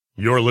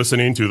You're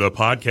listening to the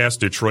Podcast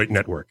Detroit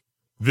Network.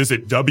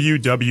 Visit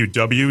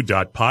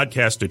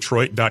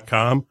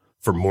www.podcastdetroit.com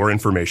for more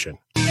information.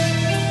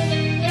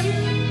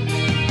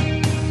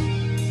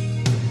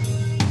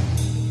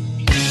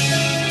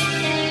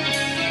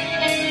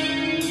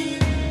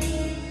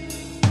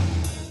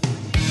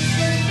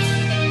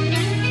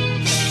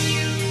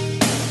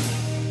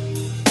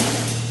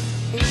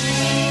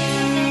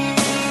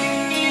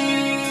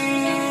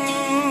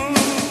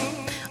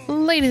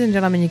 Ladies and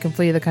gentlemen, you can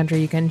flee the country,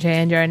 you can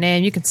change your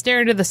name, you can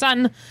stare into the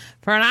sun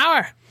for an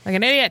hour like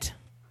an idiot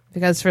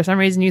because for some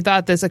reason you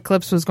thought this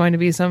eclipse was going to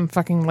be some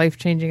fucking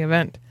life-changing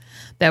event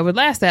that would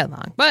last that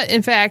long. But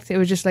in fact, it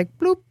was just like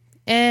bloop,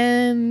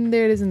 and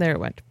there it is, and there it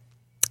went.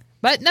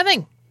 But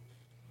nothing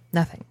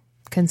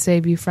can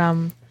save you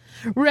from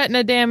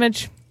retina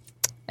damage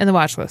and the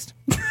watch list.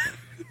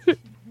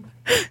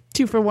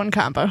 2-for-1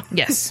 combo.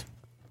 Yes.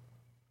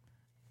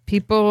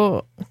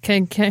 People,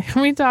 can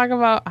we talk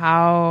about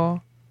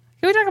how...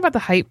 Can we talk about the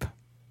hype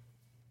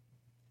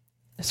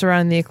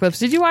surrounding the eclipse?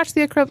 Did you watch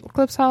the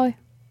eclipse, Holly?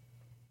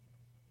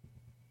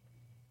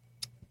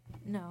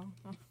 No.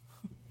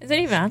 Is it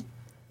even on?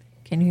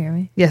 Can you hear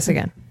me? Yes,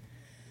 again.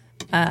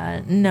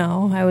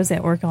 No, I was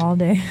at work all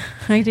day.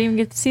 I didn't even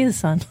get to see the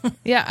sun.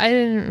 Yeah, I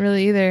didn't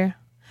really either.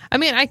 I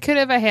mean, I could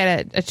have. I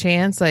had a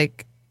chance.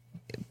 Like,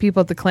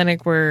 people at the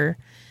clinic were,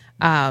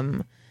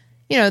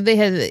 they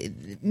had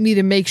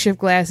either makeshift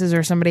glasses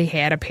or somebody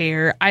had a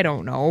pair. I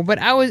don't know. But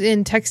I was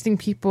in texting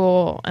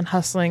people and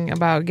hustling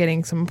about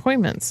getting some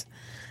appointments.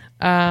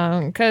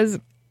 Because,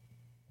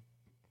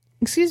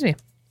 excuse me.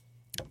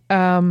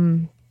 I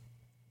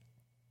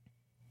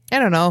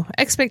don't know.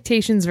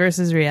 Expectations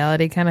versus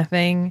reality kind of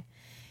thing.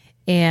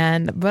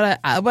 But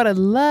what I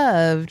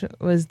loved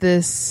was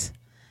this,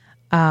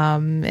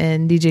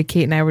 and DJ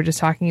Kate and I were just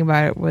talking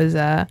about it, was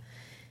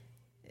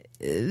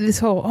this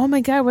whole, oh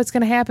my God, what's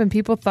going to happen?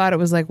 People thought it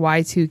was like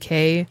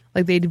Y2K.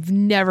 Like they'd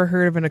never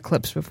heard of an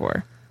eclipse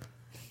before.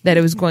 That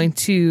it was going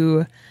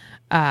to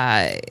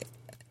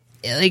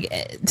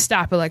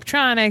stop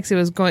electronics.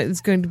 It's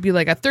going to be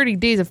like a 30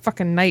 days of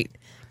fucking night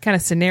kind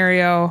of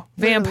scenario.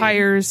 Literally.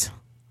 Vampires.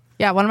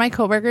 Yeah, one of my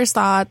coworkers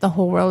thought the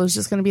whole world was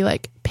just going to be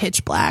like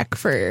pitch black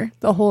for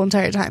the whole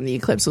entire time the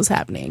eclipse was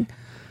happening.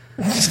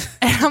 And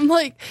I'm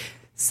like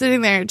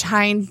sitting there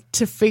trying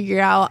to figure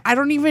out, I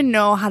don't even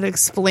know how to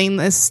explain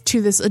this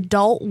to this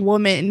adult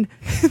woman.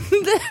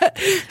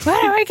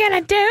 What are we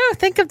going to do?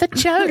 Think of the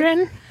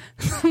children.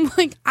 I'm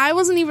like, I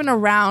wasn't even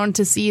around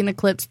to see an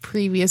eclipse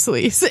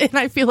previously, and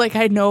I feel like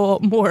I know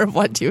more of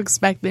what to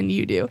expect than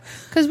you do.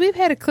 Because we've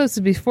had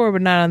eclipses before,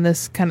 but not on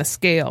this kind of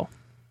scale.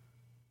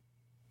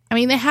 I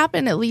mean, they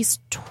happen at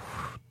least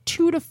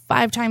 2 to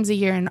 5 times a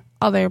year in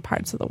other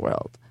parts of the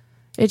world.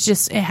 It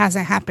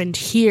hasn't happened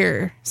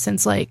here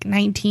since like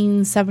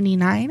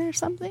 1979 or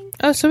something.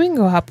 Oh, so we can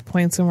go hop a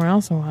plane somewhere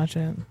else and watch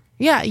it.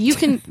 Yeah, you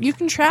can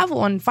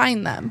travel and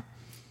find them.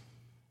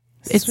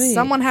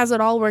 Someone has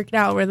it all worked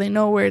out where they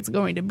know where it's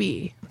going to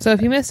be. So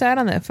if you miss out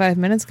on that 5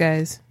 minutes,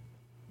 guys,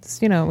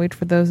 just, wait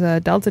for those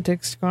Delta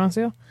tickets to go on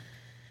sale.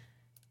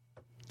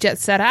 Jet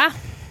set,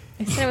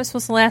 They said it was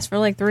supposed to last for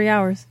like 3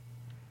 hours.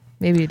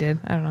 Maybe you did.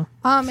 I don't know.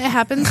 It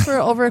happens for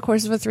over a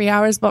course of 3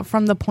 hours, but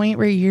from the point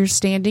where you're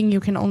standing, you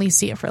can only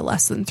see it for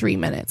less than 3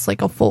 minutes,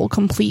 like a full,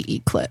 complete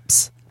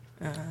eclipse.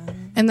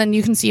 And then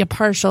you can see a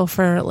partial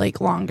for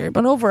like longer.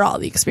 But overall,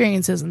 the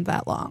experience isn't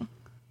that long.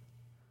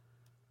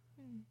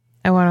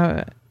 I want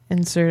to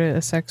insert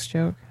a sex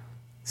joke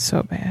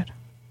so bad.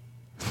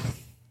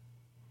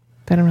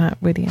 But I'm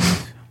not witty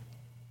enough.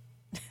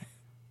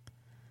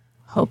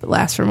 Hope it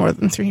lasts for more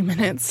than 3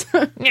 minutes.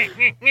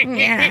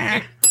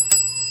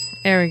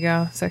 There we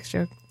go. Sex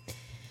joke.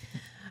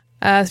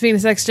 Speaking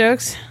of sex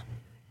jokes,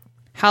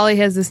 Holly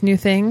has this new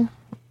thing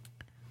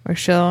where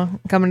she'll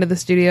come into the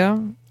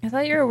studio. I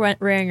thought you were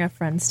wearing a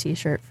Friends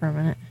t-shirt for a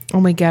minute.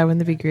 Oh my God, wouldn't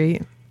that be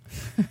great?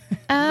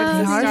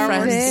 Star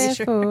Wars there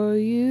for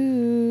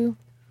you.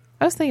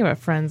 I was thinking about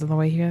Friends on the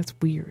way here. That's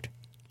weird.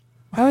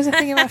 Why was I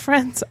thinking about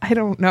Friends? I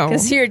don't know.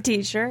 Because your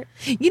t-shirt.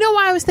 You know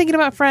why I was thinking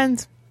about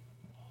Friends?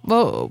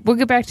 Well, we'll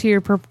get back to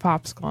your purple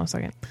popsicle in a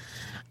second.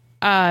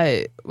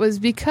 Was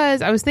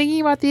because I was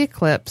thinking about the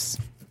eclipse,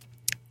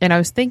 and I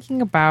was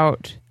thinking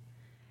about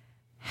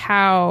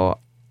how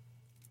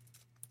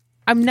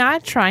I'm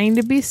not trying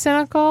to be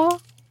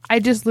cynical. I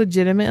just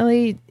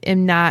legitimately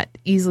am not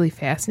easily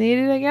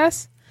fascinated, I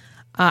guess.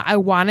 I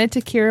wanted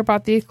to care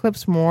about the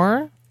eclipse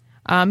more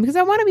because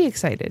I want to be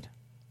excited.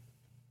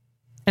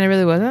 And I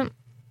really wasn't.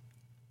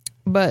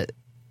 But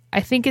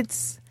I think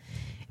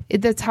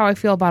that's how I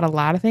feel about a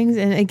lot of things.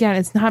 And again,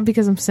 it's not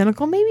because I'm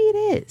cynical. Maybe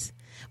it is.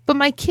 But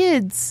my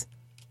kids,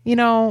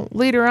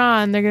 later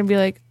on, they're going to be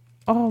like,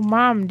 oh,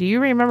 Mom, do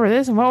you remember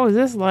this? And what was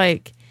this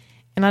like?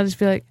 And I'll just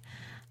be like,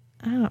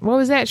 I don't know, what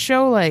was that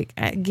show like?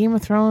 At Game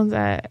of Thrones?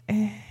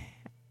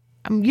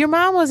 Your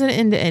mom wasn't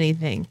into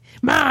anything.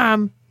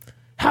 Mom,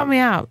 help me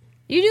out.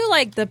 You do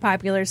like the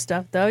popular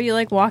stuff, though. You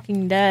like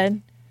Walking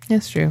Dead.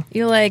 That's true.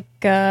 You like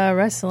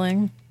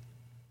wrestling.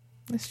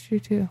 That's true,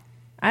 too.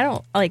 I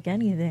don't like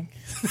anything.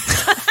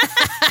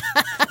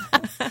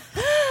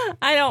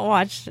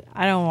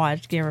 don't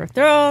watch Game of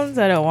Thrones.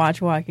 I don't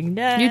watch Walking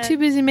Dead. You're too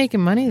busy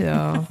making money,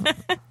 though.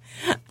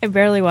 I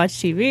barely watch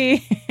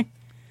TV.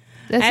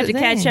 That's I have the to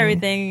catch thing.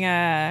 everything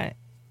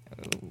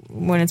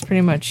when it's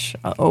pretty much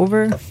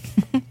over.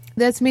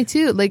 That's me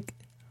too. Like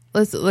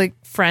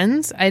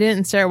Friends. I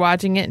didn't start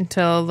watching it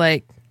until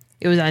like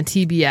it was on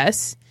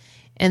TBS,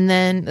 and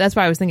then that's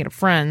why I was thinking of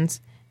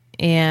Friends.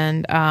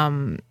 And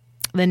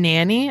The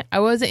Nanny. I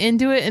wasn't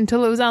into it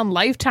until it was on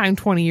Lifetime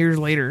 20 years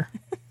later.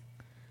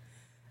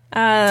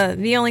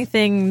 The only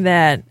thing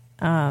that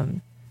I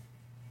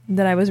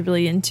was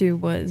really into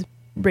was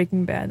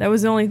Breaking Bad. That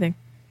was the only thing.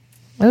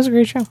 That was a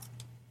great show.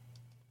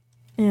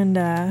 And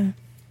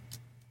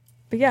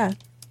but yeah,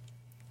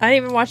 I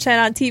didn't even watch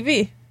that on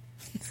TV.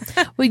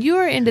 Well, you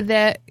were into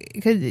that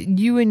because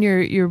you and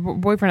your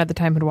boyfriend at the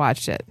time had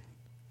watched it.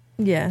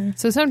 Yeah.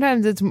 So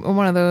sometimes it's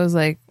one of those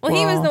like. Well,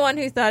 he was the one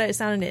who thought it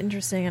sounded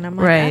interesting, and I'm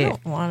like, Right. I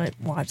don't want to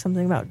watch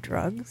something about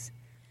drugs.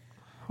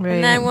 Right.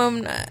 And then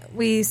when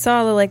we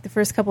saw the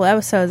first couple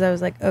episodes, I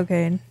was like,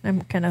 okay,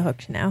 I'm kind of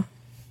hooked now.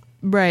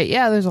 Right.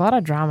 Yeah, there's a lot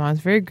of drama.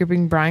 It's very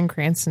gripping. Bryan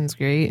Cranston's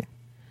great.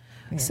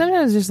 Yeah.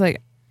 Sometimes just like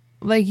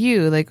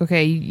you, like,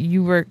 okay,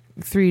 you work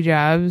 3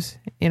 jobs,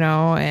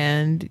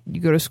 and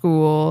you go to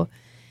school,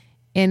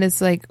 and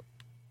it's like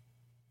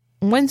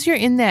once you're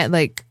in that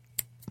like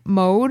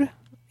mode,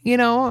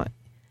 I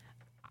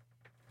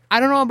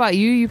don't know about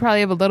you. You probably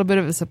have a little bit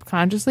of it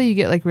subconsciously. You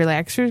get like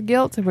relaxer's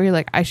guilt where you're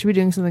like, I should be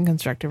doing something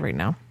constructive right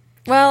now.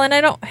 Well, and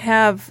I don't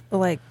have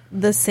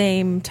the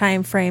same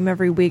time frame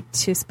every week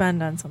to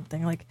spend on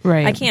something.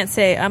 Right. I can't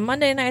say on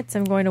Monday nights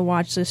I'm going to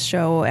watch this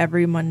show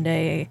every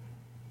Monday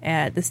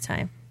at this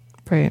time.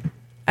 Right.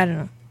 I don't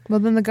know. Well,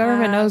 then the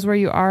government knows where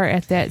you are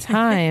at that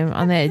time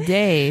on that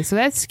day. So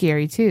that's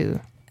scary too.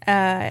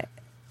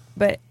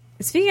 But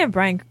speaking of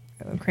Bryan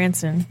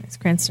Cranston, it's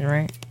Cranston,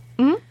 right?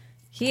 Mm-hmm.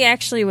 He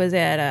actually was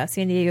at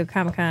San Diego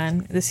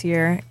Comic-Con this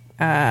year,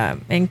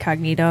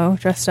 incognito,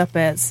 dressed up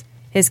as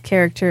his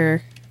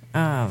character.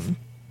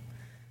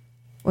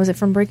 Was it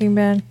from Breaking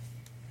Bad?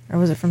 Or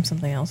was it from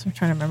something else? I'm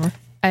trying to remember.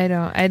 I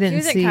He didn't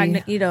was see.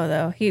 incognito,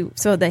 though.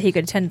 So that he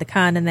could attend the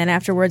con, and then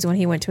afterwards when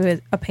he went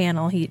to a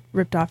panel, he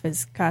ripped off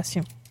his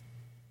costume.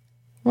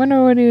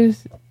 Wonder what he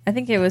was. I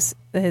think it was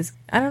his...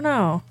 I don't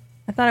know.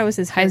 I thought it was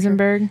his character.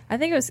 Heisenberg. I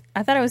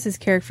thought it was his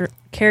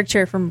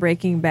character from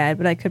Breaking Bad,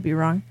 but I could be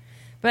wrong.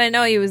 But I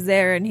know he was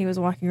there and he was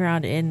walking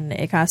around in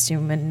a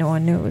costume and no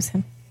one knew it was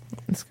him.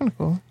 That's kind of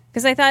cool.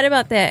 Because I thought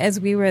about that as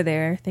we were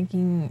there,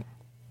 thinking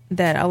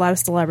that a lot of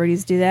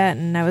celebrities do that,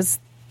 and I was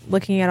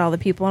looking at all the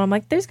people and I'm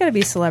like, there's got to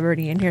be a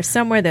celebrity in here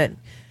somewhere that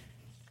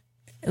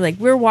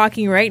we're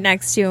walking right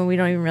next to and we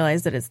don't even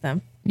realize that it's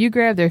them. You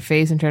grab their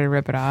face and try to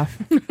rip it off.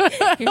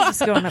 You're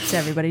just going up to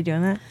everybody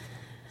doing that.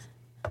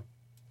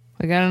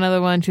 We got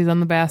another one. She's on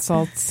the bath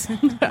salts.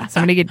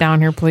 Somebody get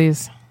down here,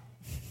 please.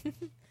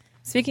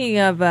 Speaking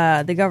of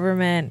the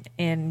government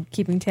and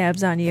keeping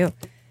tabs on you,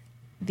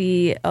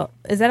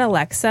 is that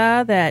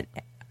Alexa, that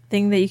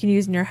thing that you can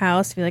use in your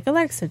house to be like,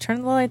 Alexa,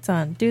 turn the lights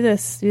on, do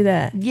this, do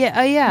that? Yeah.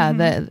 Oh,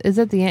 yeah. Is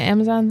that the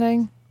Amazon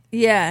thing?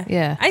 Yeah.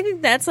 Yeah. I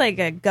think that's like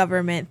a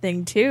government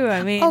thing too.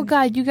 I mean, Oh,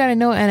 God. You got to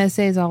know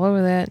NSA's all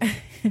over that.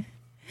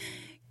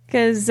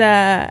 because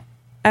I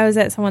was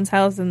at someone's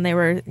house and they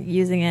were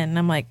using it and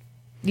I'm like,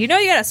 you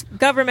got a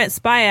government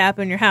spy app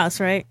in your house,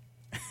 right?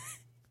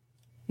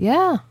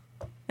 Yeah.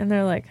 And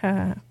they're like,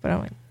 huh. But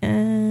I'm like,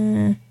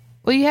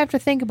 Well, you have to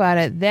think about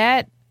it.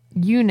 That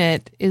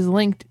unit is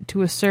linked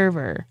to a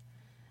server,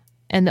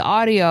 and the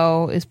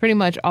audio is pretty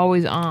much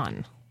always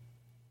on.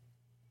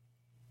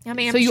 I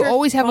mean, So you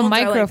always have a phones are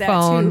like that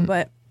microphone. too,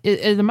 but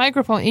Is a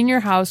microphone in your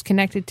house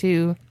connected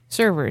to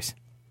servers.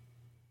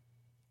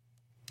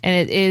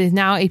 And it is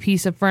now a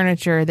piece of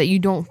furniture that you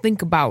don't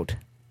think about.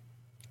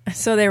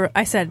 so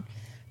I said,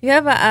 you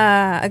have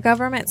a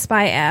government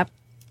spy app,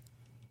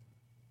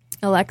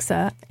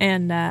 Alexa,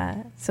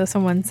 and so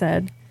someone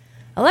said,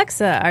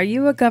 Alexa, are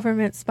you a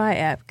government spy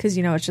app? Because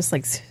it's just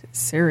like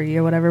Siri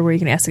or whatever, where you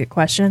can ask it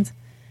questions.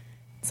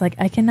 It's like,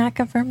 I cannot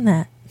confirm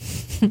that.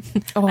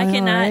 Oh, I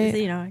cannot, right?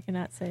 I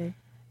cannot say.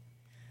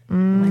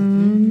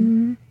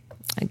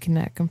 I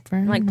cannot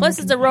confirm. I'm like, plus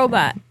it's a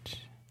robot.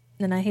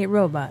 And I hate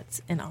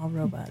robots, and all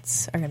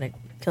robots are going to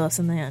kill us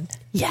in the end.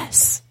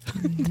 Yes.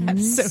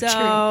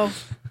 So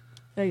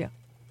there you go.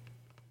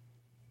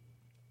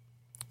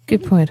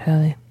 Good point,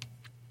 Holly.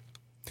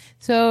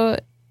 So,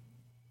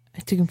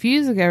 to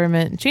confuse the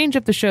government, change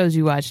up the shows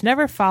you watch.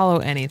 Never follow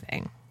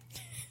anything.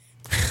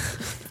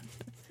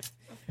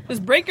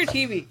 Just break your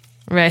TV.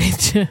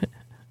 Right.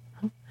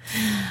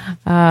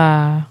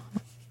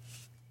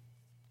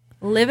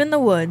 Live in the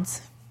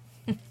woods.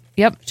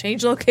 Yep.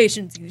 Change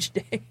locations each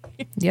day.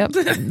 Yep.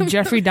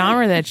 Jeffrey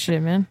Dahmer, that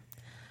shit, man.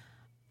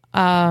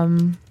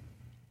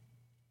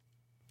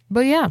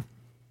 But yeah.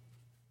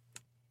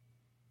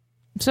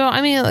 So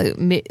I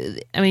mean,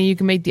 you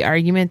can make the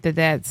argument that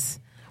that's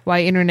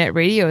why internet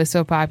radio is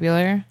so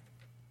popular.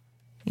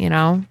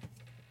 And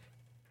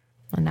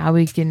now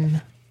we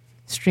can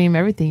stream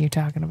everything you're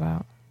talking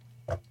about.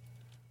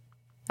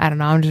 I don't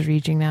know. I'm just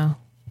reaching now.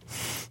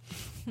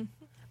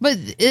 But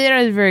it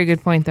is a very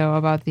good point, though,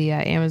 about the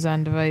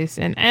Amazon device.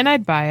 And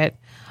I'd buy it.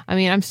 I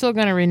mean, I'm still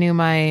going to renew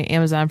my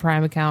Amazon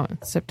Prime account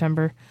in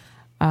September.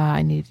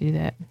 I need to do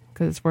that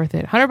because it's worth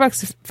it.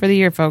 $100 for the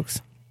year,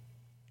 folks.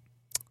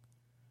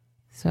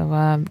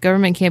 So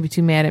government can't be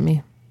too mad at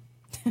me.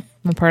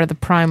 I'm part of the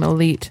Prime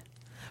elite.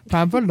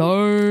 Prime for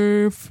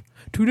life.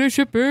 2-day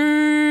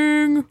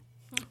shipping.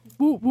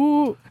 Woo,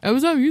 woo.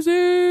 Amazon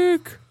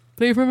Music.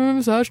 Play for my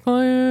massage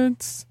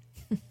clients.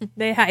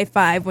 They high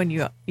five when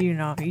you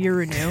renew.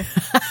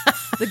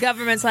 The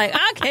government's like,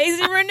 okay,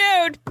 she's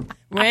renewed.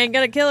 We ain't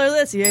gonna kill her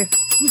this year.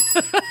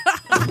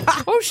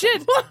 Oh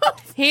shit!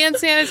 Hand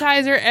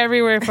sanitizer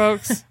everywhere,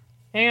 folks.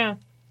 Hang on.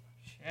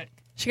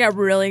 She got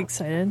really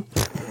excited.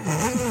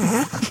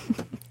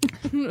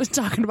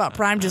 Talking about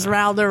Prime just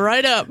riled her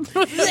right up.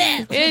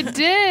 It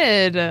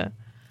did.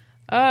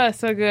 Oh,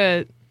 so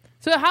good.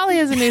 So Holly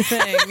has a new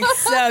thing.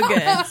 So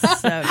good.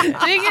 So good.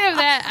 Speaking of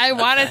that, I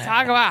want to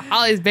talk about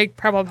Holly's big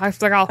purple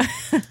popsicle.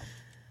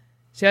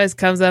 She always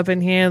comes up in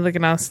here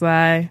looking all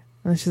sly,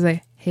 and she's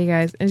like, "Hey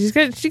guys," and she's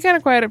kind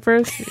of quiet at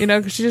first,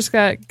 because she just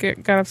got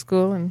off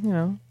school,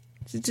 and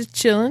she's just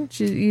chilling.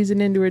 She's easing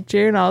into her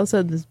chair, and all of a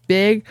sudden, this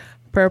big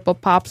purple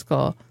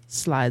popsicle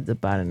slides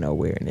up out of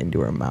nowhere and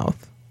into her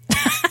mouth.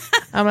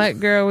 I'm like,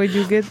 "Girl, where'd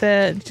you get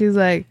that?" And she's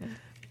like,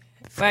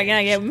 "We're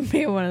gonna get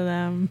me one of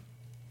them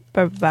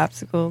purple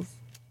popsicles."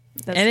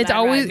 And it's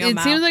always, it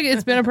seems like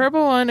it's been a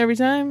purple one every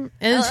time.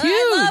 And it's huge.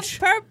 I love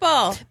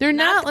purple. They're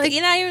not like,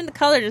 not even the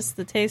color, just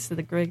the taste of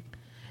the grape.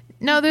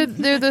 No, they're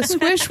the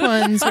squish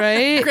ones,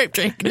 right? Grape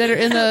drink. That are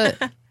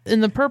in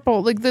the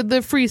purple, like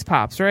the freeze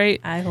pops,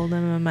 right? I hold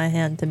them in my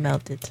hand to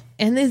melt it.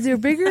 And they're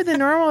bigger than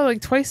normal,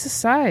 like twice the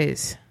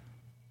size.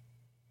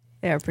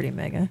 They are pretty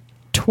mega.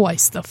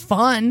 Twice the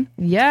fun.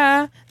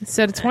 Yeah.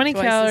 Instead of 20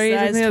 Twice calories, the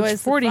size, I think twice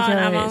it's 40 the fun.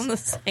 I'm calories. on the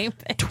same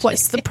page.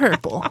 Twice the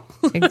purple.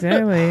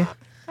 Exactly.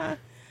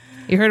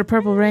 You heard of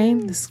purple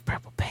rain? This is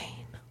purple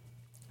pain.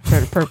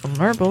 Heard of purple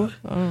marble?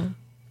 Oh.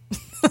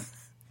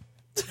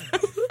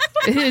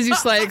 As you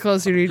slide it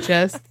closer to your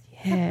chest.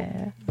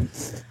 Yeah.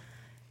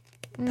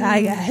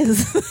 Bye,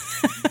 guys.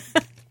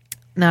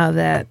 Now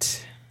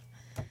that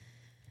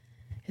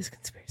is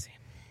conspiracy.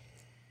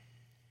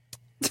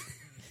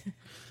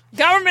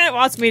 Government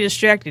wants me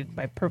distracted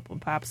by purple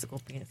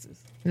popsicle penises.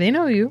 They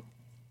know you.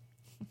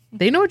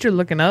 They know what you're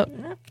looking up.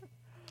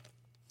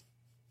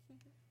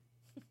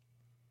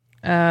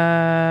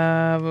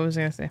 What was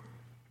I gonna say?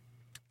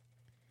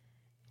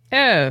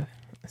 Oh,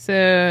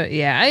 so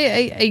yeah,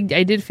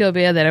 I did feel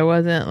bad that I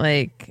wasn't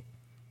like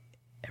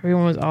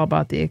everyone was all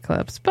about the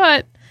eclipse,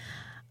 but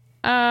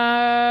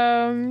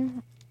All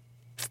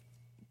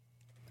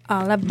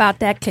about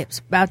that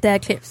clips.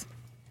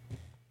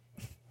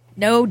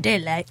 No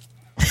daylight.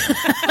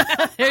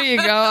 there you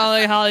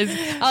go.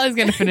 Holly's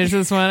gonna finish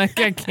this one. I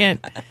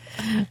can't.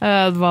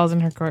 The ball's in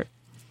her court.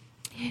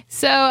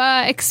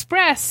 So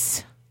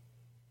express.co.uk.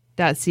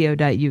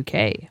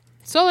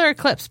 Solar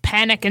eclipse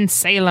panic in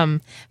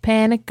Salem.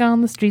 Panic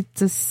on the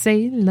streets of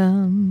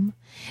Salem.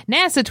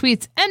 NASA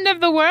tweets end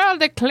of the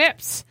world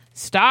eclipse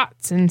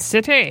starts in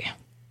city.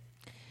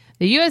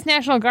 The U.S.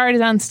 National Guard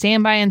is on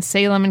standby in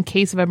Salem in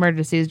case of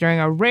emergencies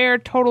during a rare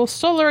total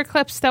solar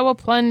eclipse that will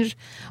plunge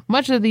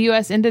much of the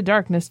U.S. into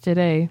darkness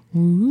today.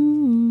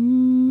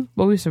 Ooh.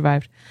 Well, we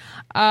survived.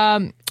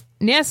 NASA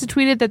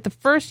tweeted that the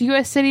first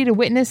U.S. city to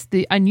witness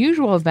the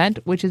unusual event,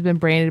 which has been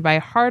branded by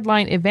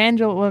hardline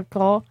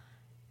evangelical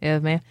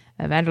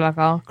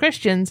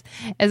Christians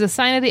as a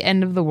sign of the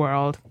end of the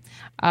world,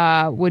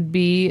 would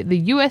be the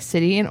U.S.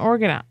 city in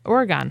Oregon.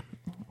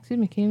 Excuse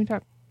me, can't even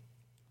talk.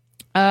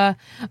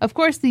 Of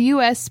course, the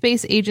U.S.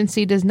 Space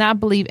Agency does not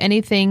believe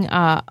anything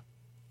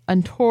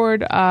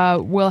untoward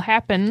will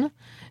happen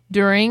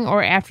during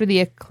or after the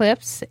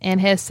eclipse and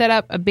has set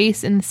up a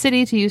base in the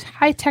city to use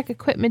high-tech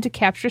equipment to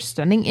capture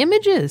stunning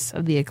images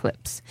of the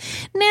eclipse.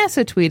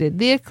 NASA tweeted,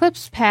 the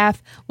eclipse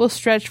path will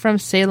stretch from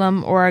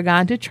Salem,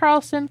 Oregon to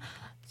Charleston,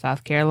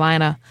 South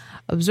Carolina.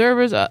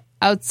 Observers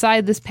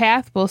outside this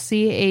path will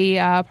see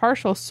a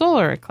partial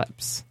solar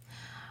eclipse.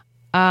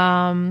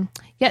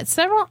 Yet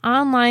several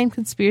online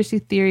conspiracy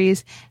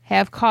theories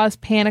have caused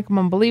panic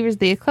among believers.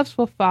 The eclipse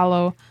will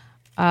follow,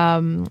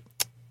 the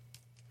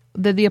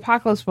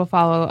apocalypse will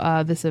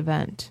follow this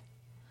event.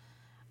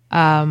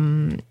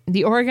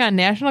 The Oregon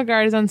National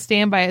Guard is on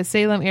standby at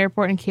Salem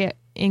Airport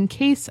in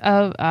case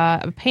of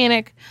a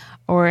panic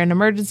or an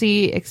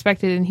emergency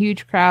expected in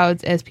huge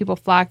crowds as people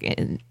flock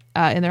in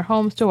their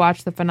homes to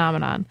watch the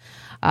phenomenon.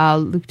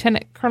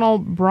 Lieutenant Colonel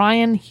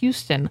Brian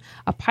Houston,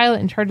 a pilot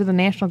in charge of the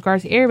National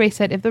Guard's airbase,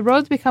 said, if the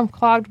roads become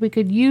clogged, we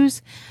could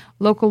use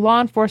local law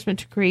enforcement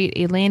to create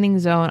a landing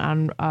zone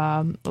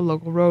on a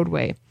local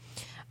roadway.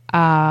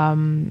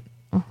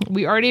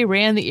 We already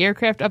ran the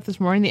aircraft up this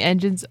morning. The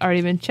engine's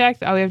already been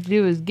checked. All we have to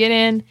do is get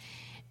in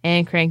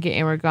and crank it,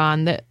 and we're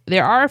gone.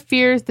 There are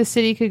fears the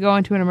city could go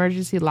into an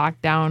emergency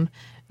lockdown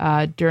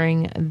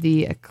during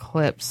the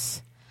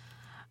eclipse.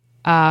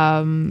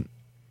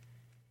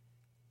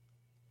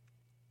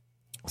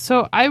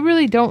 So I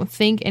really don't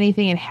think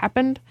anything had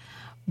happened,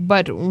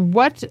 but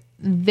what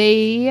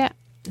they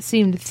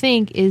seem to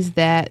think is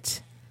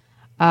that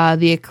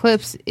the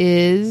eclipse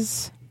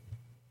is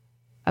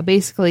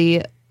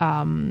basically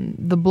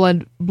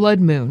the blood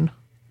moon,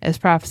 as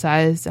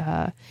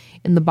prophesized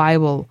in the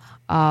Bible,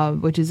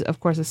 which is, of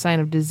course, a sign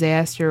of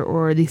disaster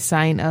or the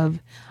sign of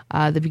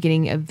the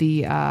beginning of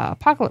the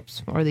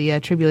apocalypse or the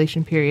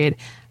tribulation period,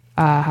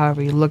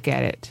 however you look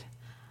at it.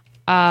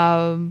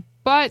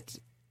 But,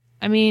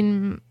 I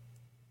mean,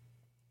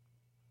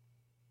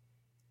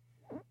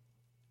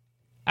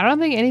 I don't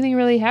think anything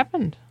really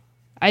happened.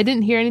 I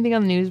didn't hear anything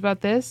on the news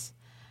about this.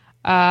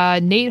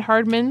 Nate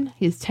Hardman,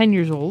 he's 10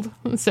 years old,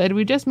 said,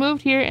 "We just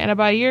moved here and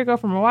about a year ago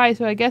from Hawaii,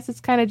 so I guess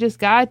it's kind of just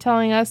God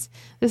telling us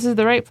this is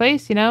the right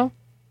place, you know?"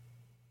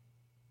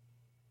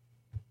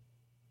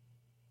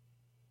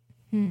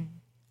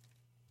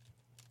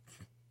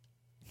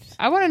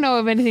 I want to know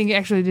if anything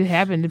actually did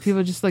happen. Did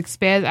people just like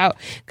spaz out?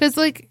 Because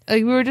like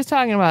we were just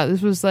talking about,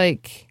 this was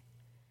like,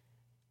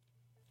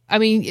 I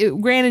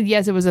mean, granted,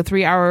 yes, it was a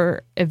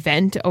 3-hour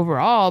event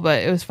overall,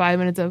 but it was 5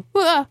 minutes of,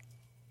 well,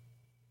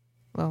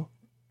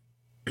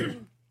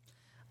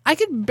 I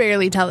could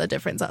barely tell the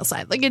difference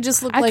outside. Like, it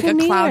just looked I like a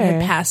couldn't cloud either.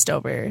 had passed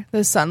over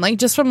the sun. Like,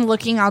 just from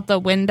looking out the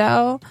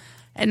window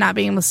and not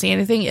being able to see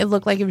anything, it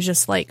looked like it was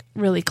just like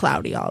really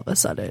cloudy all of a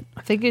sudden.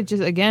 I think it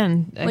just,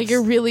 again, Like, it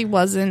really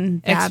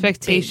wasn't that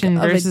expectation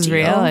big of a versus deal.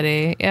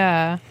 reality.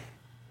 Yeah.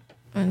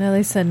 I know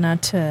they said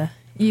not to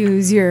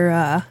use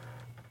your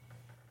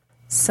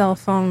cell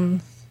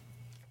phone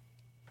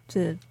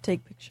to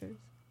take pictures.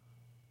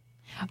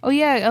 Oh,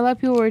 yeah. A lot of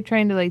people were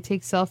trying to like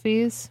take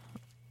selfies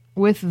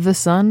with the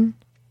sun.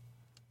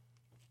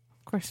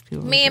 Of course,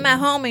 people. Me and my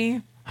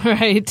homie.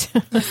 Right.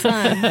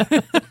 Son.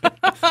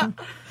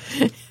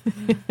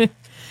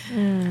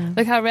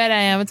 Look how red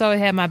I am. It's always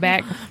had my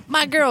back.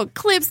 My girl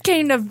Clips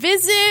came to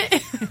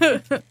visit.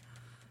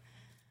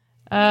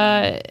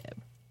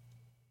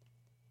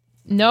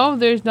 No,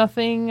 there's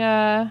nothing.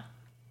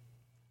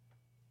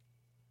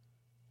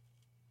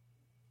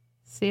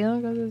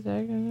 Salem goes to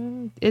dark.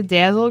 It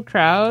dazzled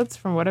crowds,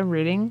 from what I'm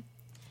reading.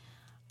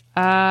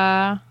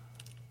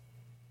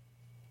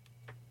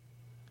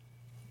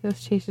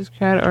 This chases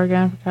crowd,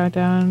 Oregon for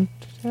countdown.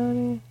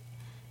 No,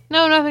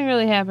 nothing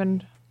really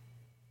happened.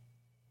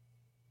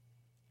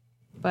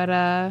 But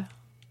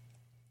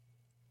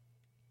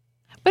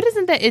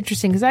isn't that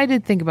interesting? Because I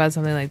did think about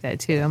something like that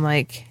too. I'm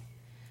like,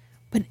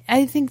 but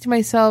I think to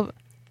myself,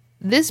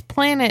 this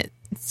planet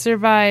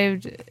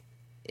survived.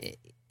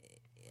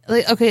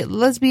 Like, okay,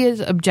 let's be as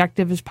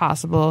objective as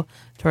possible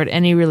toward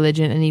any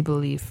religion, any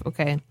belief.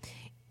 Okay,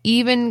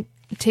 even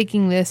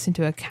taking this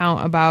into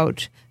account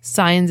about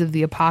signs of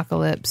the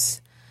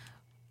apocalypse.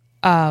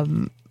 I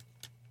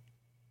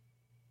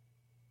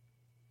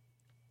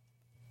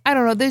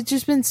don't know. There's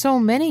just been so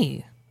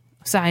many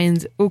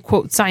signs,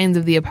 quote, signs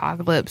of the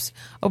apocalypse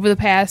over the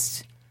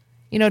past,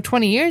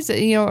 20 years,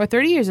 or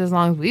 30 years, as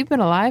long as we've been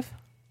alive.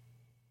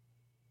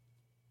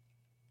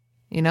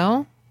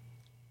 I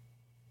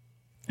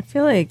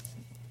feel like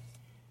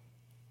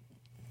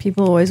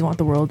people always want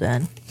the world to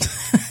end.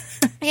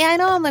 Yeah, I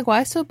know. I'm like,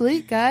 why so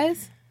bleak,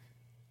 guys?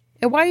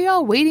 And why are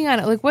y'all waiting on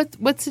it? Like,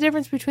 what's the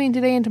difference between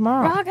today and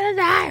tomorrow? We're all gonna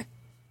die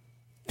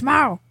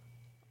tomorrow.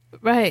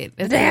 Right.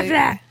 The day after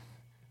that.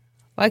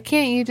 Why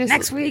can't you just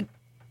Next week.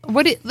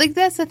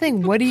 That's the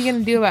thing. What are you going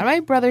to do about it? My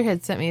brother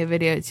had sent me a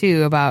video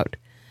too about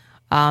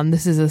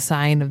this is a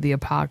sign of the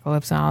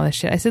apocalypse and all this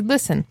shit. I said,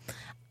 listen,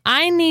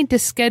 I need to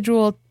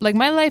schedule, like,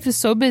 my life is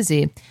so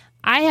busy.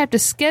 I have to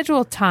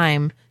schedule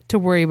time to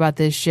worry about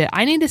this shit.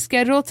 I need to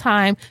schedule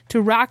time to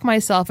rock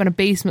myself in a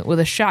basement with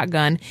a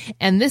shotgun,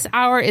 and this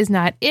hour is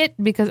not it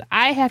because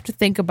I have to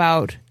think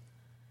about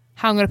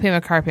how I'm going to pay my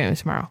car payment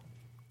tomorrow.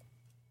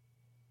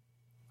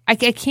 I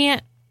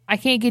can't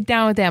get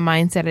down with that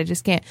mindset. I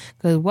just can't.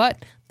 Because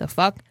what the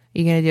fuck are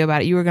you going to do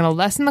about it? You are going to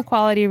lessen the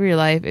quality of your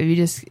life if you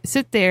just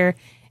sit there,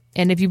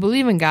 and if you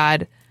believe in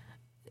God,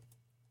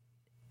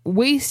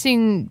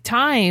 wasting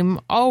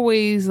time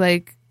always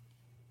like,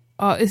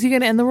 is he going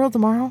to end the world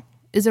tomorrow?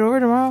 Is it over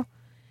tomorrow?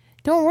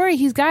 Don't worry.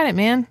 He's got it,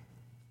 man.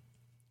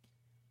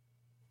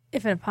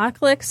 If an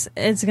apocalypse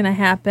is going to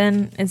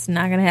happen, it's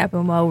not going to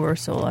happen while we're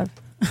still alive.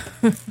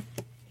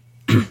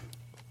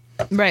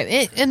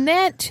 Right. And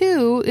that,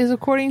 too, is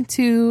according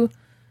to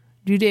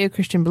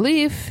Judeo-Christian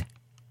belief,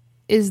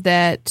 is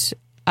that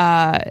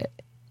aren't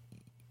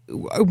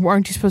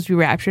you supposed to be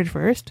raptured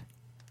first?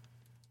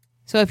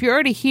 So if you're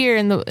already here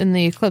and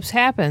the eclipse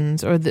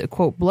happens, or the,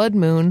 quote, blood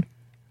moon,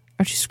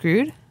 aren't you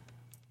screwed?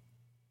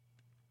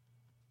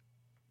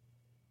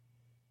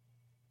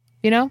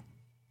 I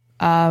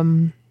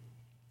don't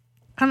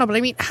know, but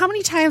I mean, how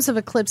many times have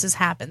eclipses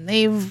happened?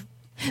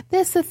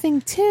 That's the thing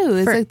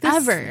too. It's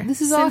forever. Like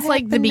this is since all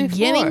like the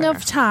beginning before.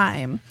 of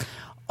time.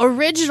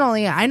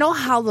 Originally, I know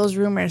how those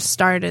rumors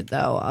started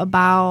though,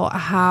 about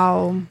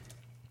how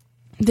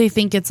they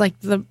think it's like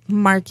the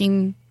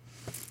marking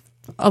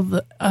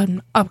of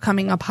an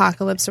upcoming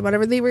apocalypse or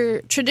whatever. They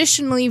were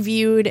traditionally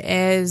viewed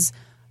as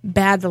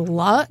bad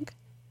luck.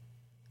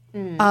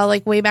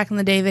 Like way back in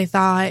the day, they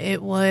thought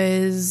it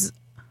was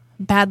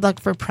bad luck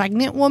for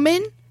pregnant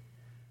women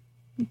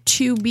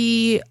to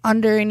be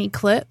under an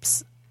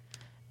eclipse.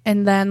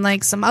 And then,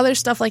 like, some other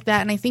stuff like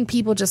that. And I think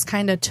people just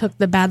kind of took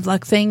the bad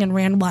luck thing and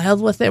ran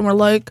wild with it. And were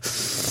like,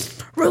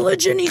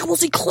 religion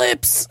equals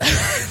eclipse.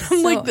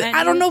 I'm like,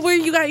 I don't know where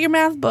you got your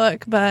math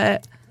book,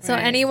 but... So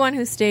anyone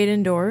who stayed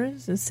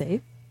indoors is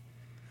safe?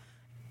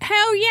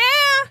 Hell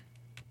yeah!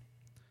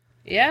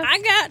 Yeah.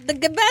 I got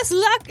the best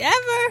luck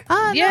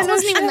ever. Yeah, it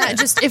wasn't even that.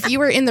 Just if you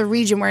were in the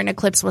region where an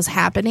eclipse was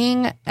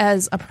happening,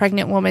 as a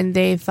pregnant woman,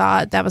 they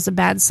thought that was a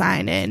bad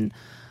sign and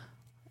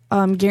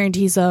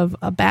guarantees of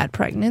a bad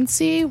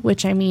pregnancy,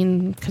 which, I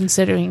mean,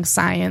 considering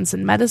science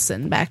and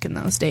medicine back in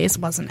those days,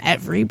 wasn't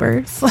every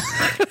birth.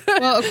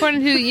 Well,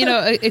 according to,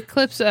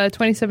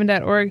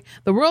 eclipse27.org,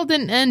 the world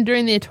didn't end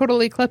during the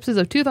total eclipses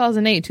of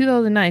 2008,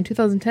 2009,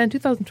 2010,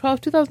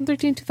 2012,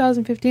 2013,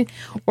 2015,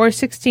 or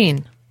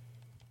 16.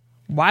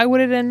 Why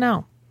would it end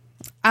now?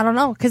 I don't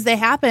know, because they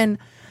happen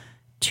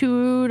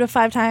 2 to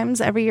 5 times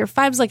every year.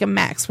 5's like a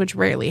max, which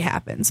rarely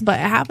happens, but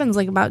it happens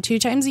like about 2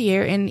 times a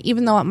year. And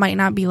even though it might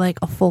not be like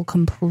a full,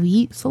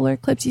 complete solar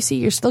eclipse you see,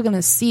 you're still going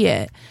to see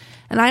it.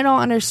 And I don't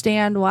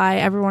understand why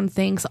everyone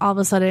thinks all of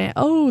a sudden,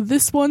 oh,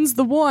 this one's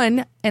the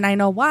one. And I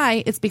know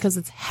why. It's because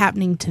it's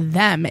happening to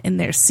them and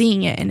they're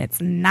seeing it, and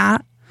it's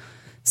not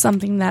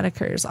something that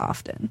occurs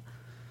often.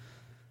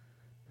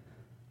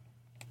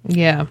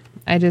 Yeah,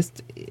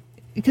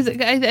 because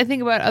I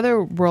think about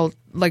other world,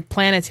 like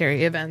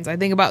planetary events. I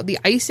think about the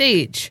Ice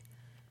Age,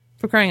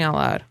 for crying out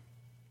loud.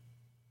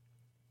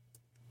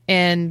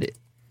 And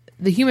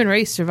the human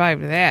race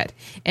survived that.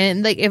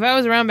 And like, if I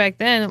was around back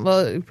then,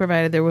 well,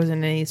 provided there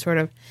wasn't any sort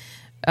of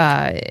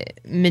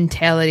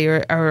mentality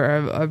or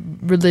a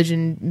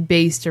religion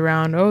based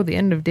around, the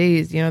end of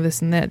days,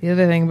 this and that, the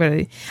other thing.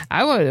 But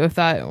I would have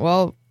thought,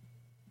 well,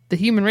 the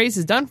human race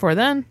is done for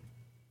then.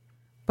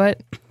 But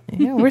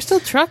yeah, we're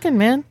still trucking,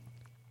 man.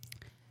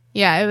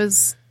 Yeah,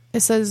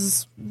 it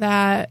says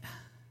that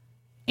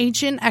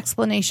ancient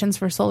explanations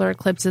for solar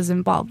eclipses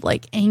involved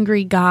like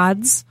angry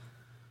gods.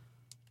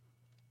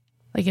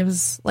 Like it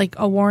was like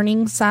a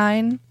warning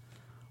sign,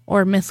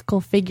 or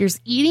mythical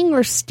figures eating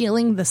or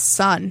stealing the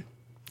sun.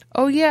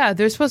 Oh yeah,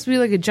 there's supposed to be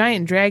like a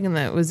giant dragon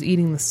that was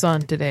eating the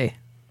sun today.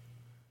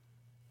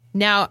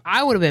 Now,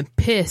 I would have been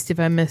pissed if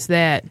I missed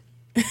that.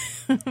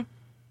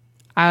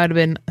 I would have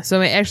been...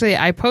 So actually,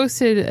 I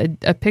posted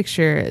a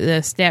picture,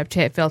 the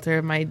Snapchat filter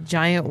of my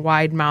giant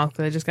wide mouth,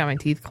 because I just got my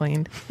teeth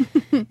cleaned.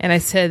 And I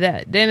said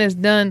that Dennis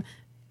done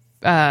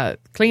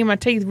cleaned my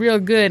teeth real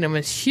good, and it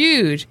was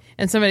huge.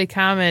 And somebody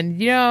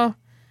commented,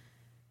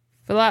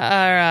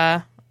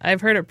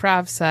 I've heard it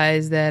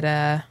prophesized that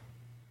a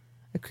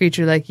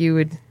creature like you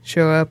would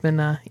show up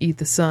and eat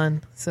the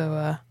sun.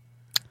 So,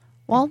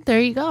 well,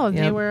 there you go.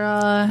 Yep. They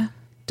were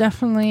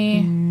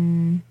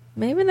definitely...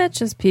 Maybe that's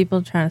just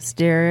people trying to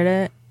stare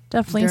at it.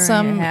 Definitely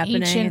some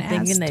happening ancient and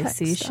thinking they Aztec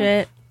see stuff.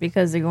 shit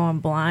because they're going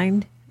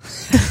blind. I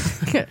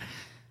think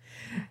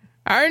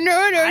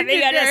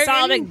I just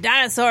saw the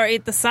dinosaur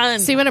eat the sun.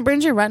 See, when it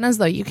burns your retinas,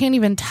 though, you can't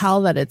even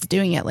tell that it's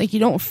doing it. Like,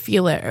 you don't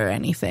feel it or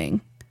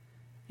anything.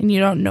 And you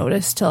don't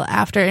notice till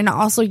after. And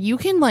also, you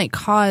can, like,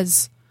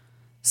 cause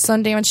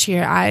sun damage to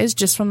your eyes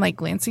just from, like,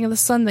 glancing at the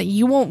sun that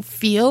you won't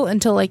feel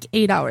until, like,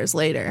 8 hours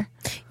later.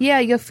 Yeah,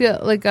 you'll feel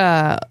like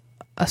a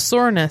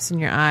soreness in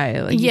your eye.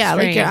 Like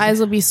like your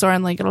eyes will be sore,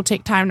 and like it'll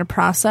take time to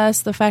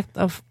process the fact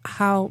of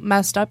how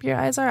messed up your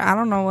eyes are. I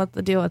don't know what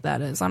the deal with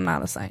that is. I'm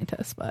not a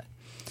scientist, but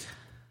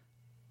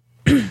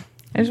I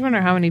just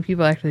wonder how many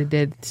people actually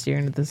did stare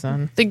into the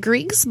sun. the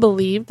Greeks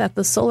believed that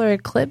the solar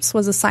eclipse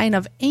was a sign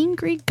of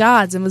angry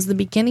gods and was the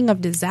beginning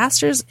of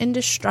disasters and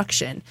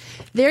destruction.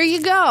 There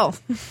you go.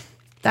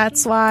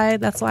 That's why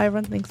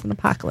everyone thinks an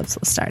apocalypse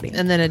was starting.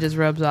 And then it just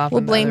rubs off. We'll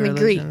on blame other the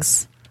religions.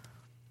 Greeks.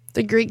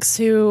 The Greeks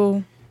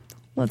who,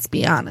 let's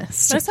be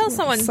honest. I saw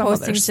someone some of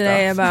their posting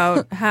today stuff.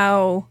 about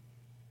how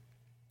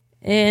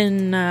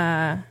in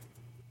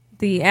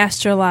the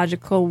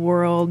astrological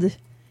world,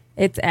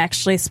 it's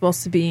actually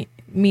supposed to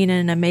mean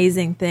an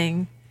amazing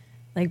thing.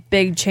 Like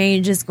big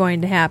change is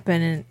going to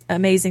happen and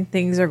amazing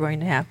things are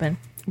going to happen.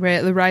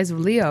 Right, the rise of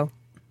Leo.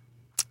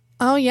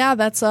 Oh, yeah,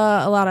 that's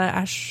a lot of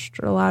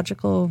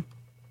astrological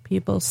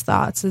people's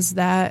thoughts, is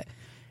that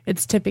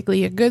it's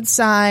typically a good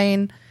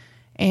sign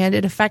and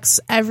it affects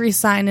every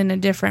sign in a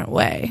different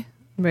way.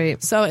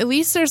 Right. So at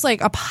least there's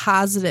like a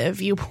positive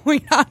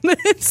viewpoint on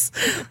this.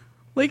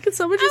 Like, can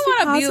someone just I be want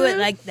to view positive?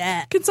 it like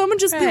that. Can someone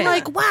just be Right.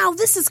 like, wow,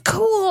 this is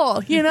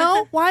cool, you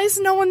know? Why is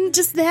no one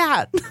just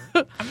that?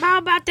 I'm all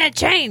about that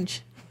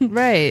change.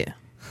 Right.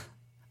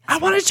 I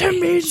want it to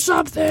mean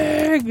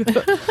something.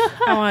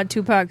 I want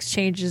Tupac's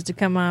changes to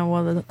come on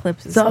while the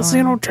eclipse is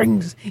on.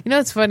 things. You know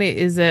what's funny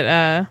is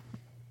that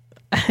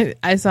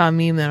I saw a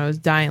meme that I was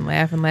dying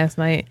laughing last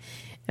night.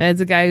 And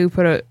it's a guy who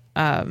put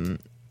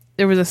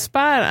there was a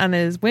spot on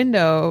his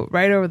window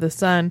right over the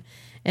sun.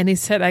 And he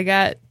said, I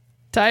got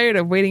tired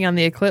of waiting on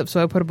the eclipse,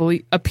 so I put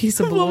a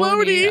piece of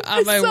bologna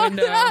on my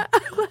window.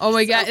 Oh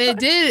my God. And it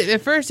did.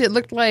 At first, it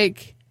looked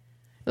like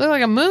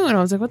a moon.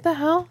 I was like, what the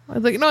hell? I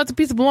was like, no, it's a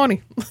piece of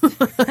bologna.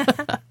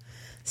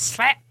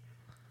 Slap.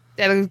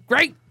 That looks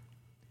great.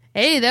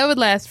 Hey, that would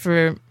last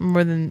for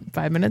more than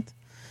 5 minutes.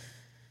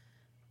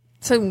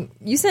 So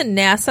you said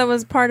NASA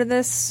was part of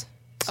this?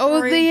 Oh,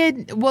 story? they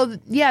had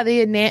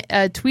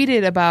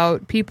tweeted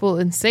about people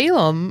in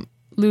Salem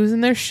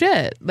losing their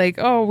shit. Like,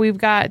 oh, we've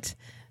got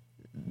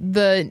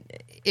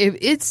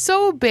it's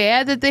so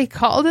bad that they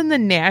called in the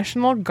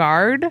National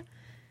Guard.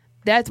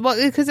 That's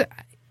because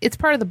it's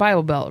part of the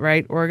Bible Belt,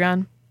 right?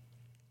 Oregon.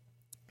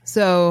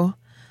 So,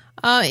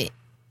 and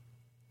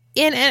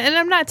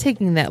I'm not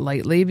taking that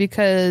lightly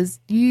because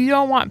you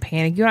don't want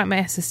panic. You don't want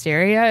mass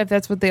hysteria. If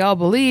that's what they all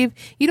believe,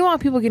 you don't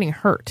want people getting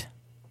hurt.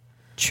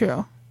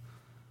 True.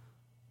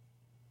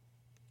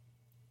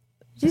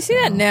 Did you see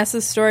that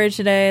NASA story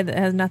today that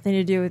has nothing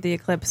to do with the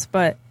eclipse,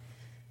 but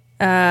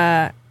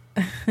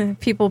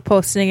people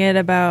posting it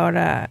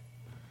about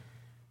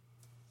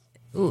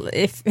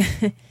if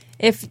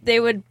they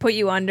would put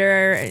you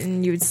under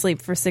and you would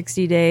sleep for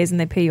 60 days and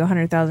they pay you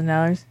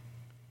 $100,000?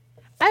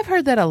 I've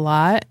heard that a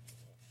lot.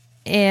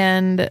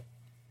 And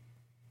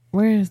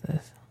where is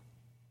this?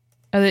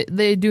 Are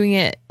they doing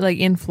it like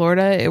in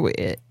Florida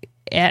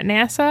at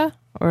NASA,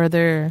 or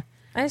they're?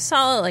 I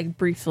saw it like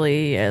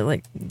briefly,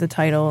 like the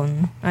title,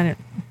 and I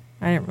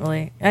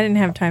didn't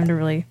have time to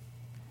really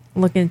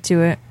look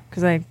into it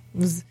because I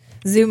was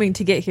zooming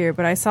to get here,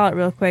 but I saw it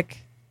real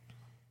quick.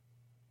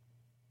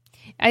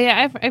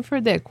 Yeah, I've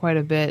heard that quite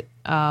a bit.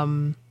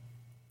 And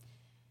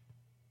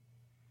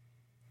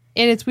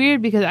it's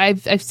weird because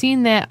I've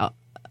seen that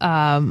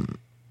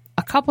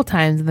a couple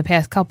times in the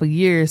past couple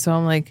years. So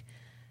I'm like,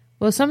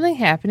 well, is something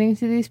happening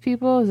to these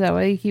people? Is that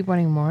why you keep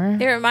wanting more?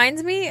 It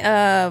reminds me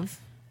of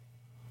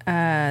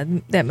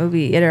that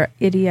movie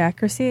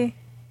Idiocracy,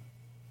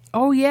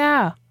 Oh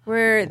yeah,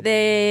 where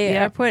they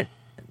are put,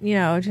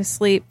 to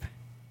sleep,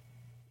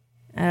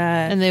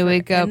 and they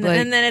wake up and, like,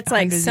 and then it's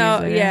like 100 so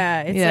years later.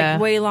 yeah, it's like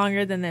way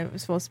longer than it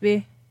was supposed to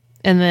be.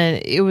 And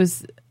then it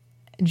was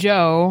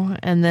Joe,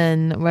 and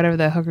then whatever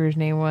the hooker's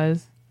name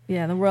was.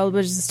 Yeah, the world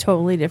was just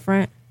totally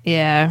different.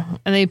 Yeah,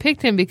 and they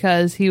picked him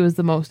because he was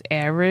the most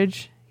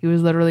average. He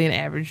was literally an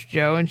average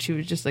Joe, and she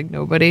was just like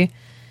nobody.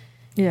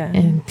 Yeah.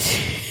 And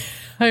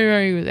I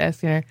remember he was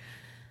asking her,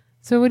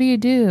 so what do you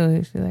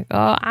do? She's like,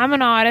 oh, I'm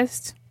an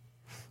artist.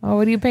 Oh,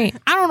 what do you paint?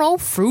 I don't know,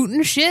 fruit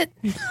and shit.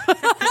 Because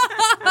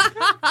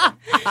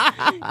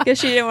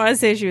she didn't want to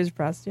say she was a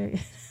prostitute.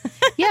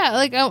 Yeah,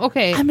 like,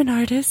 okay. I'm an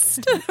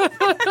artist.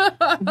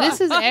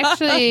 This is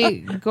actually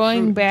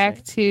going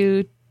back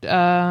to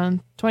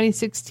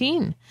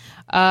 2016.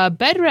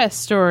 Bed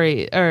rest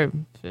story, or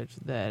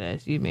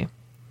excuse me.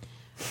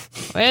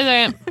 Wait a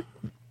second.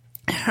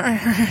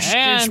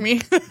 Excuse me.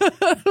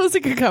 That was a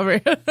good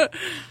cover.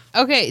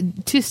 Okay,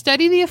 to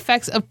study the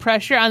effects of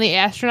pressure on the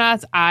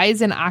astronauts'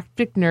 eyes and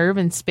optic nerve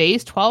in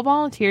space, 12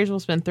 volunteers will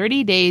spend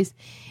 30 days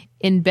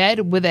in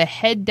bed with a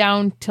head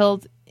down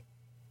tilt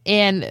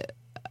and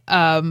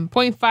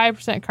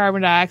 0.5%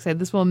 carbon dioxide.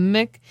 This will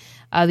mimic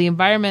the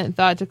environment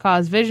thought to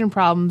cause vision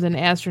problems in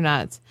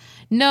astronauts.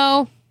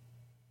 No,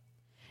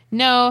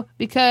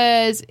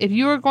 because if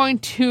you were going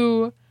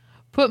to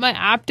put my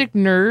optic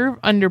nerve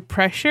under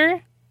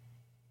pressure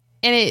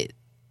and you're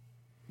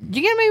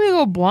going to make me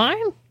go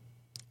blind?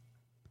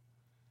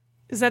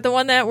 Is that the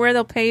one where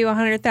they'll pay you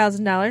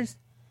 $100,000?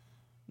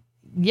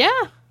 Yeah.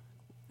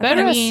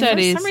 Better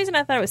studies. For some reason,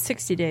 I thought it was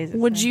 60 days.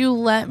 Would you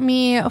let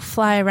me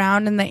fly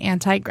around in the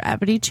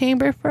anti-gravity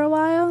chamber for a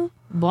while?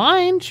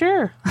 Blind,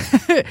 sure.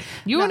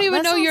 You won't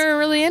even know you're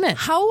really in it.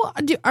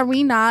 Are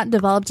we not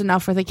developed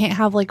enough where they can't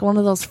have like one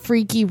of those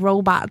freaky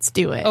robots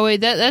do it? Oh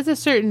wait, that's a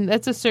certain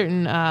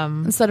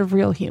instead of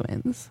real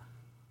humans.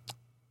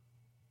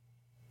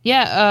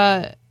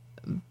 Yeah,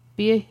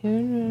 be a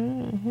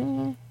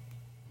human.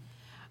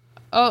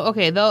 Oh,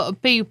 okay. They'll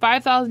pay you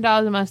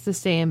 $5,000 a month to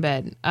stay in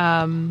bed.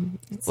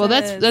 Well,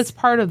 that's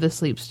part of the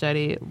sleep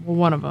study.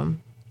 One of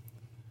them.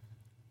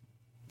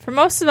 For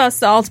most of us,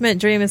 the ultimate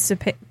dream is to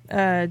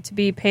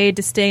be paid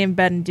to stay in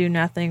bed and do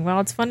nothing.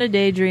 Well, it's fun to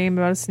daydream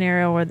about a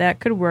scenario where that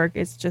could work.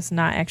 It's just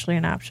not actually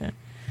an option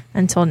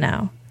until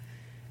now.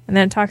 And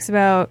then it talks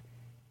about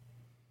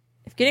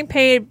if getting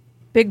paid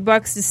big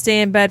bucks to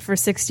stay in bed for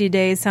 60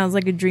 days sounds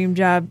like a dream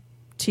job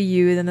to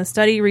you, then the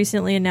study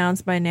recently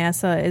announced by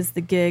NASA is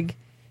the gig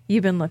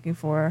you've been looking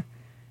for.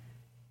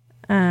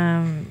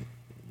 Then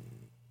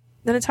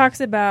it talks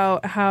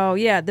about how,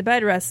 the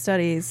bed rest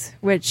studies,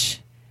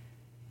 which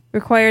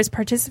requires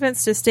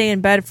participants to stay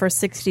in bed for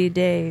 60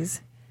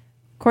 days.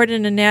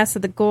 According to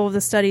NASA, the goal of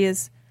the study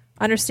is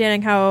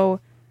understanding how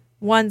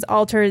one's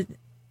altered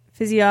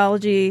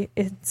physiology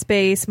in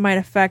space might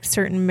affect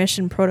certain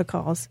mission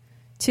protocols.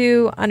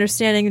 2,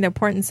 understanding the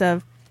importance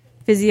of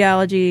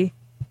physiology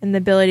and the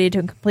ability to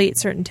complete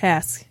certain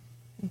tasks.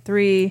 And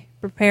 3,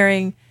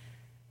 preparing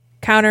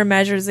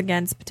countermeasures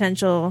against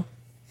potential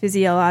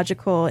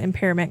physiological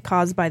impairment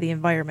caused by the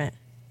environment.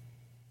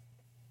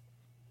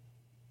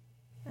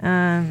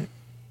 Then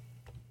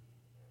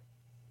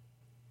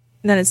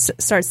it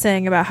starts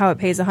saying about how it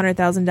pays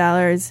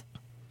 $100,000,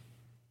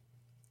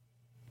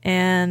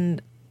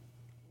 and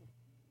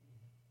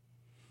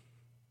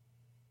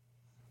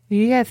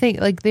You gotta think,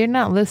 like, they're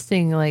not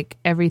listing, like,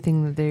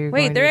 everything that they're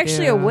Wait, going they're to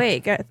actually do.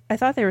 awake. I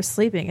thought they were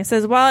sleeping. It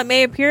says, while it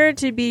may appear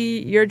to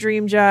be your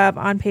dream job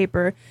on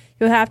paper,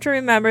 you'll have to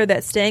remember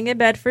that staying in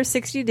bed for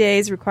 60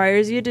 days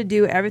requires you to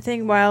do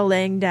everything while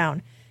laying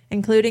down,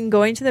 including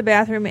going to the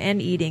bathroom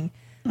and eating.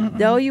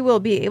 Though you will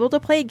be able to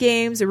play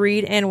games,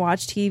 read, and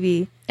watch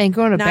TV. And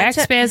going to Not back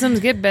to- spasms,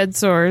 get bed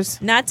sores.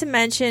 Not to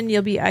mention,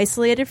 you'll be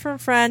isolated from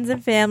friends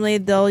and family,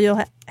 though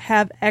you'll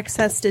have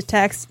access to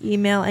text,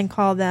 email, and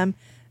call them,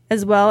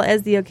 as well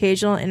as the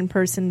occasional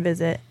in-person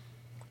visit.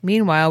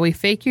 Meanwhile, we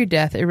fake your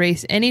death,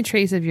 erase any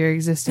trace of your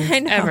existence I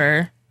know.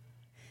 ever,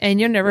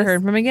 and you're never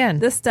heard from again.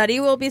 The study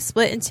will be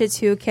split into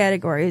 2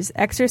 categories,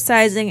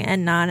 exercising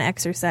and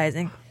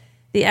non-exercising.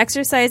 The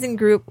exercising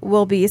group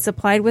will be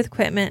supplied with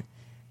equipment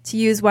to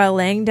use while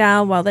laying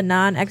down, while the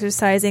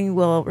non-exercising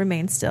will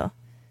remain still.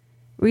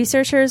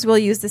 Researchers will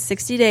use the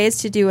 60 days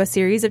to do a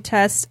series of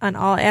tests on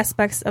all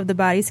aspects of the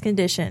body's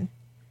condition.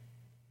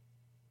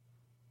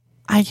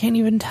 I can't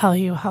even tell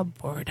you how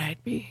bored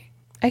I'd be.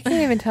 I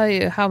can't even tell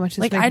you how much this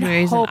Like, makes I'd me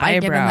raise an hope I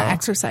get in the eyebrow.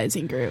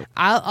 exercising group.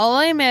 All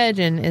I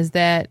imagine is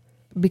that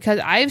because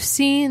I've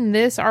seen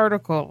this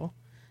article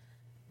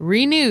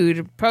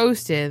renewed,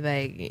 posted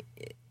like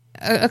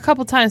a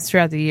couple times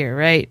throughout the year,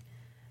 right?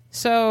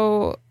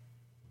 So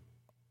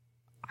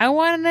I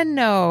want to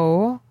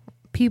know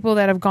people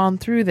that have gone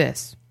through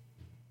this.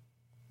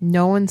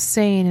 No one's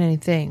saying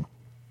anything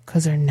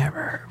because they're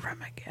never heard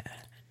from again.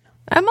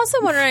 I'm also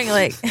wondering,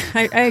 like,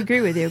 I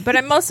agree with you, but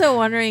I'm also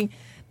wondering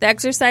the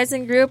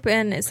exercising group,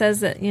 and it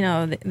says that, you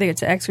know, they get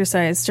to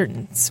exercise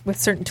with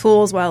certain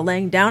tools while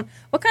laying down.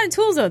 What kind of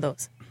tools are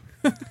those?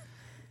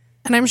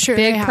 And I'm sure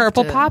Big they have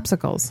purple to-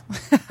 popsicles.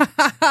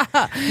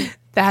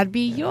 That'd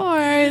be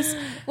yours.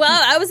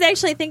 Well, I was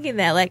actually thinking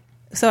that, like,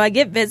 so I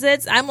get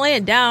visits. I'm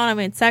laying down. I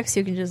mean, sex,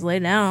 you can just lay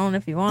down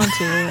if you want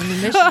to. I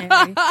mean,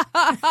 missionary.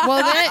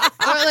 Well, that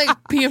or like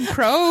being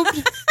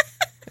probed.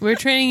 We're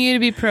training you to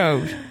be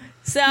probed.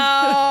 So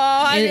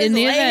I In just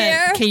the lay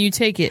event, here. can you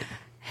take it?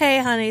 Hey,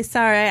 honey,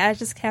 sorry, I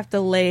just have to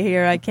lay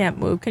here. I can't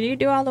move. Can you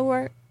do all the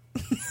work?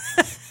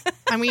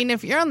 I mean,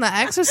 if you're on the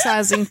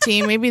exercising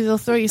team, maybe they'll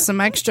throw you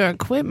some extra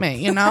equipment,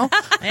 you know?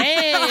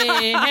 Hey,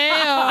 hey,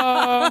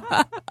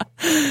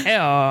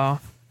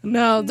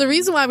 No, the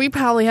reason why we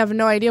probably have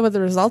no idea what the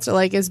results are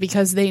like is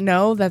because they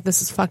know that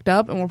this is fucked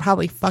up and we'll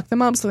probably fuck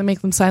them up, so they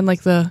make them sign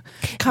like the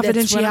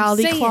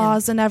confidentiality saying.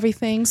 clause and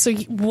everything. So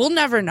we'll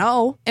never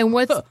know. And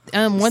what's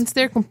once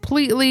they're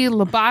completely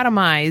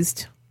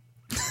lobotomized,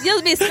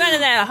 You'll be spending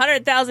that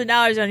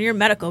 $100,000 on your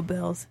medical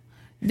bills.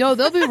 no,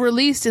 they'll be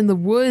released in the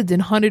woods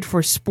and hunted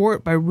for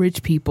sport by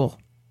rich people.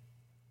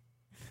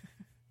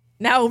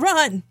 Now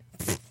run.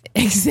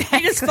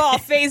 Exactly. You just fall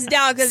face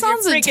down because your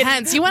Sounds freaking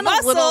intense. You went a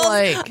muscles little,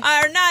 like-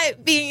 are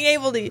not being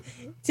able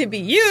to be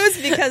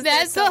used because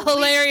That's they're the so weak.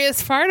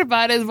 hilarious part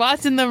about it is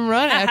watching them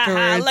run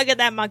afterwards. Look at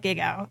that monkey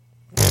go.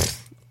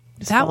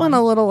 That one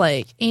a little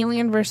like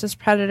Alien versus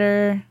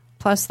Predator,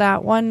 plus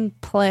that one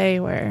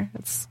play where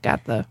it's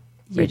got the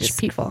You're rich just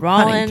people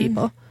crawling. hunting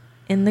people.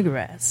 In the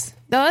grass.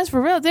 No, that's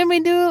for real. Didn't we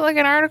do like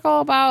an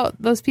article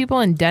about those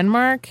people in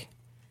Denmark?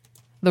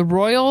 The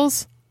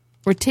royals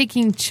were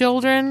taking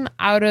children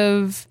out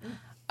of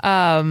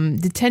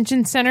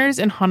detention centers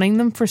and hunting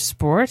them for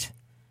sport.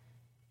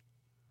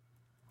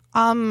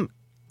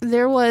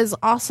 There was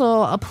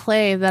also a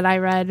play that I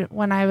read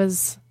when I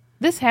was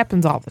This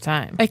happens all the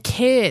time. a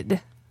kid,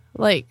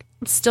 like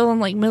still in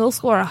like middle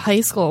school or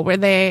high school, where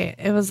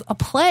it was a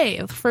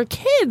play for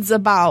kids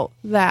about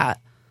that.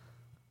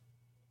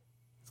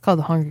 It's called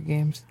the Hunger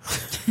Games.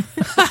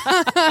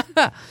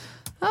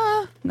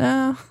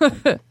 No.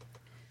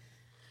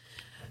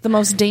 The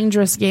most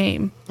dangerous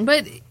game.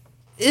 But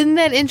isn't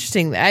that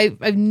interesting?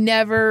 I've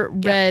never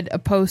read a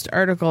post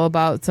article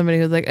about somebody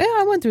who's like,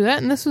 I went through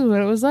that and this is what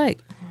it was like.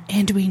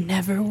 And we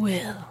never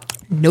will.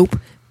 Nope.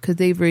 Because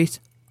they've erased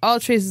all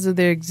traces of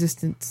their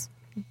existence.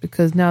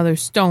 Because now they're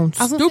stone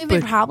I was gonna say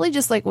stupid. they'd probably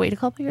just like wait a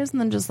couple years and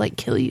then just like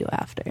kill you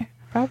after.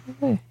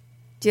 Probably.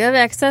 Do you have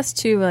access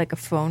to like a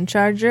phone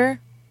charger?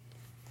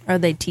 Or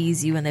they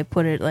tease you and they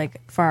put it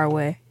like far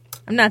away?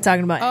 I'm not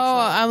talking about. Oh,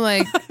 I'm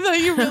like,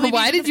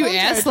 why did you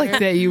ask like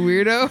that, you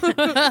weirdo?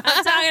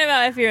 I'm talking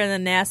about if you're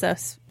in the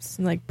NASA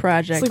like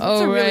project. It's like,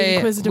 that's a Oh, really right.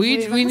 inquisitive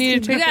way of We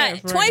need to You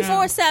check got that right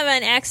now.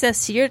 24/7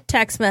 access to your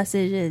text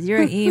messages,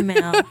 your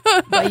email,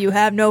 but you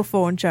have no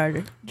phone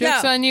charger.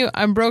 Joke's No. on you.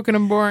 I'm broken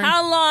and boring.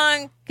 How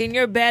long can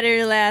your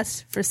battery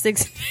last for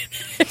 6?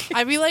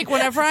 I'd be like,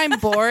 whenever I'm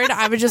bored,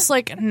 I would just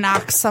like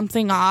knock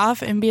something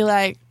off and be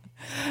like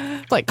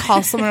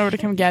call someone over to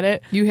come get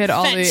it. You had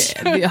all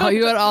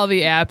you had all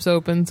the apps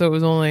open, so it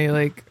was only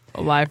like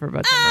alive for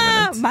about 10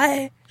 more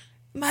minutes.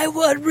 My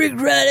one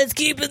regret is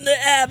keeping the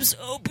apps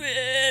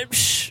open.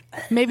 Shh.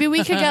 Maybe we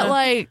could get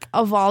like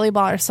a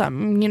volleyball or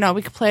something. You know,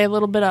 we could play a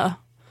little bit of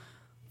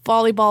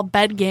volleyball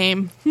bed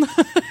game. You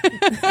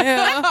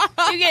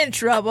get in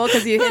trouble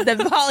because you hit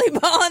the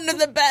volleyball under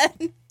the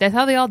bed. That's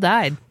how they all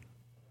died.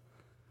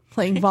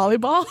 Playing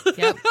volleyball.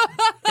 Yep.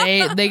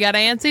 They got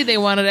antsy. They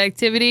wanted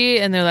activity,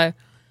 and they're like,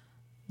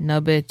 No,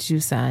 bitch,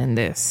 you signed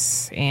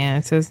this.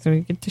 And it says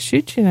we get to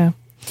shoot you now.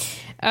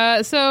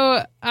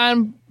 So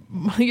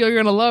you're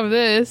going to love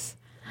this.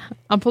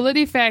 On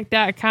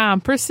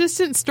PolitiFact.com,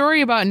 persistent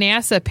story about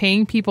NASA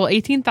paying people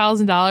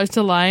 $18,000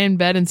 to lie in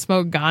bed and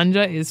smoke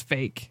ganja is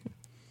fake.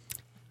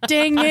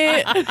 Dang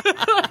it.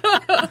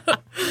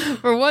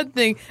 For one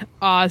thing,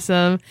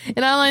 awesome.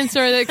 An online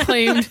story that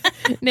claimed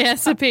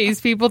NASA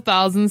pays people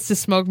thousands to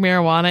smoke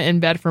marijuana in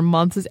bed for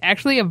months is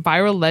actually a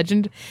viral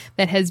legend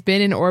that has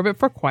been in orbit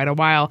for quite a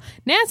while.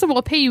 NASA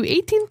will pay you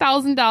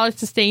 $18,000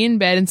 to stay in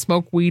bed and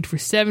smoke weed for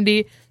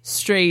 70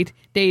 straight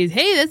days.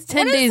 Hey, that's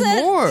 10 days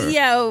more.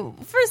 Yeah,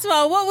 first of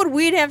all, what would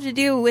weed have to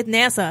do with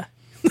NASA?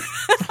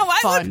 Why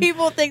Fun. would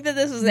people think that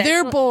this was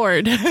They're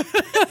bored. You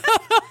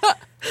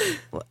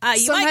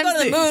might go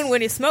to the moon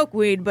when you smoke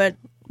weed, but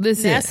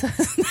Listen,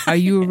 NASA. are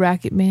you a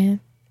rocket man?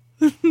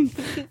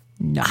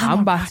 No, I'm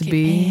about to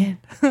be.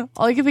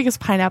 All I can think is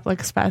Pineapple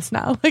Express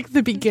now, like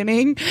the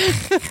beginning,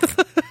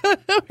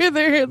 where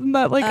they're in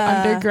that like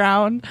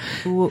underground.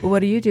 What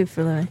do you do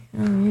for like?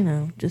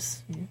 Oh,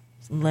 just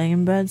lay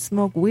in bed,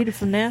 smoke weed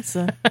from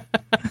NASA.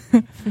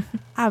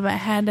 I've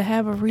had to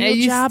have a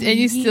real job, and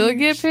you still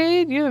get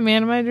paid. You're the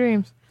man of my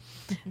dreams.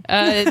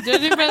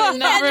 Judging by the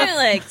number,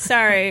 Imagine,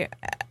 sorry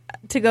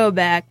to go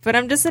back, but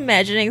I'm just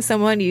imagining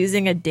someone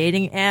using a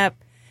dating app.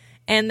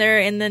 And they're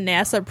in the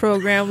NASA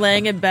program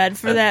laying in bed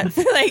for that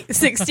for like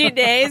 60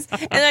 days.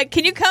 And like,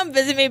 can you come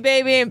visit me,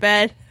 baby, in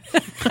bed?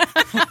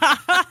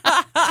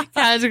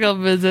 conjugal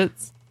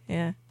visits.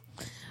 Yeah.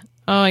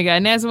 Oh my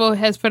God. NASA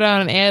has put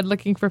out an ad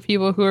looking for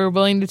people who are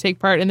willing to take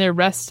part in their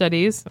rest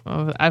studies.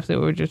 Oh,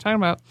 absolutely what we were just talking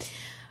about.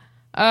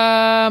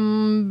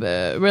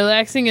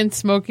 Relaxing and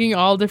smoking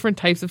all different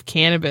types of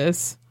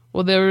cannabis.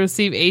 Well, they'll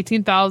receive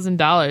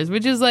 $18,000,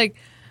 which is like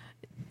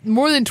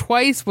more than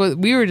twice what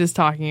we were just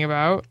talking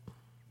about.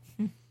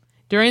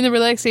 During the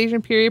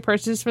relaxation period,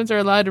 participants are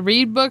allowed to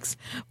read books,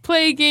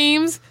 play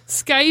games,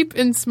 Skype,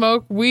 and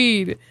smoke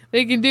weed.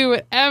 They can do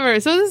whatever.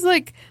 So this is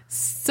like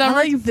summer.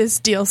 I like this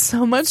deal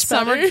so much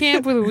Summer better.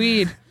 camp with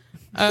weed.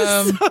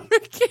 Summer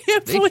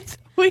camp with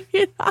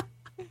weed.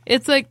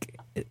 It's like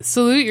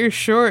salute your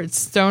shorts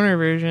stoner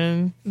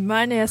version.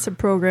 My NASA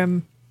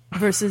program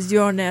versus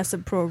your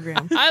NASA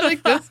program. I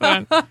like this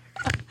one.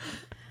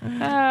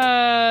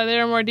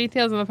 There are more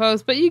details in the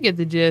post, but you get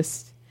the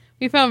gist.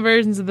 We found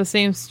versions of the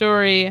same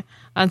story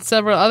on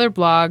several other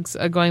blogs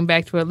going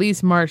back to at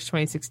least March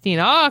 2016,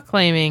 all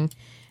claiming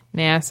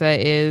NASA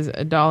is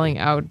dolling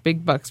out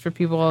big bucks for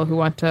people who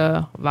want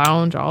to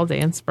lounge all day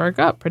and spark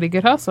up. Pretty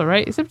good hustle,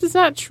 right? Except it's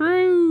not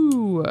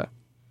true.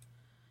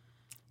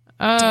 Oh,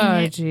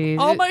 jeez.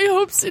 All my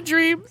hopes and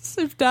dreams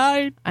have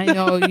died. I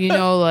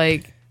know,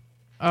 like,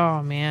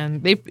 oh,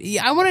 man.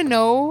 I want to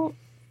know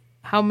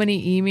how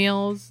many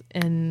emails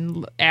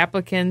and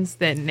applicants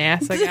that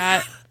NASA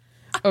got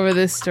over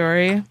this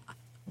story.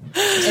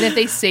 And if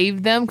they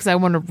saved them, because I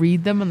want to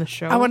read them on the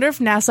show. I wonder if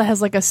NASA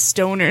has like a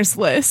stoners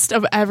list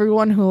of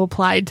everyone who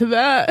applied to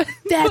that.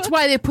 That's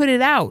why they put it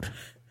out.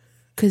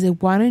 Because they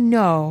want to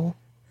know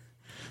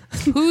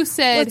who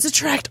said. Let's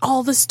attract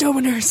all the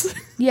stoners.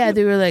 Yeah,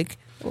 they were like,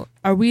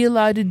 are we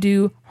allowed to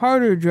do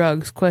harder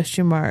drugs? ?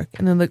 And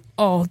then like,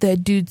 oh,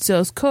 that dude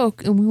sells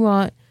coke and we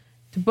want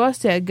to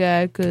bust that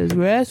guy because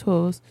we're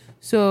assholes.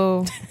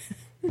 So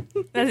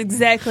That's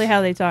exactly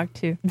how they talk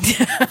too.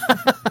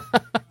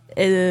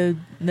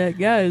 That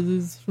guy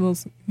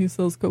he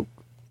sells coke.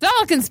 it's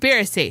all a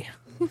conspiracy.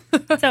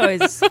 It's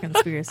always a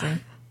conspiracy.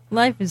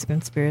 Life is a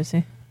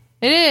conspiracy.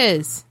 It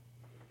is.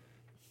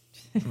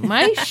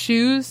 My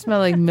shoes smell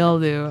like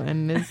mildew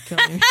and it's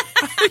killing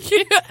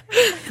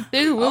me.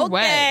 We're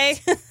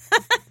wet.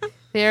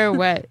 They're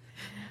wet.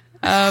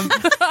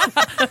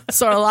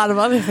 So are a lot of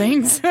other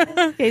things.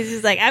 He's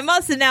just like, I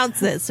must announce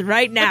this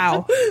right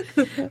now.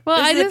 Well,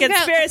 I This is just a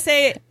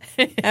conspiracy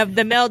of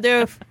the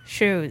mildew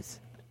shoes.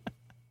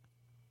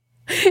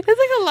 it's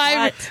like a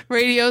live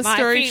radio My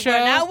story feet show. were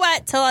not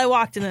wet till I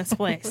walked in this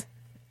place.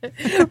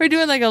 We're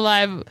doing like a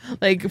live,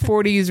 like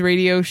 40s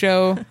radio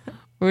show.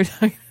 We're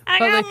talking I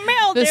about got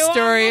mildew the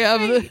story on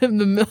my of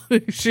the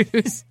mildew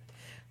shoes.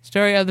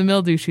 Story of the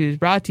mildew shoes,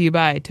 brought to you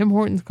by Tim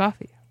Hortons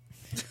Coffee.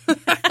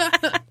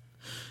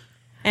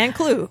 And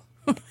Clue.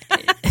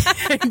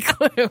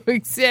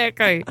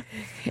 Exactly.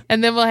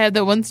 And then we'll have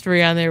that one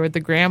story on there with the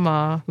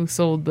grandma who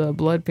sold the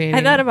blood painting.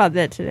 I thought about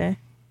that today.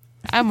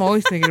 I'm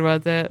always thinking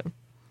about that.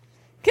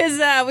 Because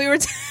we were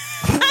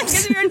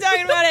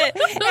talking about it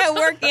at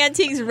Work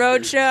Antiques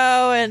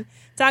Roadshow and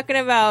talking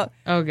about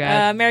Oh,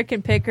 God.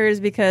 American Pickers,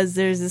 because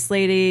there's this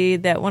lady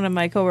that one of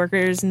my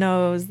coworkers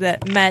knows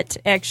that met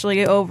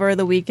actually over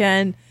the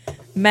weekend,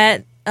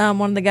 met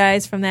one of the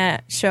guys from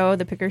that show,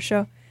 the Pickers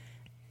show,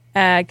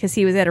 because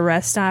he was at a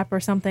rest stop or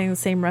something, the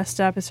same rest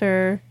stop as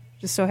her,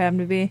 just so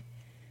happened to be.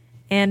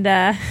 And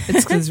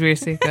It's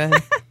conspiracy. Go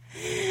ahead.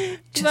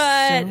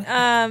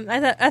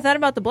 I thought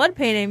about the blood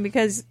painting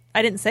because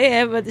I didn't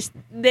say it, but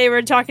they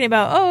were talking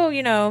about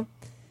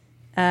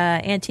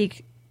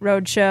Antique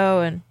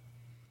Roadshow and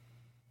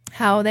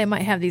how they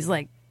might have these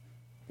like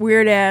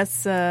weird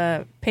ass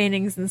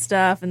paintings and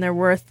stuff, and they're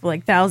worth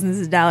like thousands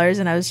of dollars.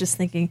 And I was just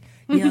thinking,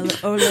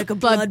 like a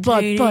blood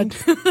painting.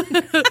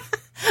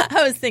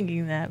 I was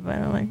thinking that, but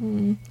I'm like,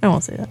 I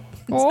won't say that.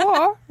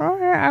 Oh,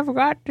 I've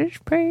got this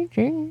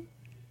painting.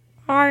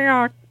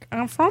 I'm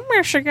from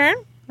Michigan,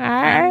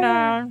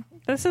 and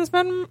this has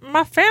been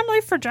my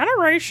family for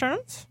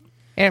generations.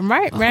 It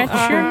might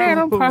match your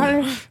nail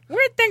polish.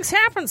 Weird things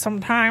happen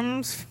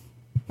sometimes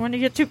when you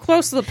get too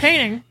close to the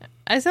painting.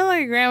 I sound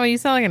like a grandma. You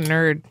sound like a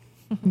nerd.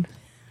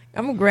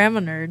 I'm a grandma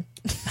nerd.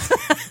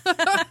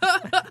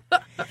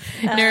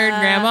 Nerd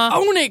grandma.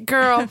 Own it,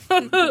 girl.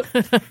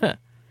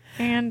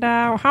 And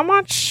how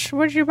much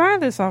would you buy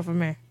this off of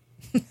me?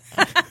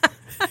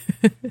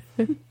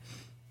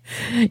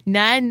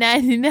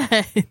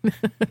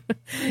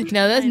 $9.99.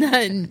 No, that's not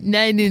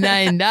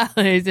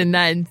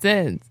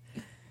 $99.09.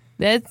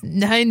 That's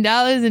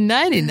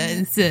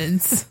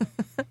 $9.99.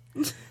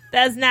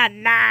 That's not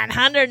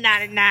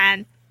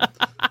 $999.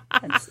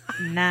 That's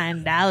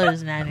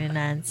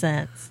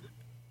 $9.99.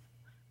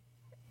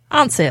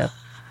 On sale.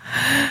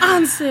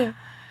 On sale.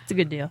 It's a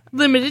good deal.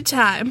 Limited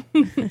time.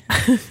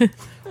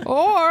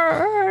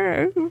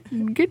 Or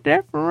get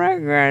that from my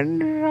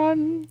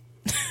grandson.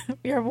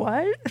 Your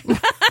what?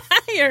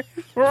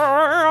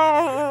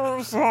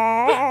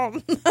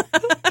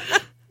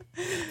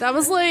 That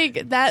was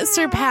like, that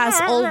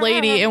surpassed old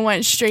lady and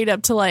went straight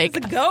up to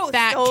like ghost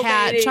that old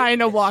cat lady. trying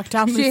to walk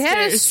down the She stairs.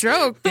 had a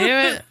stroke,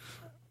 damn it.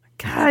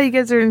 God, you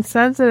guys are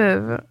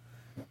insensitive.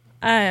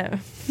 You're right.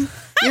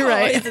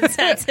 Always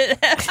insensitive.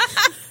 I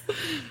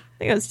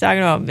think I was talking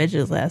about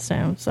midgets last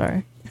time. I'm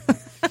sorry.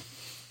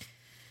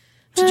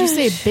 Did you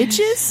say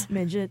bitches?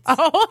 Midgets.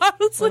 Oh, I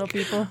was Little like,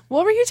 people.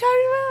 what were you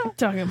talking about?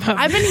 Talking about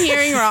I've been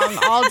hearing wrong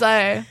all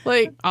day.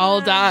 Like, all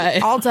die.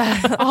 all day.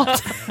 All day.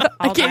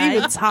 I can't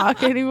even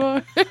talk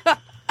anymore.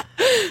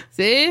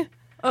 See? She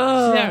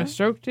had a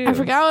stroke too. I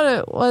forgot what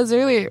it was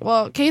earlier.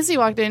 Well, Casey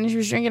walked in and she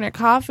was drinking her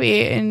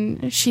coffee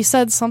and she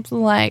said something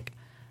like,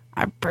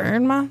 I'm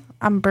burning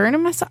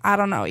myself. I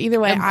don't know. Either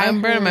way,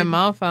 I'm burning my heard-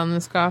 mouth on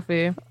this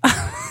coffee.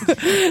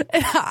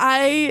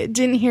 I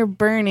didn't hear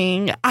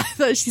burning. I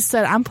thought she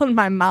said, I'm putting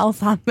my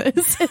mouth on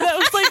this. And that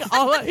was like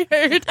all I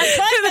heard.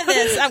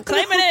 I'm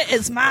claiming it.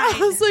 It's mine. I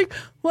was like,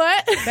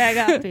 what? Bag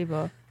up,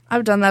 people.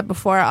 I've done that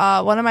before.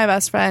 One of my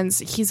best friends,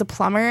 he's a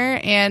plumber,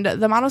 and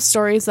the amount of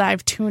stories that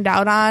I've tuned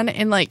out on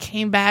and like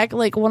came back,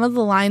 like one of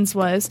the lines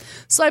was,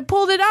 so I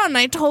pulled it out and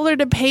I told her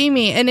to pay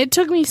me, and it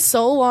took me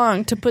so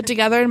long to put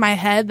together in my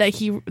head that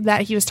he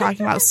was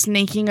talking about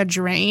snaking a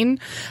drain.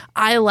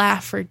 I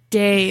laughed for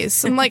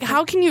days. I'm like,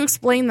 how can you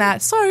explain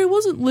that? Sorry, I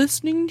wasn't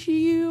listening to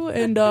you,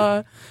 and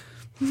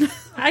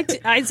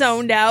I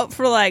zoned out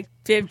for like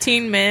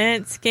 15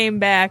 minutes, came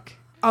back.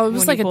 oh, it was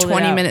When like you a pulled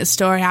it out. 20-minute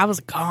story. I was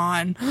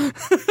gone. Oh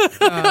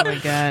my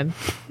god.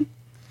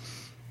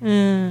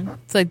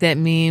 It's like that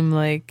meme,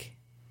 like,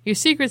 your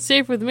secret's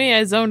safe with me.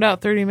 I zoned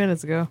out 30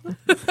 minutes ago.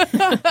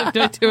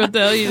 Don't do what the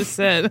hell you just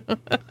said.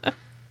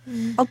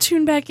 I'll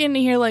tune back in to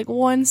hear like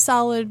one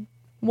solid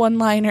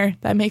one-liner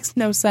that makes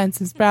no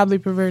sense. It's probably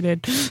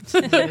perverted.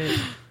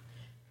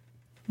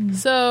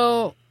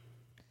 So,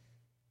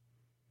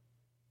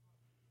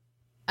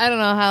 I don't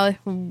know how,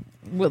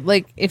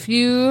 like, if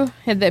you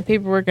had that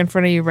paperwork in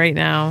front of you right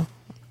now.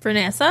 For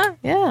NASA?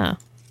 Yeah.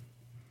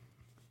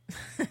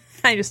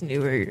 I just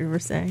knew what you were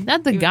saying.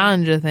 Not the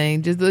ganja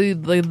thing, just the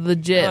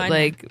legit, Oh, I know.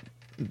 like,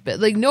 but,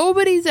 like,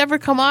 nobody's ever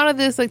come out of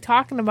this, like,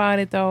 talking about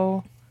it,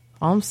 though.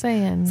 All I'm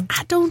saying.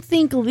 I don't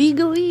think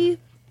legally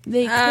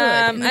they could.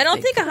 I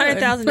don't think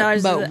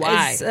 $100,000 But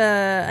why? is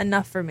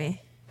enough for me.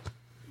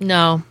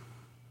 No.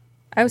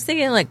 I was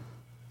thinking like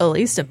at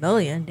least $1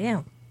 million.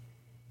 Damn.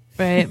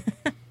 Right.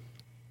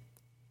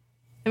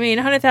 I mean,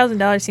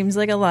 $100,000 seems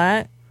like a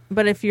lot,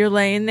 but if you're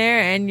laying there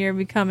and you're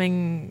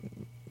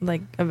becoming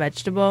like a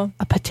vegetable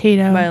a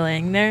potato. by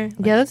laying there,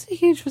 Yeah, that's a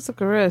huge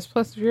physical risk.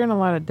 Plus, if you're in a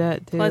lot of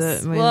debt, too.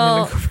 plus, that might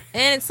well, make-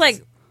 and it's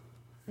like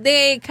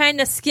they kind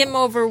of skim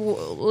over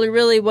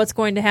really what's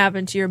going to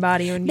happen to your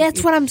body when That's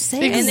you, what I'm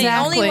saying. and they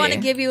only Exactly. want to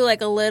give you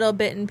like a little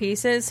bit in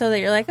pieces so that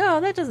you're like, oh,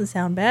 that doesn't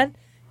sound bad.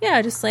 Yeah,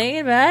 just laying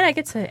in bed, I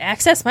get to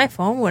access my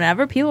phone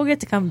whenever. People get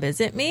to come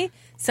visit me.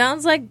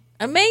 Sounds like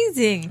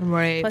amazing.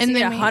 Right. Plus And you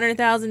then get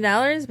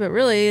 $100,000, but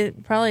really,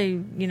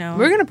 probably, you know.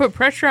 We're going to put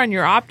pressure on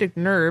your optic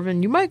nerve,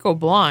 and you might go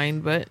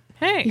blind, but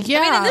hey. Yeah,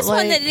 I mean, in this one,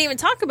 like, they didn't even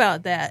talk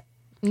about that.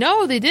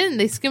 No, they didn't.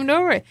 They skimmed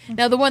over it.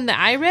 Now, the one that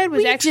I read was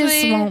We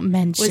actually just won't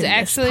mention was this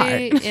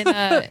actually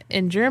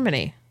in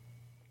Germany.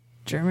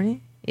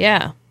 Germany?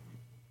 Yeah,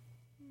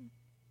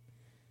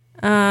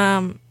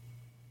 Um,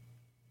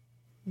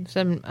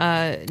 some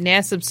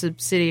NASA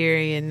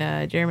subsidiary in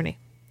Germany.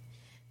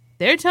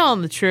 They're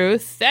telling the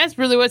truth. That's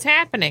really what's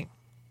happening.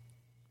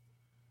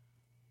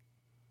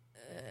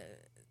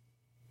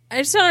 I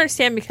just don't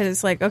understand because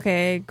it's like,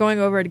 okay, going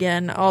over it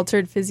again,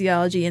 altered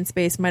physiology in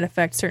space might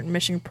affect certain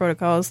mission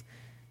protocols.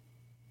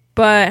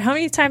 But how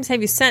many times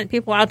have you sent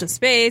people out to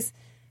space?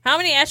 How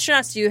many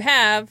astronauts do you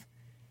have?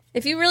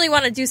 If you really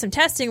want to do some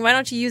testing, why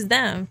don't you use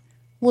them?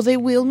 will they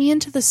wheel me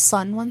into the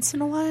sun once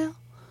in a while?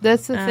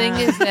 That's the thing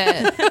is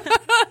that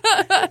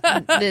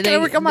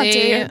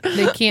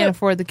they can't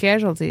afford the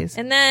casualties.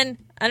 And then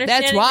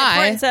understanding why. the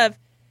importance of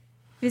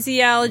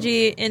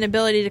physiology and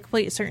ability to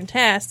complete certain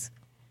tasks.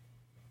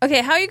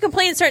 Okay, how are you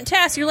completing certain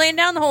tasks? You're laying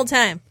down the whole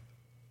time.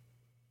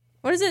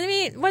 What does it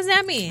mean? What does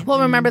that mean? Well,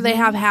 remember they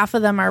have half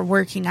of them are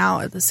working out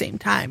at the same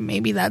time.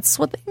 Maybe that's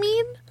what they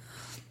mean.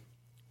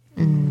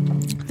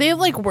 They have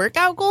like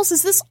workout goals.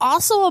 Is this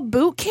also a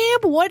boot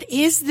camp? What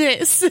is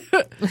this?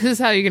 This is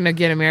how you're going to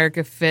get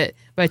America fit,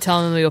 by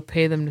telling them you'll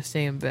pay them to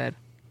stay in bed.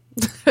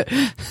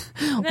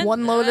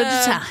 One load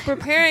at a time.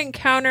 Preparing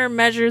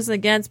countermeasures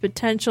against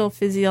potential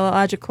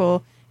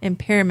physiological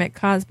impairment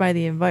caused by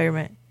the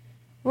environment.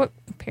 What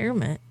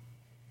impairment?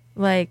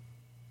 Like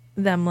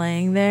them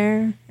laying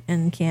there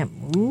and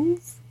can't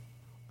move?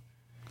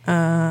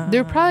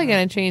 They're probably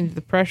going to change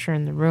the pressure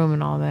in the room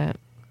and all that.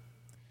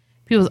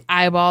 People's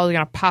eyeballs are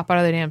going to pop out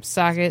of their damn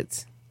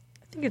sockets.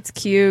 I think it's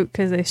cute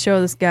because they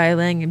show this guy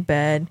laying in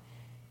bed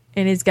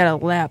and he's got a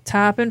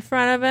laptop in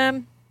front of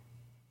him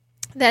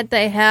that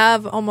they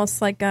have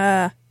almost like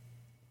a...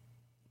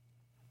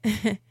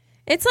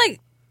 It's like...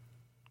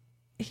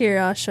 Here,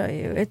 I'll show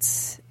you.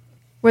 It's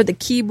where the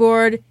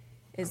keyboard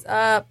is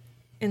up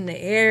in the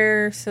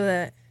air so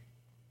that...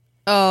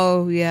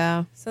 Oh,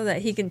 yeah. So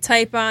that he can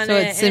type on So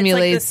it. it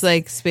simulates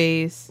like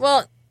space.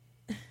 Well...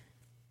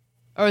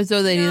 Or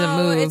so they need to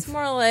move. It's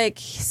more like,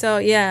 so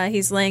yeah,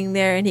 he's laying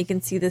there and he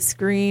can see the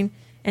screen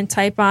and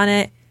type on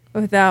it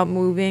without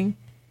moving.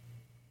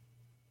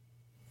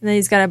 And then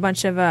he's got a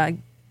bunch of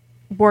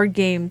board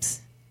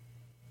games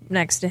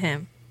next to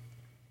him.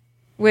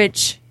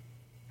 Which,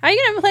 how are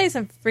you going to play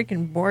some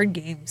freaking board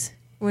games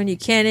when you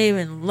can't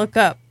even look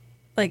up,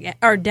 like,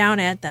 or down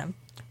at them?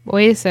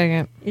 Wait a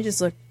second. You just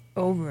look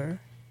over.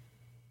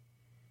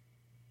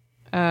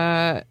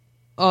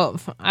 Oh,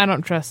 I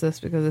don't trust this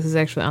because this is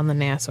actually on the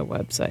NASA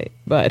website,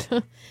 but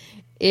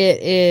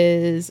it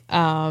is,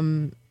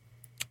 it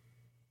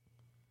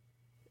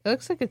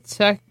looks like it's,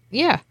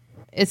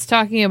 it's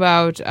talking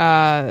about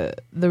the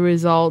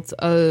results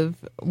of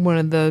one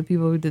of the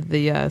people who did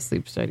the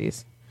sleep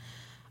studies.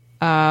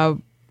 They're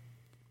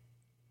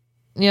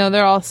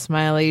all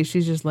smiley.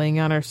 She's just laying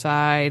on her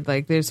side.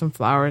 Like, there's some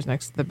flowers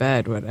next to the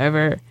bed,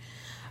 whatever.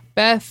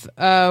 Beth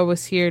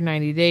was here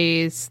 90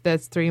 days.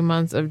 That's 3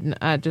 months of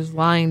just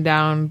lying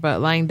down,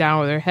 but lying down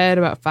with her head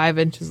about 5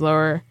 inches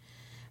lower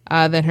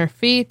than her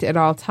feet at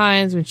all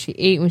times. When she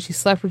ate, when she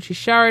slept, when she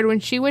showered, when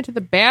she went to the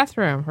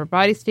bathroom, her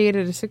body stayed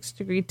at a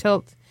 6-degree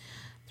tilt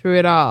through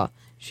it all.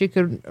 She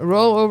could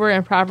roll over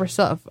and prop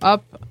herself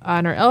up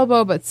on her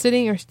elbow, but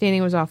sitting or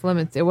standing was off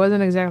limits. It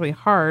wasn't exactly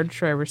hard,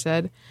 Shriver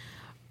said,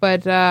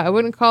 but I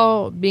wouldn't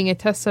call being a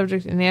test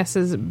subject in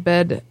NASA's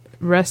bed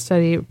rest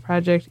study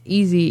project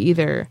easy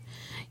either.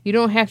 You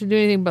don't have to do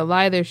anything but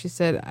lie there, she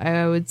said.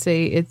 I would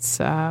say it's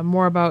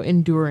more about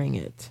enduring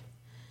it.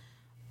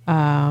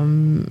 I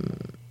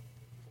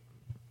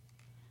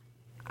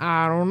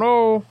don't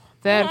know.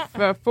 That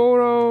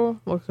photo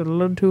looks a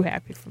little too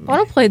happy for me. I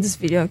want to play this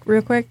video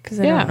real quick because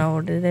I Yeah. don't know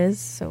what it is.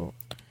 So,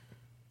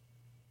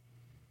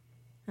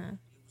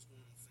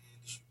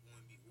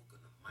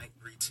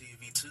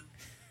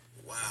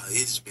 Wow,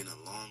 it's been a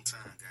long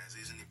time, guys,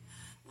 isn't it?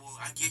 Well,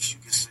 I guess you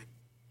could say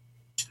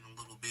a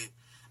little bit,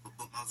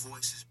 but my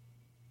voice is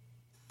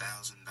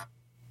 $1,000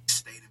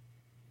 stated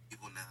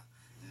people now.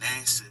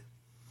 NASA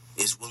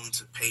is willing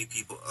to pay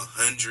people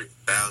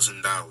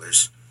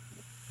 $100,000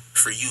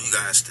 for you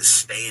guys to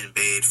stay in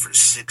bed for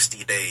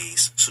 60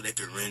 days so they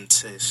can run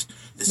tests.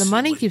 The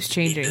money keeps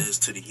changing. It does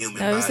to the human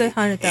That was body,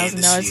 $100,000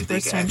 and to see if they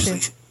first can time,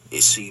 actually-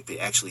 and see if it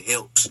actually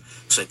helps.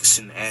 So they can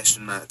send the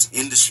astronauts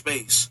into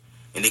space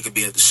and they could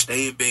be able to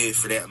stay in bed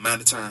for that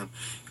amount of time.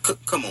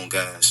 Come on,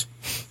 guys.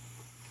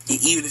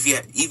 Even if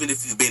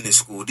you've been in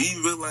school, do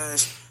you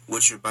realize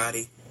what your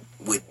body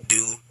would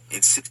do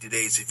in 60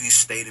 days if you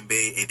stayed in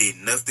bed and did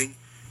nothing?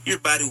 Your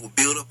body will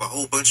build up a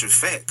whole bunch of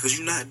fat because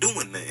you're not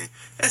doing nothing.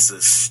 That's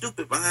a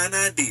stupid behind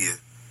idea.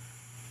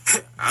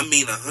 I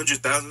mean,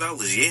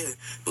 $100,000, yeah,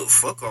 but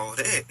fuck all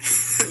that.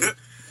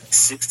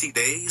 60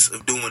 days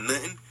of doing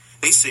nothing.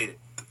 They said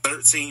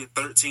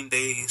 13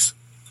 days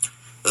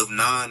of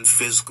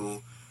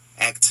non-physical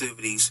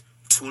activities,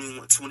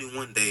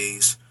 21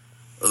 days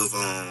of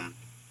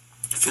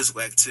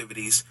physical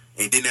activities,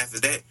 and then after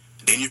that,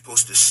 then you're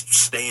supposed to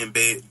stay in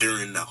bed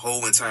during the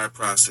whole entire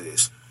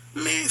process.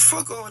 Man,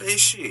 fuck all that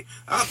shit.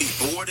 I'll be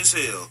bored as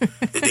hell.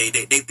 They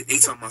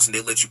talking about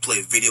they let you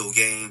play video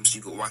games,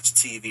 you can watch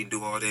TV and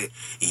do all that.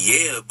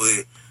 Yeah,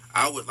 but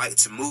I would like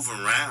to move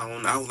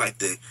around. I would like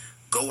to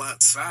go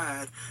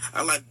outside.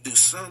 I like to do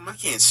something. I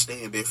can't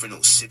stay in bed for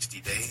no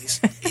 60 days.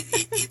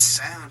 It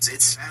sounds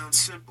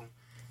simple,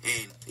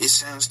 and it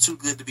sounds too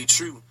good to be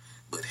true.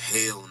 But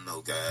hell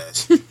no,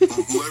 guys.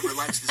 Whoever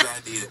likes this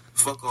idea,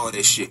 fuck all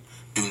that shit.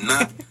 Do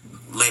not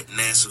let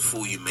NASA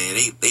fool you, man.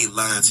 They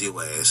lying to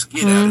your ass.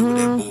 Get out of here with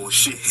that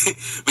bullshit.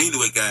 But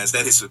anyway, guys,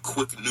 that is a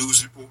quick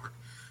news report.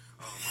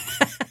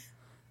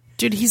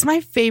 Dude, he's my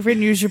favorite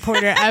news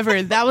reporter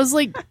ever. That was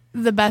like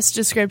the best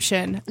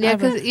description. Yeah,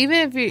 ever. because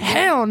even if you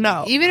Hell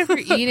no. even if you're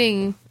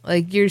eating,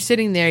 like you're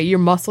sitting there, your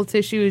muscle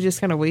tissue is just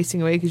kind of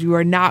wasting away because you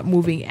are not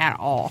moving at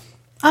all,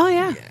 Oh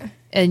yeah.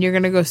 and you're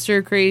gonna go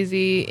stir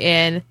crazy.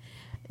 And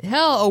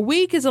hell, a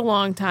week is a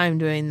long time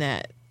doing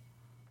that.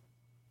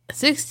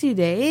 60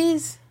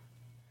 days?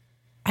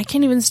 I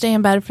can't even stay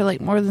in bed for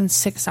like more than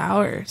 6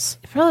 hours.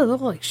 It probably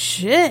look like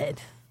shit.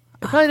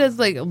 It probably does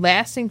like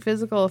lasting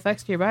physical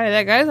effects to your body.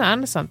 That guy's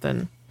onto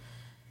something.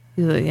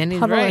 He's like, and he's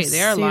Puddle of right.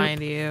 They are soup. lying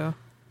to you.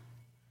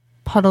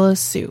 Puddle of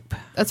soup.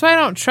 That's why I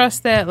don't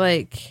trust that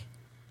like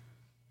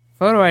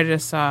photo I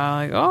just saw.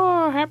 Like,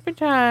 oh, happy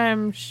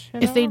times. you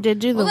If they know? did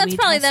do the Well, that's weed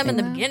probably them testing, in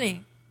the though.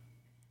 beginning.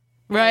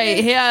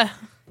 Right? Yeah.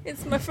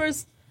 It's my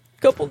first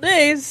couple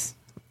days.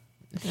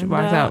 She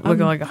walks out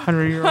looking like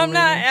 100-year-old. I'm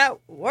not lady.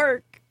 at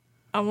work.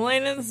 I'm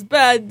laying in this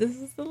bed. This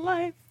is the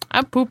life.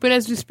 I'm pooping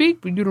as we speak,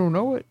 but you don't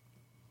know it.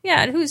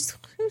 Yeah, and who's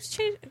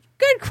changing?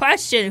 Good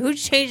question.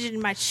 Who's changing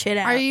my shit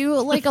out? Are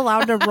you like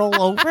allowed to roll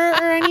over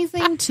or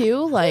anything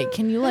too? Like,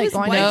 can you like go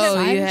on your No,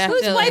 side? you have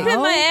Who's to, like, wiping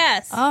my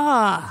ass?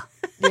 Ah,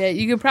 Yeah,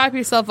 you can prop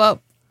yourself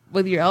up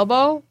with your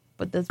elbow,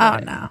 but that's oh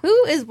about it. no,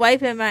 Who is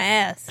wiping my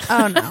ass?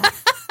 oh no.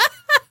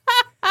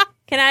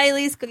 Can I at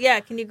least?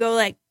 Can you go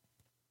like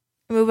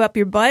move up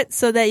your butt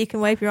so that you can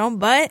wipe your own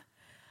butt?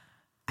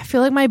 I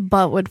feel like my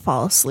butt would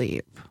fall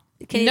asleep.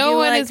 Can you No do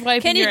one like, is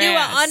wiping Can you your do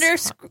ass.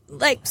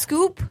 an under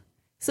scoop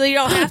so you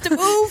don't have to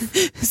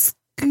move?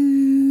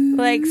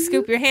 Like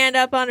scoop your hand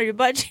up under your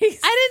butt cheeks.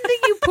 I didn't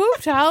think you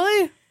pooped,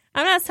 Holly.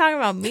 I'm not talking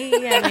about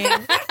me. I mean,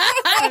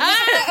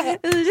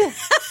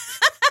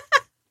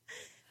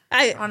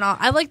 Oh no,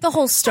 I like the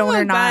whole stoner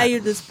Someone buy knot. you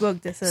this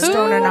book that says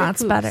Stoner Who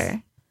knots poops.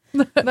 better.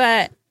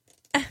 But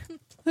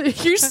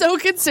You're so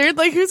concerned.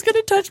 Like, who's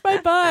gonna touch my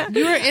butt?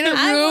 You were in a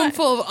room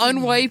full of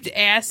unwiped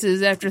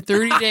asses after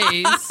 30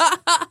 days.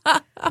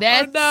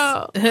 That's,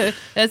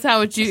 that's how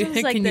much you this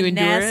is like can the you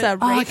endure NASA it?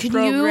 Oh, rape can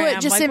you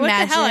program. just like, what the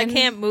hell? I imagine-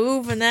 can't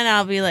move, and then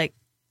I'll be like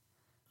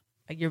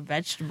your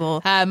vegetable.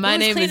 Hi, my Who's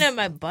name cleaning is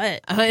my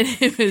butt. my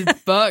name is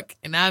Buck,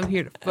 and I'm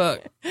here to fuck.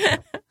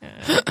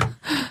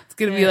 It's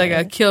gonna be like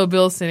a Kill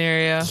Bill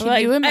scenario.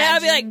 Like, you and I'll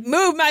be like, imagine?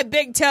 move my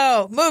big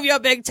toe. Move your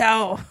big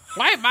toe.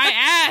 Wipe my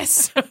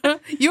ass.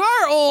 You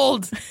are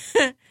old.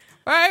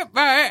 Wipe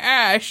my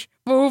ass.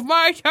 Move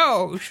my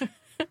toes.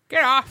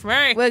 Get off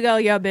me. Wiggle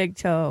your big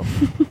toe.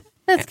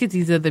 Let's get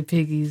these other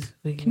piggies.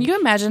 Can you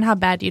imagine how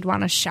bad you'd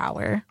want to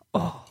shower?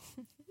 What?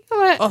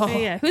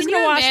 Yeah, who's Can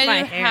gonna you wash my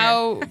imagine hair?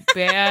 how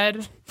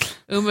bad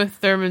Uma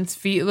Thurman's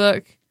feet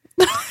look?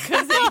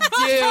 Because they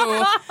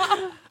do.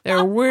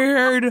 They're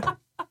weird.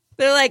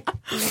 They're like,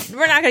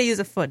 we're not gonna use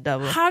a foot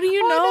double. How do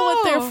you know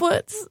no.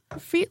 what their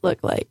feet look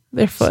like?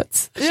 Their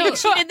foots. She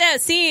did that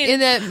scene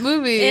In that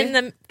movie. in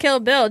the Kill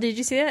Bill. Did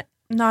you see it?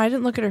 No, I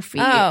didn't look at her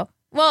feet. Oh,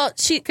 well,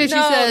 she Because no,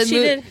 she said, she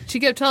did she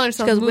kept telling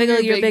herself, She goes, "Move wiggle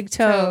your big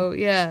toe."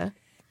 Yeah.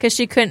 because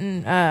she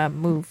couldn't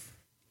move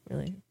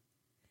really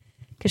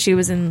because she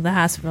was in the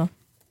hospital.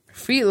 Her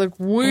feet look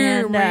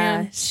weird, And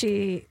man.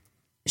 she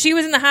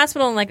was in the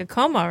hospital in like a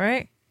coma,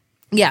 right?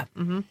 Yeah.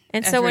 Mm-hmm.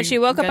 And After so when she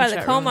woke up out of the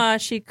gunshot coma,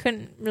 she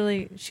couldn't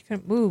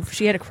move.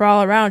 She had to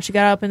crawl around. She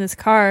got up in this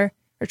car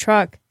or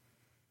truck,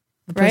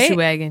 The pussy right?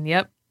 wagon.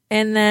 Yep.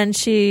 And then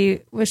she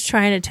was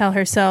trying to tell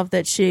herself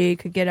that she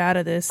could get out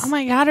of this Oh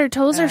my god, her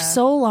toes are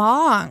so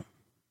long.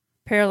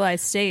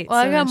 paralyzed state. Well,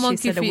 I So got then she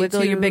monkey said to feet,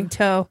 wiggle your too. big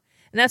toe.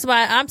 And that's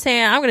why I'm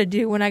saying I'm going to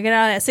do when I get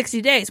out of that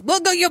 60 days.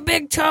 Wiggle your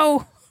big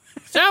toe.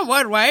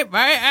 Someone wipe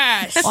my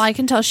ass. Well, I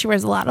can tell she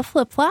wears a lot of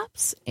flip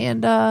flops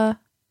and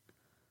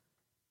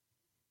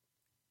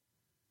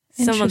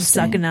Someone's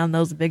Interesting. sucking on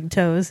those big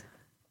toes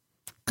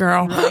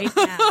girl. right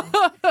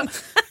now.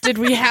 Did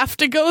we have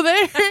to go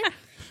there?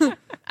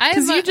 I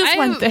 'Cause have- you just I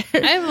went have-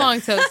 there. I have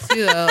long toes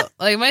too, though.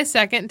 Like my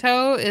second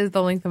toe is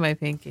the length of my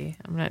pinky.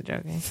 I'm not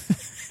joking.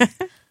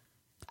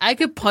 I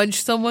could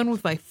punch someone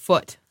with my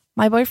foot.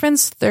 My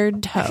boyfriend's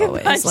third toe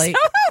punch is like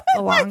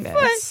someone with the my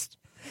longest.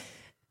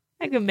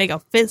 I can make a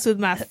fist with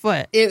my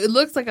foot. It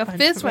looks like a Punch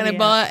fist when I somebody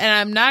ball, and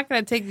I'm not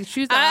going to take the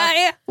shoes off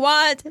I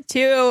want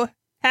to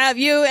have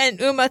you and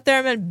Uma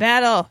Thurman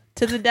battle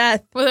to the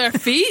death. with our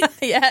feet.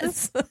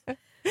 Yes.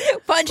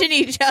 Punching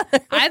each other.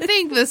 I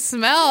think the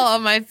smell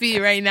of my feet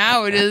right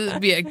now would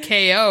just be a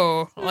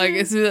KO. Like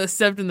as soon as I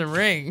stepped in the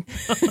ring.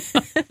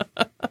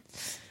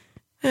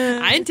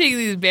 I ain't taking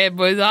these bad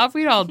boys off.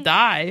 We'd all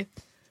die.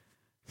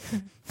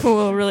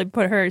 Will really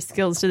put her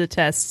skills to the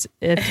test.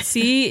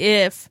 See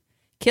if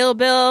Kill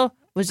Bill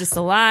was just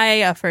a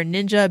lie of her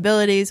ninja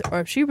abilities or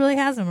if she really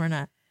has them or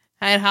not.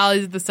 I had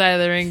Holly's at the side of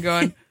the ring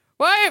going,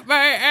 wipe my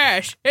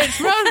ass. It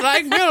smells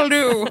like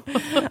mildew.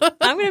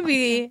 I'm going to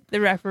be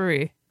the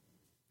referee.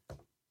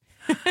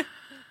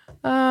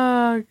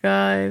 Oh,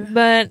 God.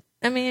 But,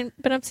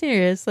 I'm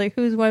serious. Like,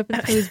 who's wiping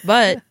whose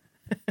butt?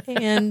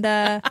 And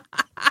Back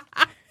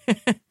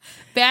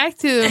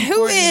to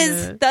who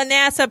is the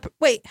NASA?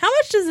 Wait, how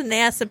much does a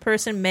NASA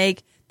person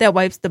make that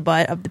wipes the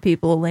butt of the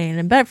people laying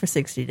in bed for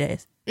 60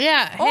 days?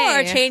 Yeah.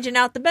 Or Hey, changing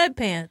out the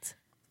bedpans?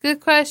 good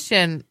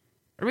question.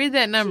 Read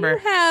that Do number. you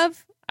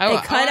have I a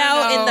wanna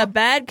cutout in know. the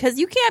bed? Because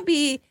you can't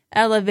be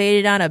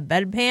elevated on a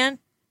bedpan.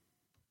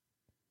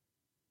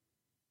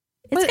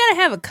 It's got to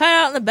have a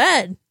cutout in the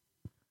bed.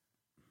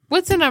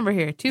 What's the number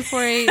here?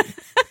 248.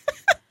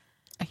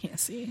 I can't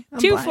see.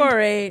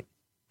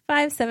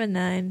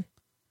 248-579-5260.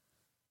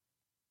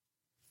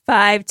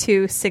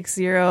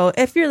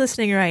 If you're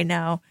listening right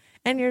now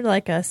and you're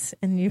like us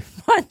and you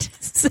want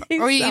to say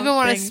Or you even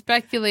want to something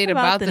speculate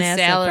about the NASA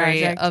salary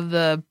project. of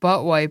the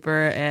butt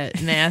wiper at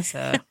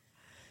NASA.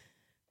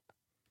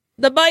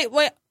 The bite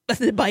wiper.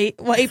 The butt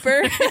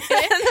wiper.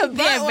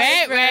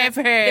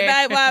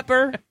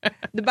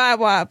 The butt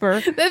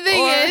wiper. The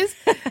thing is,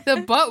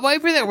 the butt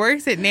wiper that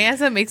works at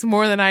NASA makes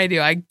more than I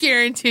do. I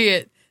guarantee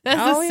it.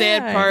 That's the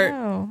sad part.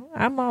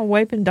 I'm all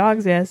wiping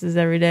dogs' asses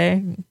every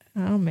day. I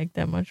don't make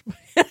that much money.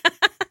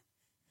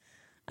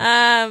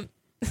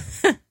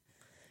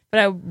 But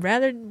I'd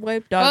rather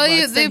wipe dog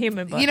butts than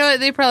human butts. You know what?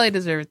 They probably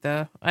deserve it,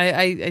 though.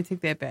 I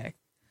take that back.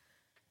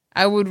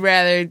 I would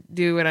rather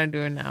do what I'm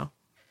doing now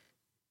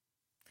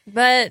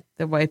But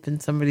than wiping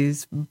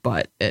somebody's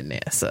butt at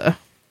NASA.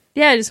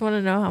 yeah, I just want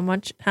to know how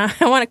much. I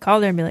want to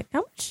call there and be like,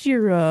 how much do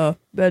your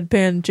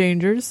bedpan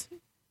changers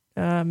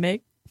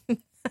make?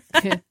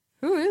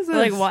 Who is this?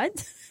 Like,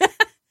 what?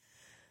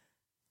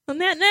 On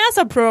that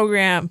NASA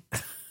program.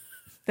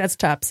 That's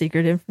top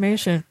secret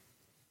information.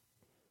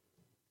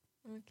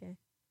 Okay.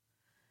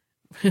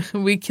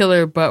 We kill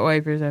our butt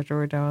wipers after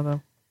we're done with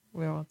them.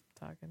 We don't want them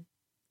talking.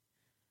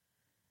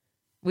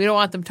 We don't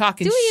want them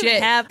talking Do we shit.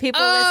 even have people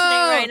listening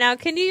right now?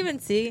 Can you even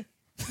see?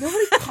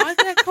 Nobody caught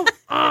that? Come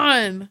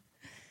on.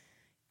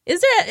 Is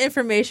there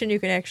information you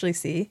can actually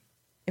see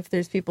if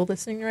there's people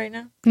listening right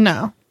now?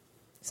 No.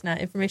 It's not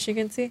information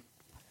you can see?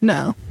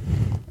 No.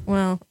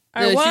 Well,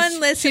 our No, one she's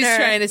listener.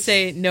 trying to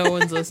say no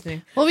one's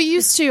listening. Well,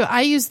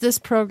 I used this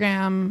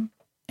program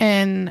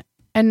in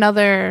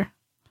another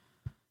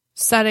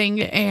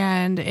setting,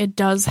 and it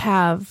does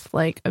have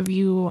like a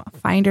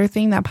viewfinder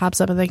thing that pops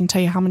up, and they can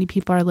tell you how many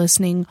people are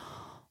listening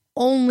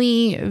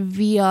only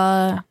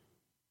via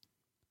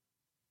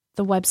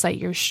the website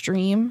your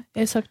stream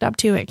is hooked up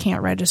to. It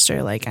can't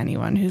register like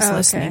anyone who's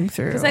listening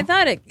through. Because I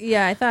thought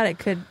it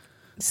could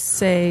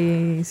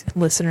say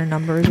listener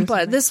numbers. Or But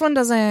something. this one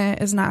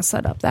is not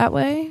set up that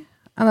way.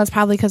 And that's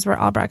probably because we're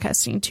all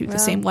broadcasting to the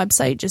same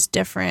website, just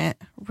different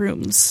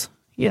rooms,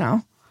 you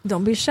know?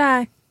 Don't be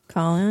shy.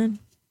 Call in.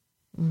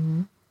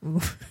 Mm-hmm.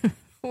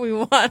 We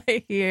want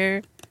to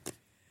hear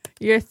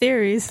your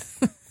theories.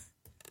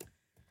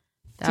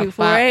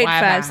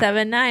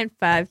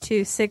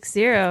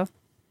 248-579-5260.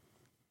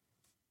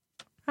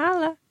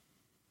 Holla.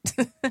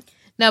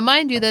 Now,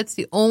 mind you, that's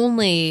the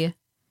only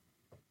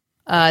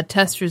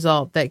test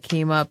result that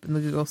came up in the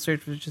Google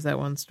search, was just that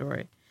one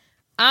story.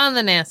 On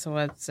the NASA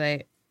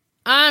website,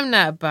 I'm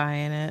not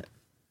buying it.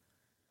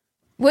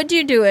 Would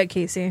you do it,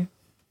 Casey?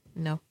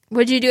 No.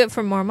 Would you do it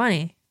for more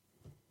money?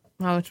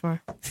 How much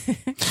more?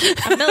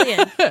 $1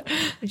 million.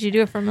 Would you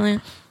do it for $1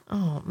 million?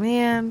 Oh,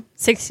 man.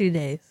 60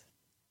 days.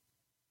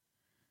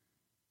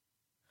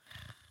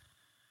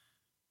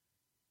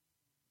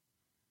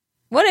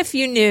 What if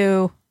you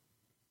knew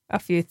a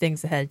few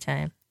things ahead of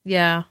time?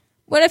 Yeah.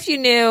 What if you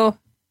knew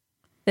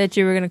that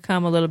you were going to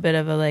come a little bit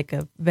of a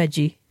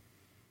veggie?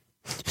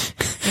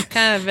 What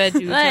kind of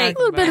veggie? Like- A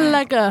little bit of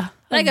like a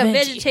veggie.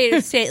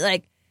 vegetative state.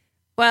 Like,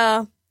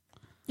 well,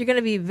 you're going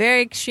to be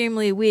very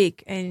extremely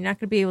weak and you're not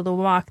going to be able to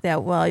walk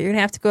that well. You're going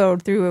to have to go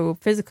through a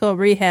physical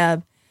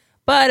rehab,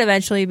 but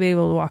eventually you'll be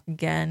able to walk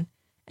again.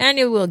 And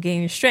you will gain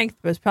your strength,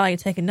 but it's probably going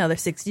to take another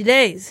 60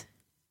 days.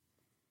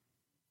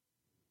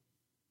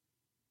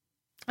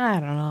 I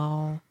don't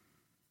know.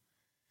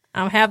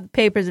 I have the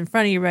papers in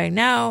front of you right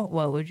now.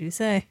 What would you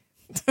say?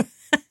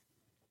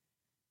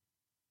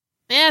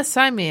 Yeah,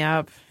 sign me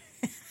up.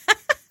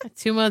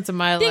 2 months of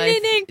my Ding,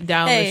 life ding, ding.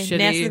 down Hey, the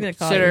NASA's gonna shitty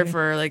call shitter you.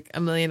 for like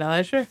 $1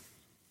 million. Sure.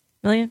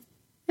 Million?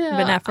 Yeah,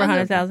 But not for I'll go-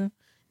 100,000?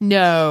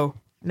 No.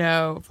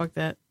 Fuck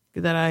that.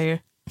 Get that out of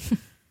here.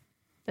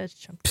 That's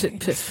chunky.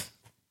 Piff.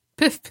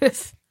 Piff,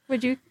 piff.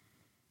 Would you,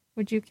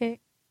 Kate?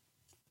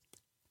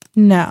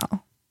 No.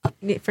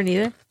 For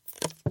neither?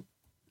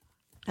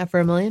 Not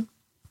for $1 million?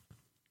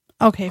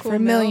 Okay, Cool for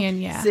 $1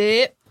 million, yeah.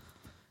 Zip.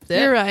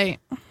 You're right.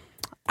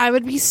 I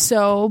would be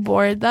so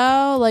bored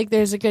though. Like,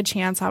 there's a good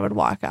chance I would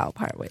walk out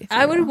partway through.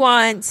 I would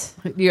want...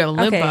 You gotta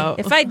limp Okay, out.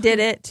 if I did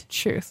it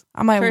Truth.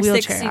 On my for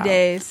wheelchair 60 out.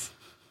 days,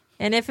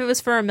 and if it was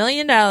for $1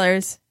 million,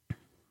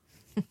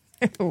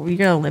 you're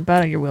gonna limp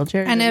out of your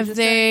wheelchair. And if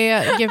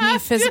they give me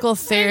physical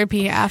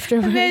therapy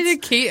afterwards. Imagine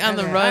Kate on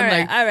the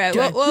run, all right,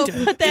 we'll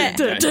put that.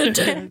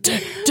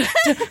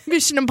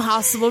 Mission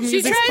Impossible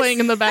music's tries- playing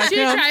in the she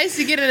background. tries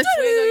to get in a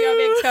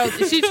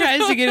she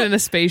tries to get in a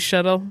space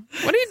shuttle.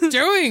 What are you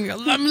doing?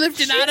 I'm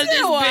lifting out of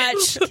this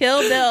bitch. Watch Kill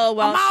Bill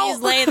while I'm she's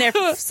out. laying there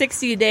for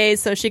 60 days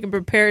so she can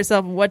prepare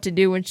herself what to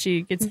do when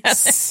she gets out.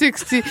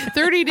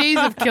 30 days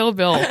of Kill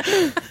Bill.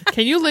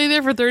 Can you lay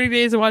there for 30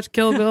 days and watch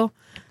Kill Bill?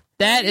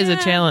 That is a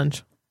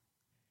challenge.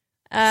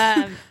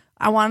 I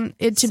want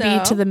it to be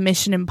So- to the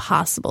Mission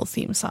Impossible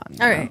theme song.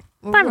 All right.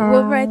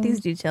 We'll write these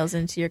details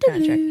into your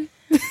contract.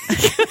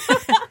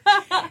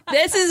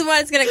 This is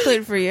what it's going to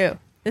include for you.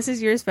 This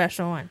is your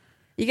special one.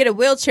 You get a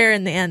wheelchair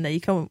in the end that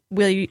you come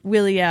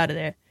wheelie out of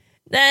there.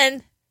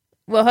 Then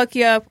we'll hook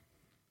you up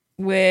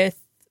with,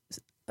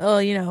 a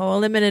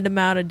limited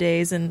amount of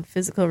days in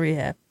physical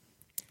rehab.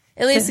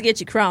 At least to get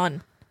you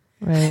crawling.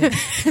 Right.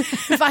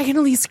 If I can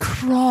at least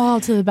crawl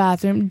to the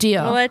bathroom,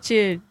 deal. We'll let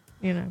you,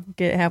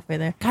 get halfway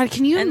there. God,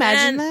 can you And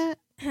imagine then- that?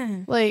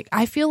 Like,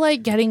 I feel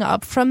like getting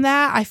up from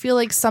that, I feel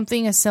like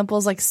something as simple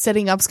as like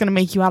sitting up's gonna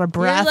make you out of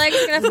Your breath. legs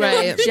are gonna feel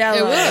Right. like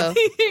jello.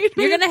 It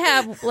will. You're gonna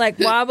have like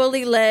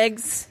wobbly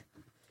legs.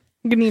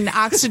 You're gonna need an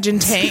oxygen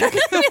tank. like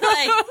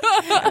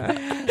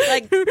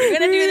you're gonna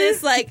do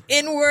this like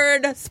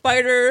inward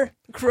spider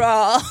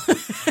crawl.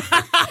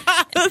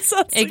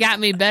 It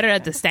got me better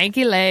at the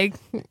stanky leg.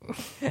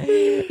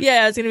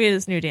 Yeah, it's gonna be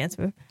this new dance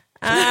move.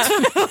 It's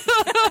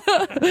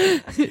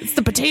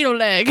the potato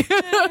leg.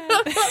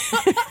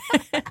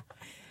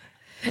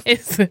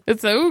 It's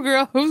a ooh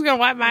girl, who's gonna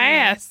wipe my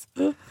ass?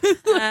 But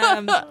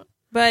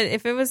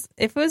if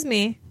it was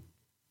me,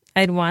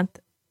 I'd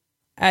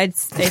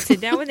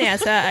sit down with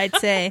NASA. I'd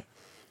say,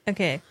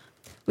 okay,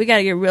 we got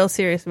to get real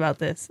serious about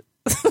this.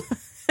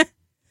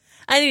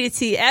 I need to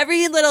see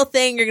every little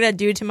thing you're gonna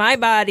do to my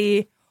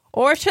body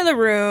or to the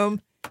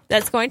room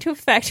that's going to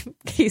affect.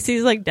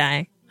 Casey's like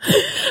dying.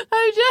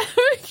 I'm just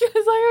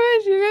because I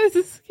wish you guys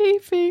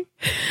escaping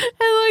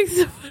and like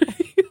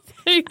somebody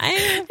like,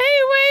 hey,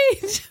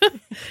 wait,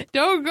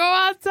 don't go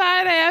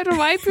outside. I have to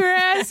wipe your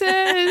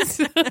asses.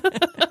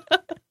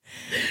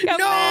 Come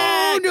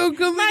back. Don't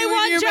come My anywhere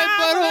one near job.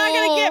 I'm not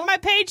butthole. gonna get my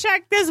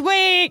paycheck this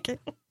week.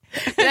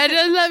 That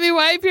just let me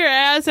wipe your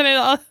ass, and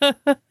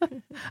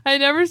I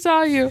never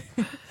saw you.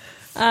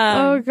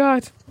 Oh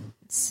God.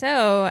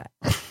 So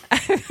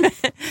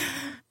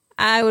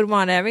I would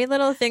want every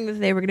little thing that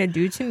they were going to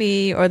do to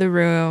me or the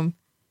room.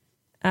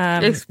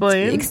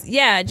 Explain.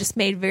 Just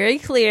made very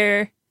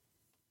clear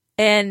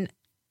and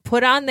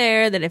put on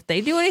there that if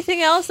they do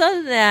anything else other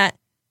than that,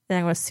 then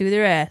I'm going to sue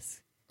their ass.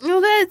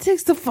 Well, that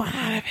takes the fun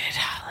out of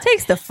it.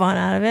 Takes the fun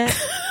out of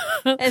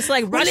it. It's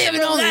like We're Russian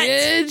living on the roulette.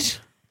 edge.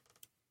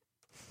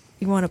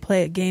 You want to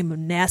play a game of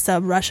NASA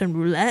Russian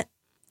roulette?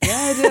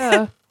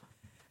 Yeah,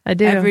 I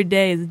do. Every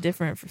day is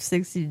different for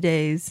 60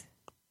 days.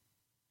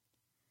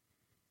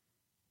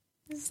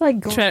 It's like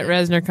going Trent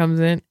Reznor comes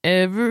in.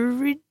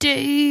 Every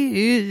day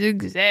is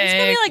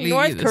exactly It's gonna be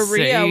like North the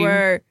Korea, same.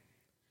 where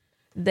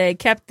they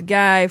kept the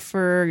guy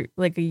for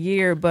like a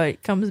year,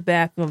 but comes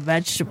back a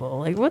vegetable.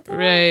 Like what? The hell?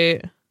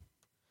 Right.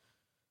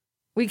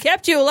 We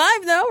kept you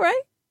alive, though,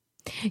 right?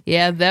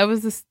 Yeah, that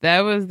was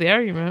the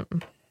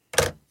argument.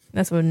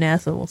 That's what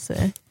NASA will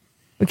say.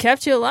 We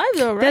kept you alive,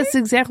 though, right? That's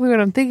exactly what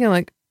I'm thinking.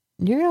 Like,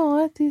 you're gonna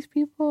let these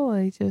people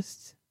like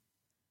just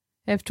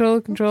have total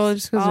control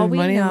just because All there's we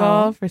money know-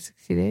 involved for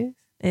 60 days?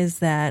 Is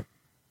that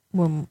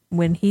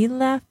when he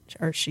left,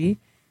 or she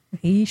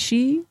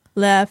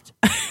left?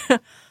 I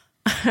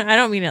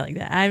don't mean it like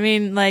that. I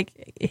mean like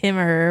him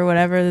or her,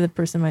 whatever the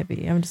person might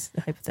be. I'm just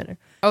hypothetical.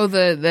 Oh,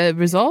 the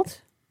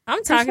result?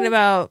 I'm talking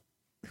about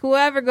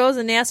whoever goes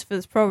and asks for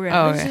this program.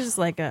 Oh, This okay. is just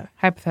like a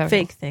Hypothetical.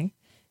 fake thing.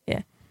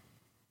 Yeah.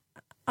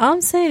 All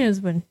I'm saying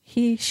is when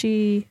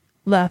she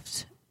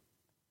left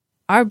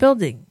our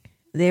building,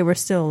 they were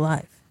still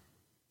alive.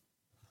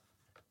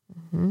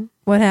 Mm-hmm.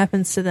 What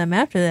happens to them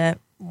after that?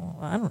 Well,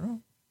 I don't know.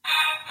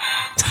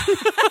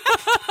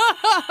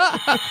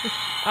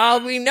 All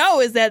we know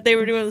is that they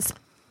were doing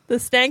the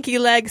stanky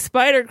leg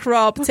spider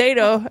crawl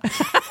potato.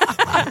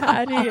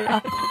 How do you-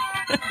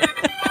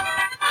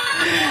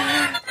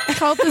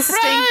 Called the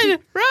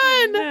stinky,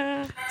 Run!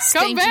 Come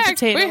stinky back!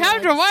 potato We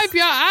have to legs. wipe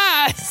your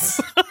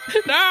ass.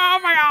 No,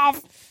 my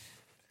off.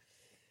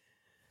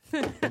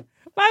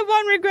 My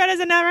one regret is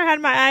I never had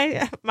my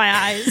eyes.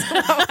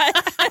 I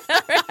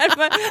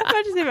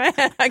never had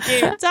my. I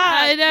can't talk.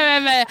 I never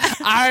had my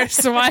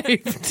arse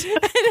wiped.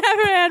 I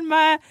never had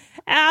my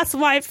ass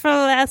wiped for the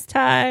last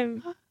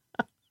time.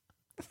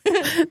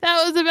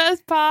 That was the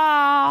best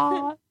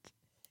part.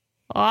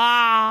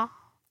 Wow.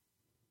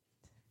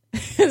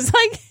 It's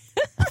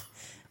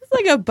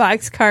like a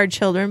boxcar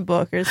children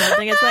book or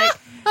something. It's like,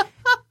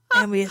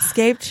 and we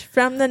escaped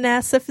from the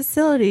NASA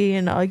facility,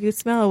 and all you could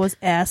smell was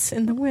ass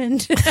in the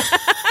wind.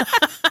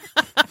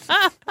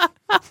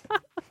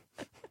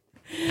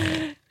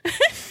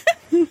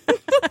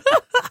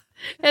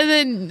 And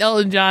then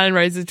Elton John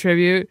writes a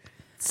tribute.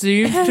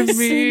 Seems to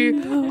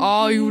me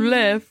all you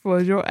left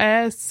was your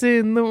ass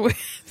in the wind.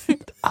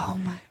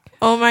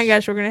 Oh my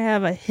gosh, we're gonna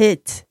have a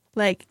hit,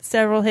 like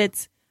several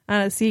hits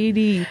on a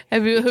CD.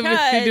 Have you been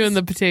Because- doing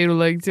the potato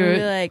leg to We'll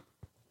it?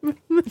 be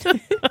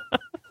like,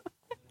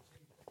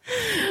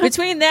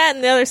 between that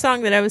and the other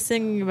song that I was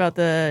singing about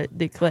the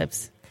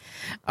eclipse.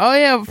 Oh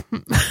yeah.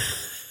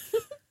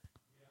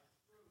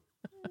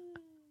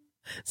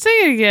 Sing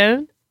it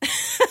again.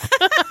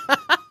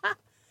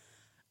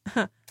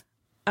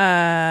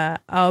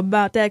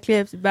 About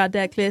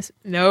that eclipse,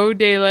 No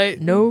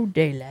daylight. no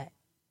daylight.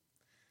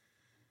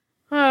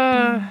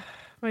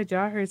 My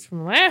jaw hurts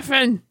from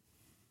laughing.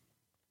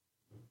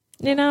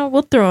 You know,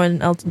 we'll throw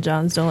in Elton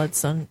John's "Don't Let the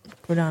Sun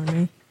Go Down on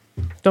Me."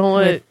 Don't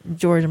let With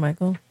George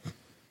Michael.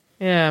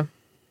 Yeah.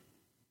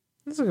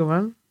 That's a good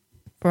one.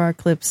 For our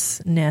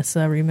Clips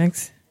NASA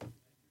remix.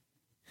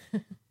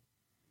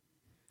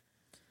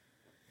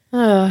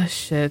 Oh,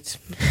 shit.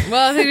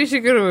 Well, I think we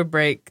should go to a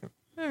break.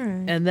 All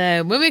right. And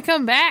then when we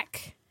come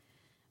back,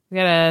 we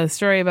got a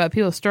story about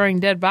people storing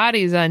dead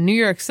bodies on New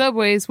York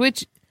subways,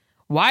 which,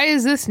 why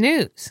is this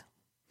news?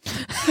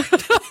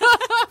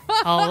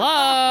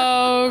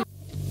 Hello.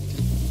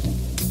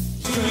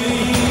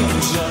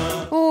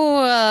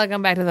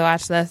 Welcome back to the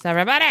watch list,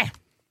 everybody.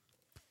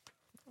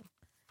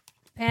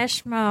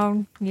 Depeche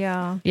Mode.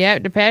 Yeah.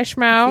 Yep, Depeche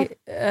Mode.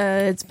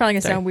 It's probably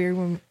going to sound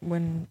weird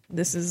when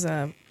this is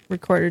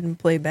recorded and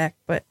played back,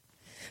 but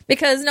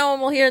because no one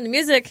will hear the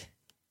music.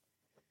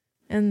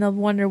 And they'll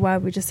wonder why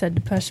we just said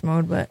Depeche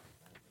Mode, but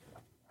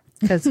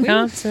Because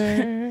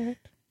concert.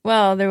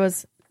 well, there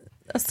was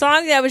a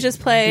song that was just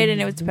played and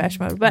it was Depeche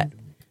Mode, but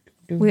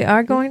we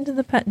are going to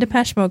the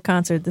Depeche Mode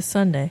concert this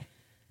Sunday.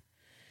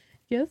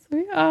 Yes,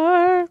 we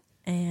are.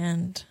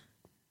 And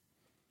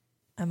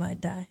I might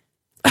die.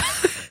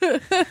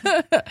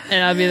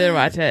 And I'll be there to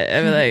watch it.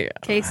 I'll be like,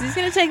 Casey's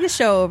going to take the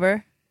show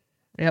over.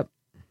 yep.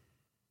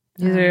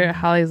 These are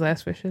Holly's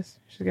last wishes.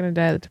 She's going to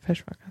die at the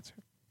Depeche Mode concert.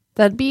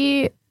 That'd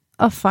be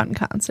a fun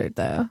concert,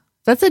 though.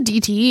 That's a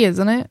DTE,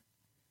 isn't it?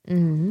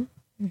 Mm-hmm.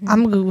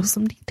 I'm gonna Google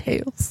some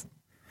details.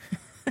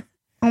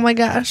 Oh my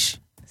gosh.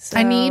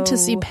 I need to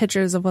see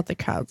pictures of what the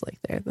crowd's like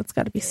there. That's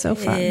got to be so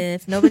fun.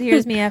 If nobody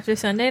hears me after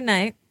Sunday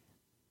night,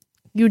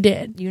 You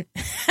did.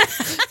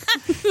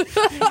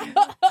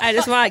 I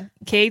just want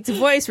Kate's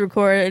voice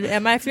recorded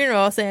at my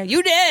funeral saying,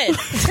 "You did."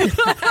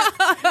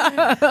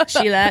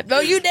 She laughed. No,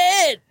 you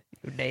did.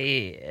 You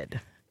did.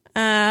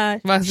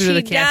 She do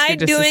the casket died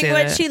just to doing say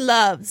what that. she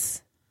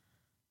loves.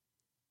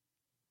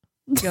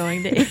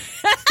 Going to.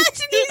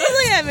 She keeps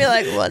looking at me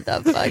like, "What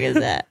the fuck is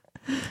that?"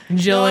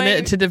 Jilling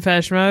it to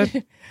Depeche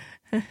Mode.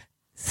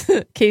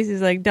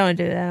 Casey's like, "Don't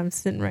do that. I'm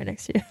sitting right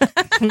next to you."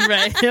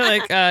 Right. You're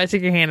like,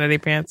 take your hand out of your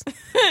pants.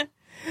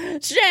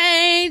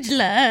 Strange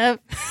love.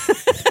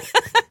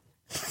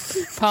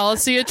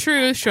 Policy of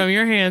truth. Show me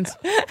your hands.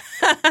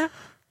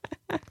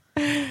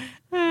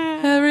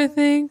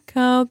 Everything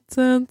counts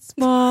in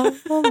small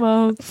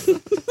amounts.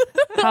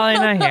 Holly,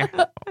 not here.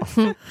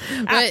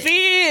 I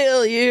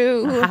feel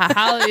you.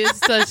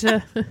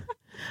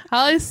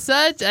 Holly's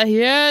such a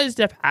huge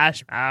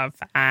Depeche Mode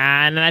fan,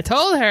 and I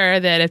told her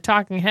that if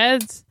Talking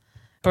Heads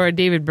or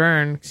David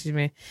Byrne, excuse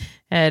me,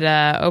 had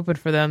opened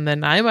for them,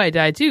 then I might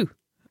die too.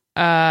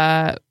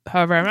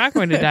 However, I'm not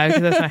going to die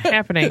because that's not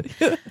happening.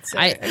 It's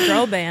a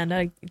girl band.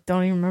 I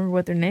don't even remember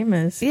what their name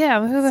is. Yeah,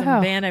 who the Some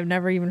hell? band I've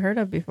never even heard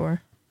of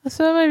before.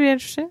 So it might be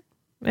interesting.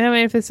 I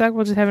mean, if they suck,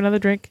 we'll just have another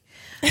drink.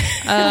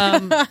 But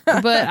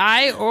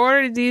I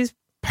ordered these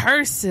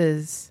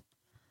purses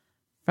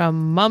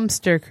from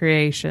Mumster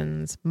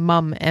Creations,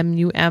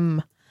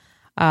 M-U-M,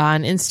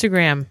 on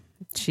Instagram.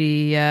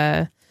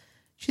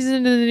 She's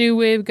into the new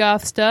wave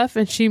goth stuff,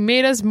 and she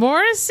made us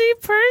Morrissey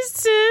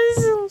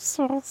purses. I'm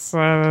so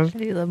excited. I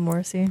do love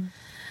Morrissey.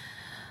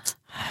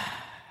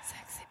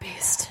 Sexy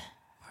beast.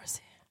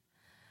 Morrissey.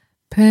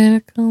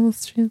 Panic on the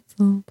streets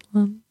of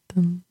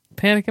London.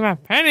 Panic in my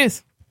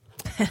panties.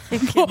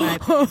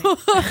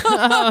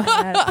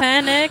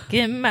 Panic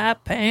in my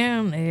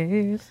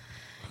panties.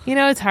 You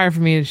know, it's hard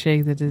for me to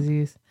shake the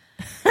disease.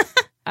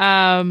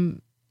 But no,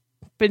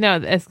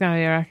 it's going to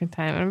be a rocking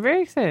time. I'm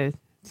very excited.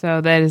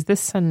 So that is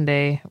this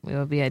Sunday. We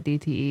will be at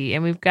DTE.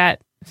 And we've got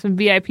some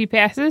VIP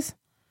passes.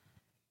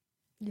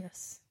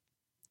 Yes.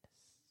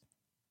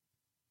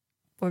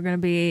 We're going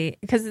to be,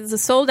 because it's a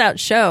sold out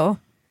show.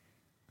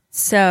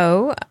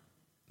 So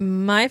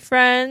my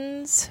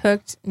friends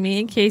hooked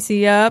me and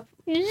Casey up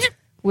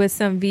with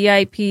some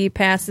VIP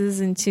passes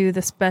into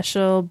the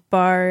special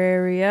bar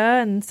area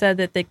and said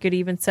that they could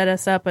even set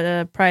us up at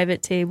a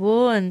private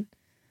table and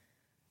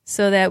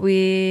so that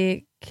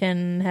we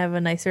can have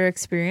a nicer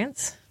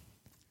experience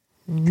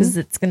because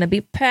it's going to be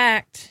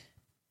packed.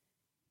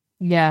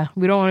 Yeah,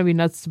 we don't want to be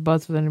nuts to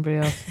butts with anybody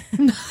else.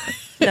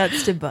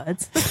 Nuts to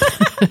buds.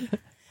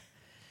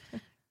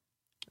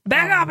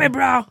 Back off me,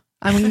 bro.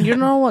 I mean, you don't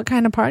know what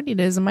kind of party it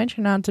is. It might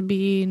turn out to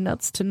be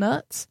nuts to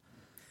nuts.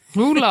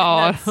 Ooh,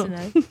 Lord. Nuts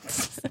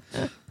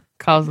tonight.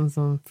 Causing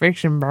some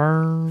friction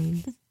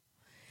burns.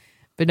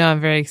 But no, I'm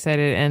very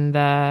excited. And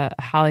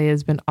Holly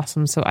has been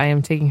awesome. So I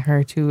am taking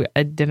her to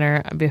a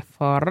dinner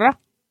before.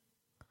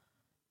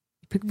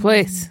 Pick a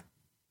place.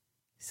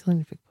 Still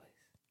need to pick a place.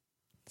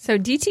 So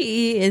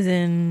DTE is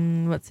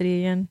in what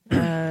city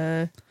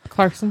again?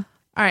 Clarkson.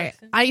 All right.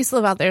 I used to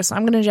live out there, so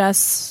I'm going to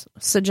just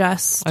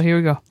suggest Oh, here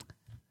we go.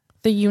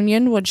 the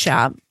Union Wood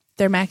Shop.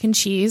 Their mac and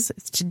cheese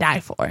is to die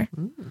for.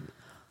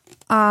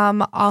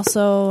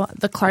 Also,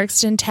 the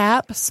Clarkston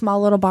Tap, small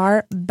little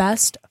bar,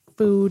 best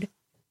food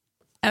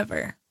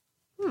ever.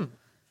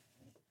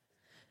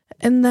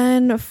 And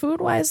then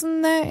food-wise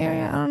in that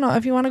area, I don't know.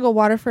 If you want to go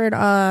Waterford,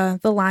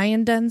 the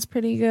Lion Den's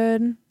pretty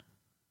good.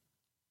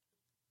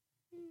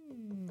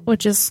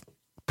 Which is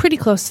pretty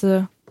close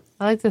to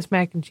I like this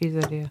mac and cheese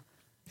idea.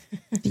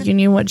 the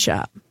Union Wood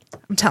Shop.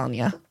 I'm telling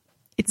you.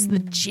 It's the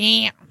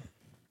jam.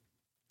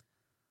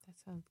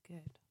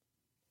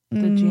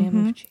 The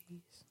jam of cheese.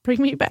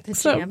 Bring me back. The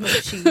So jam of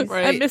cheese.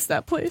 Right. I miss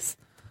that place.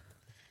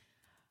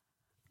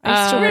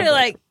 I We're gonna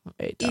like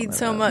Wait, down eat the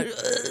so road. much.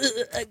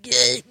 I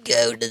can't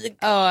go to the.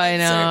 Oh, I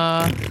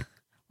know.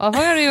 Well, if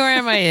I'm gonna be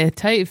wearing my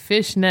tight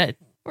fishnet,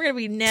 We're gonna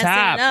be nesting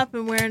Top. up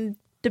and wearing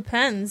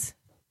Depends,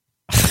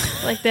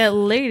 like that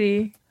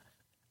lady.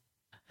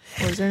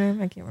 What was her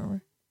name? I can't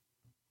remember.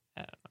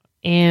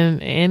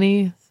 and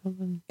Annie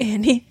something.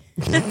 Annie.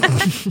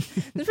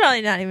 It's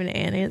probably not even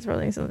Annie. It's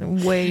probably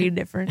something way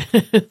different.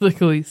 Like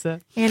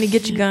Lisa. Annie,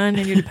 get your gun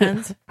and your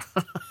Depends.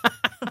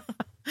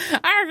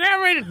 I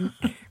got ready.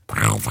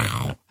 What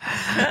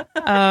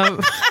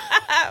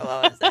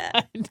was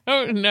that? I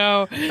don't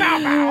know.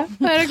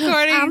 But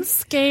according I'm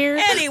scared.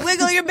 Annie,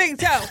 wiggle your big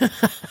toe. do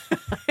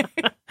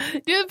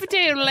the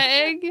potato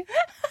leg.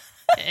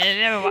 And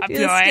then wipe Do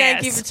your the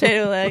skanky ass.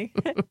 potato leg.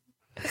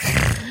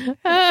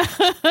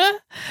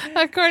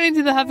 According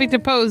to the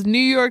Huffington Post, New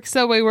York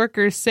subway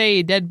workers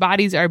say dead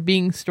bodies are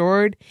being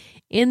stored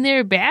in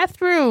their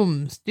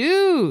bathrooms.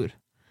 Dude.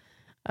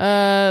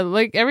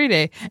 Like every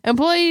day.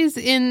 Employees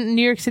in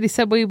New York City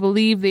subway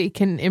believe they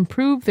can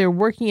improve their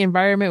working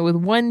environment with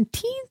one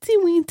teensy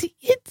weensy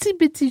itsy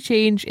bitsy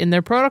change in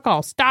their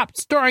protocol. Stop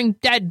storing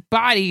dead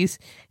bodies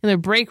in their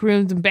break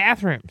rooms and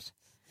bathrooms.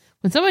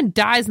 When someone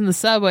dies in the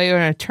subway or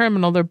in a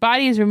terminal, their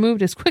body is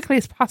removed as quickly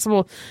as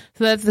possible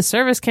so that the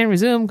service can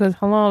resume because,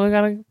 hello, we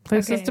got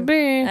places to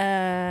be.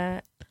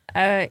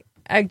 I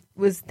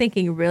was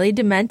thinking really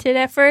demented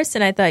at first,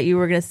 and I thought you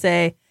were going to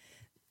say,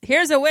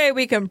 here's a way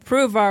we can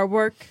prove our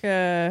work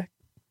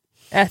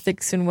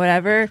ethics and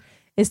whatever,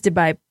 is to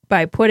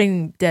by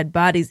putting dead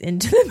bodies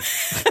into them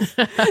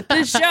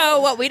to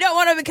show what we don't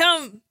want to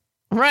become.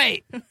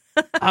 Right.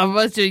 A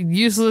bunch of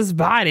useless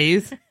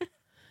bodies.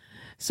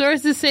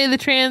 Sources say the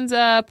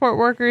Transport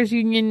Workers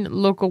Union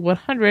Local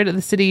 100 of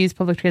the city's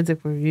public transit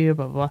review,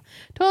 blah, blah, blah,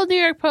 told New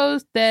York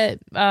Post that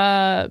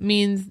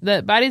means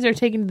that bodies are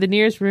taken to the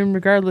nearest room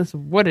regardless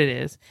of what it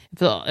is.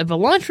 If a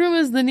lunchroom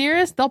is the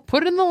nearest, they'll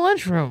put it in the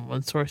lunchroom,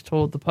 one source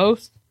told the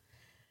Post.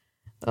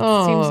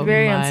 Oh, Seems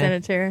very my.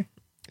 unsanitary.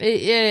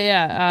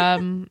 Yeah.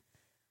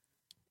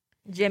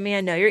 Jimmy,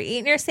 I know you're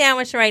eating your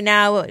sandwich right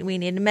now. We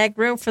need to make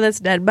room for this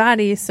dead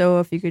body, so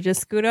if you could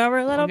just scoot over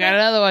a little Got bit.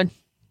 another one.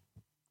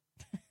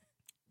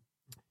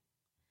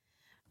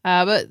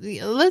 But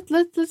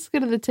let's get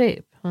to the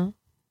tape, huh?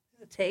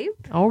 The tape?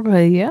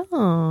 Okay, yeah.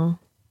 I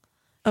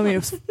mean, it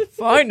was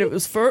fine. It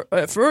was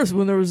at first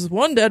when there was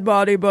one dead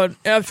body, but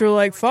after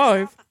like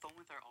 5.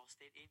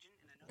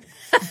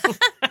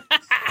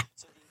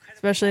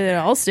 Especially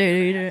that Allstate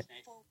agent.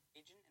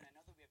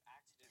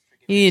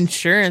 You need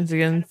insurance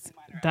against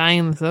dying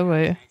in the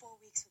subway.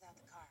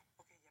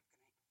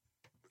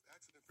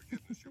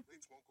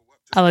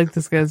 I like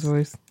this guy's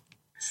voice.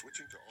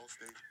 Switching to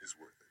Allstate is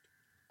worth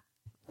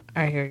it.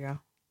 All right, here we go.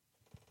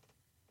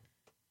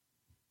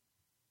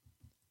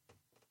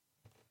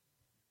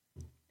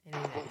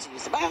 To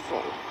use the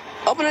bathroom.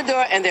 Open the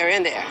door and they're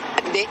in there.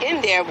 They're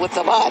in there with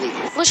the body.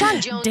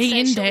 LaShawn Jones Day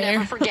in, says she'll day.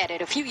 never forget it.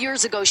 A few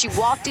years ago, she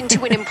walked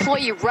into an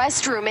employee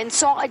restroom and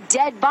saw a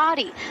dead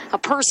body, a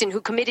person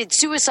who committed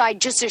suicide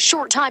just a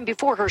short time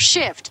before her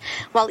shift.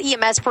 While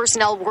EMS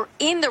personnel were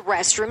in the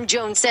restroom,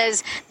 Jones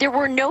says there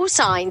were no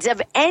signs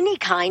of any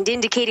kind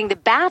indicating the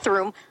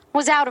bathroom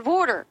was out of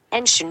order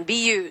and shouldn't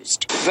be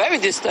used. Very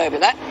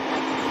disturbing.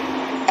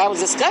 I was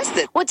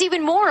disgusted. What's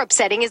even more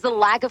upsetting is the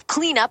lack of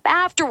cleanup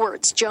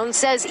afterwards. Jones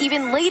says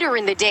even later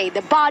in the day,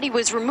 the body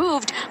was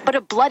removed, but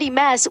a bloody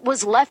mess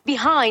was left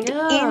behind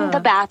in the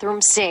bathroom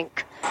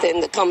sink.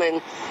 Then to come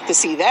in to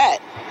see that,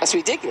 that's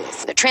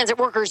ridiculous. The Transit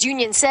Workers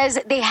Union says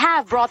they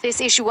have brought this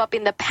issue up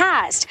in the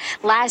past.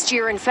 Last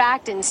year, in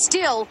fact, and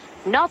still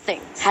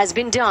nothing has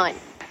been done.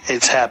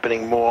 It's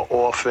happening more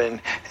often,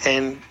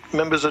 and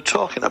members are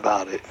talking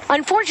about it.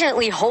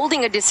 Unfortunately,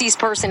 holding a deceased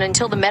person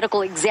until the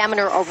medical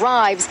examiner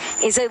arrives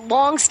is a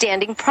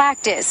long-standing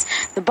practice.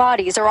 The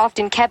bodies are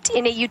often kept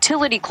in a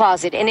utility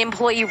closet, an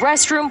employee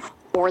restroom,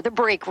 or the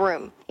break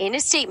room. In a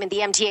statement, the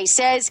MTA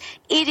says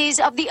it is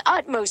of the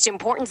utmost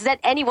importance that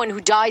anyone who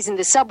dies in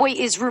the subway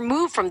is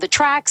removed from the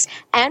tracks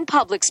and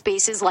public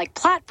spaces like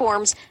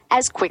platforms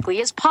as quickly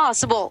as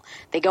possible.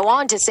 They go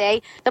on to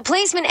say the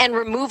placement and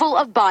removal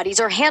of bodies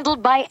are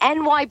handled by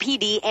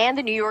NYPD and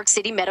the New York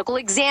City Medical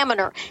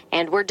Examiner,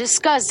 and we're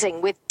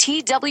discussing with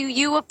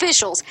TWU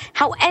officials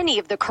how any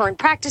of the current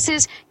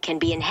practices can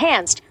be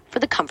enhanced for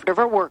the comfort of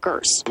our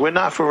workers. We're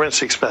not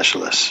forensic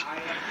specialists.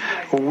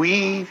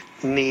 We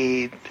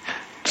need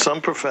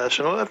some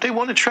professional. If they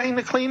want to train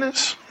the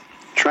cleaners,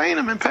 train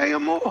them and pay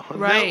them more.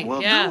 Right,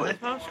 We'll yeah. do it.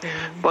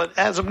 But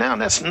as of now,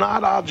 that's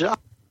not our job.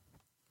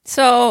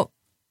 So,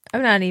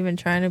 I'm not even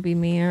trying to be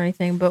mean or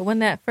anything, but when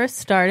that first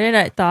started,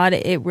 I thought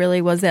it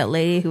really was that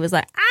lady who was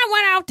like, I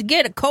went out to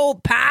get a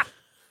cold pop.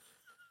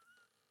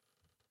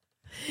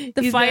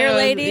 The You fire said it was-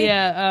 lady?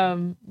 Yeah,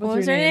 What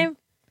was her name?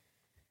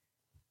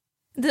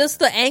 Just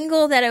the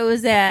angle that it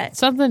was at.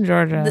 Something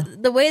Georgia.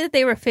 The way that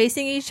they were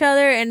facing each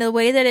other and the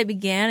way that it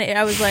began,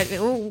 I was like,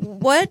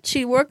 what?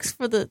 She works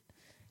for the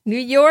New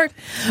York,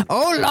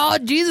 Oh,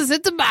 Lord Jesus,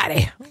 it's a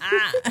body.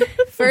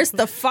 first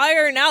the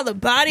fire, now the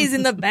body's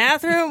in the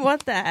bathroom.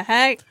 What the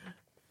heck?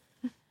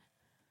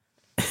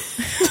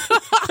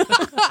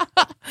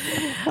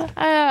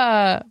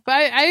 But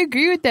I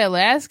agree with that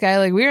last guy.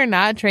 Like, we are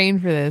not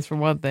trained for this, for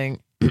one thing.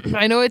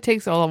 I know it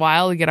takes a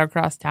while to get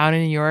across town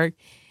in New York,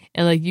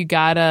 and like you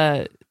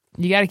gotta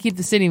keep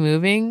the city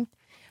moving.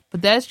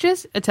 But that's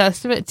just a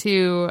testament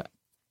to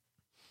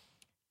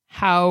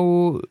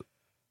how,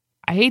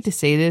 I hate to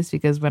say this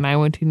because when I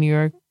went to New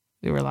York,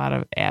 there were a lot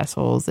of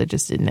assholes that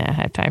just did not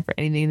have time for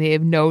anything. They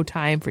have no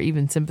time for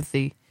even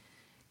sympathy.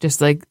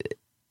 Just like,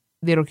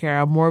 they don't care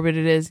how morbid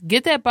it is.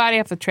 Get that body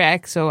off the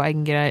track so I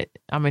can get it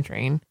on my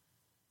train.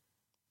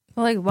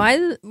 Like,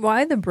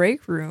 why the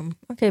break room?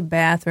 Okay,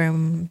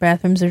 bathroom.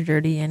 Bathrooms are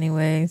dirty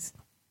anyways.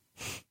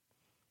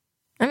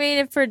 I mean,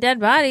 if for a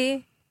dead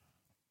body,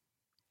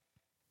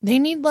 They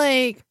need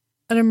like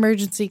an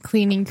emergency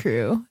cleaning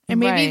crew. And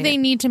maybe Right. they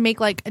need to make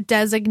like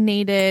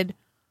designated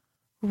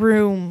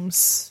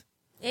rooms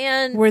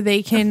and where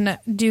they can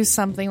do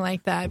something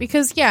like that.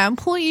 Because yeah,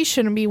 employees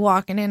shouldn't be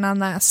walking in on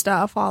that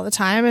stuff all the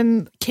time.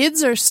 And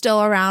kids are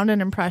still around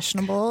and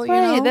impressionable, you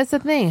Right, know? that's the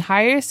thing.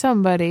 Hire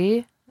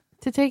somebody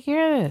to take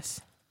care of this.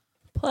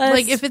 plus,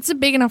 Like if it's a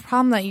big enough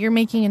problem that you're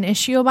making an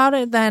issue about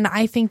it, then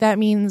I think that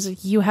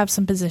means you have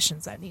some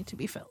positions that need to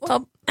be filled.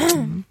 well,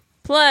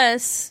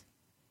 plus,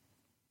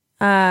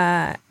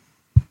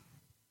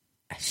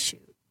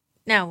 shoot.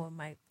 Now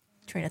my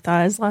train of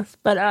thought is lost.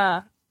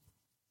 But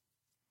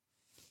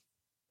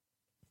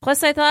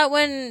plus, I thought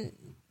when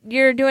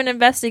you're doing an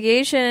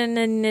investigation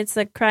and it's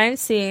a crime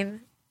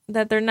scene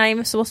that they're not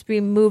even supposed to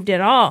be moved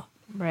at all.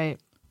 Right.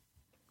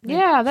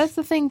 Yeah, that's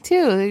the thing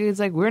too. It's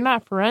like, we're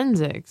not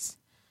forensics.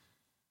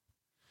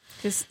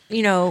 Because,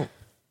 you know,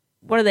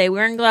 what are they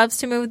wearing gloves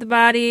to move the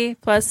body?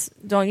 Plus,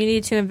 don't you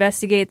need to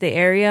investigate the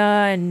area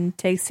and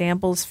take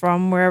samples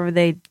from wherever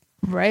they?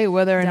 Right,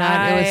 whether or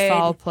not it was Died.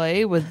 foul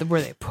play, were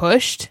they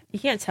pushed? You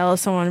can't tell if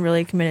someone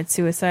really committed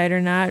suicide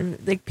or not.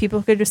 Like,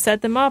 people could just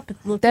set them up. It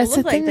look That's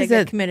the like thing they is got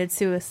that- committed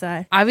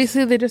suicide.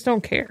 Obviously, they just don't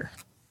care.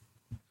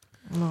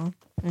 Well,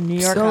 in New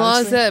York, So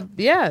long as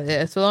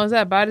obviously. so long as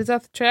that body's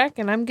off the track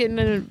and I'm getting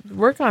to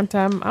work on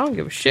time, I don't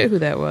give a shit who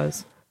that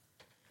was.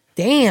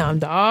 Damn,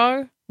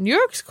 dog. New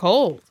York's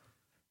cold.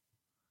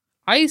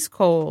 Ice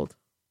cold.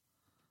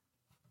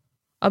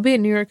 I'll be at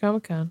New York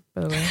Comic Con,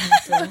 by the way.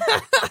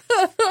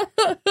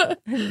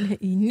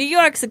 New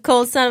York's a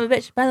cold son of a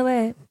bitch. By the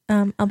way,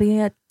 I'll be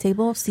at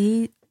table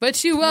C.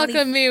 But you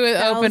welcomed me with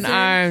open 20,000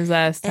 arms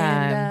last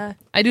time. and,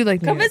 I do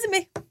like New Come York. visit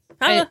me.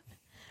 I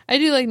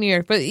do like New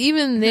York, but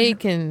even they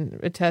can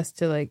attest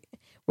to, like,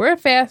 we're a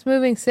fast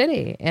moving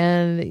city,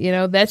 and you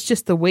know that's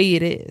just the way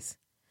it is.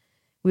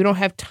 We don't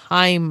have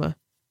time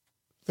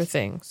for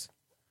things.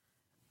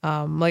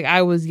 Like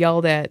I was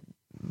yelled at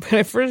when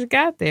I first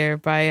got there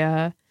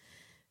by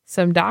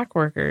some dock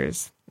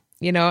workers,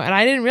 you know, and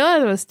I didn't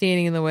realize I was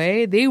standing in the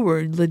way. They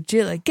were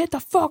legit like, "Get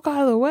the fuck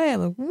out of the way!"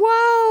 I'm like,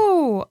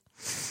 "Whoa,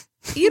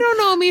 you don't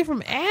know me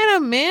from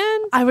Adam, man."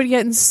 I would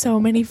get in so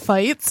many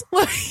fights.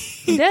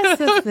 That's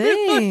the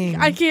thing.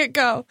 I can't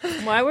go.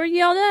 Why were you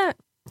yelled at?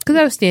 Because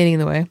I was standing in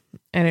the way.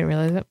 I didn't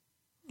realize it.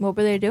 What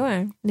were they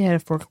doing? They had a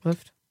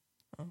forklift.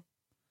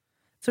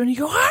 So when you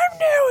go, I'm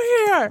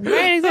new here.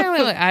 Right,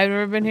 exactly. Like, I've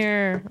never been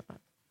here.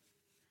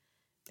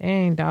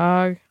 Dang,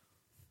 dog.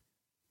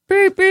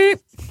 Beep beep.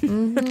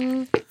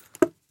 Mm-hmm.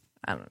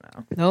 I don't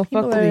know. No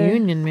fuck with the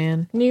union,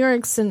 man. New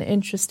York's an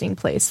interesting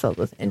place filled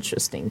with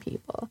interesting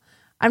people.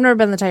 I've never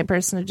been the type of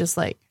person to just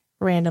like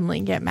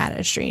randomly get mad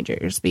at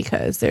strangers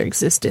because their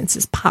existence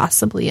is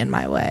possibly in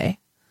my way.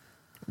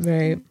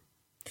 Right.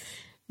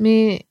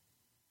 New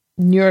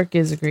York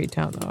is a great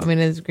town, though. I mean,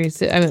 it's a great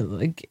city. I mean,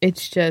 like,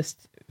 it's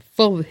just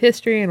full of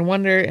history and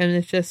wonder, and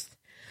it's just,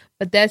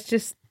 but that's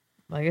just,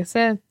 like I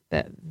said,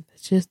 that's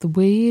just the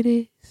way it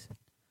is.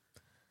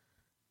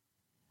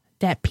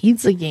 That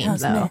pizza game,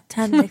 How's though. that?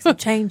 Time to make some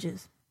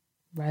changes.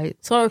 Right.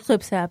 Solar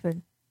eclipse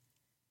happened.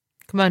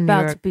 Come on, New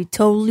About York. to be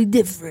totally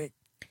different.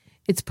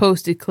 It's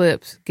post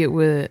eclipse. Get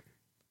with it.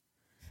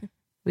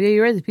 Well, yeah,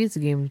 you're right. The pizza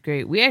game was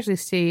great. We actually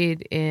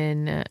stayed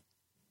in,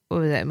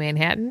 what was that,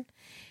 Manhattan?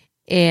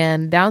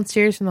 And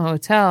downstairs from the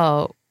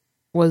hotel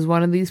was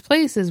one of these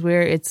places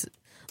where it's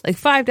like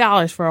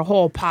 $5 for a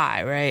whole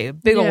pie, right? A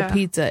big Yeah. old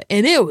pizza.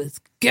 And it was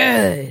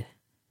good.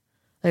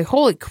 Like,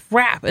 holy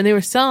crap. And they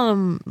were selling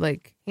them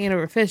like hand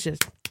over fishes.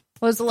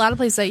 Well, there's a lot of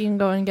places that you can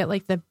go and get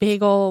like the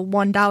big old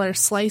 $1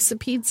 slice of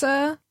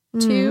pizza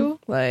too.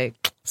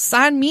 Like,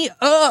 sign me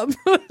up.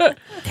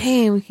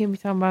 Dang, we can't be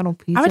talking about no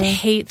pizza. I would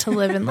hate to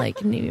live in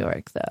like New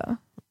York though.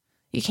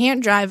 You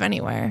can't drive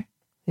anywhere.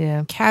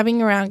 Yeah.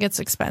 Cabbing around gets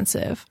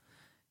expensive.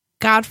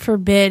 God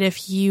forbid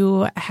if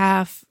you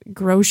have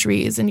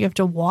groceries and you have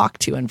to walk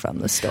to and from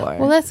the store.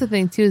 Well, that's the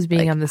thing, too, is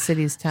being Like, on the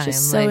city's time.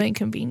 just so Like,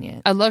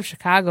 inconvenient. I love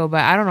Chicago,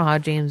 but I don't know how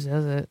James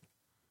does it.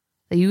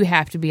 Like, you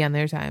have to be on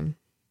their time.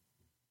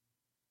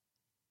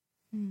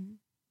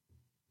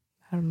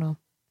 I don't know.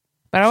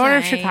 But I wonder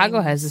if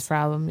Chicago has this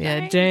problem.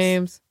 Yeah,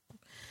 James.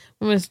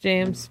 We miss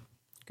James.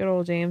 Good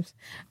old James.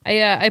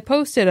 I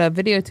posted a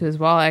video to his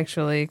wall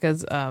actually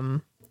because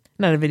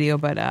not a video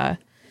but a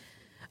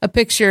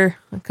picture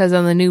because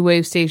on the new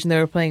wave station they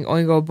were playing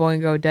Oingo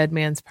Boingo Dead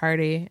Man's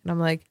Party and I'm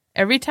like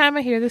every time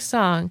I hear this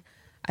song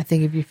I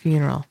think of your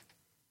funeral.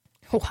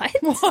 What?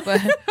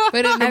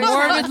 But in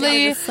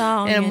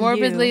a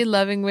morbidly and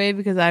loving way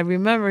because I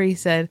remember he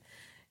said,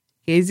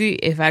 Casey,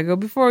 if I go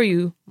before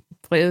you,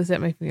 play this at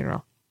my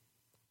funeral.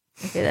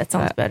 Okay, that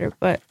sounds better.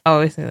 But I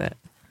always say that.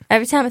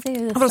 every time I think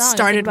of this I was song,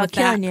 started I with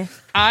think about that. killing you.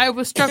 I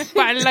was struck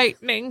by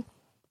lightning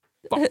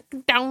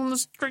walking down the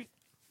street.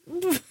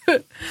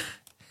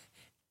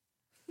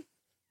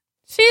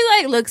 She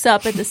like looks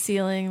up at the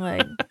ceiling,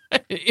 like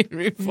In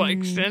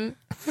reflection.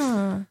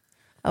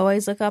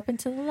 always look up and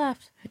to the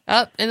left.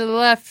 Up and to the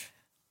left.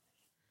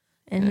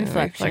 In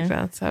reflection.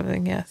 That's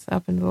happening, yes.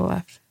 Up and to the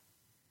left.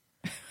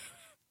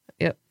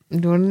 Yep. I'm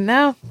doing it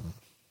now.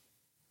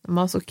 I'm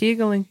also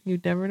Kegeling.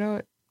 You'd never know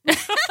it.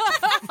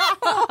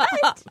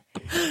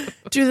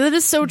 Dude, that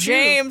is so true.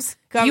 James,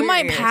 cover you your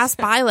might ears. pass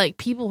by like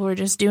people who are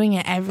just doing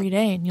it every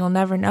day, and you'll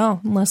never know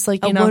unless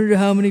like you know wonder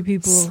how many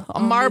people a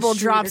marble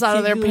drops out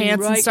of their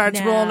pants and starts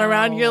rolling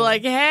around. You're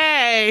like,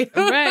 hey,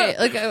 Right.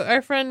 Like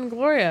our friend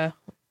Gloria.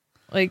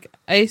 Like,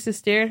 I used to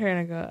stare at her and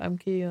I go, I'm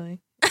Kegeling.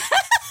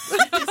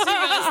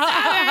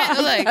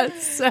 Like,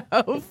 that's so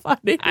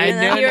funny. I And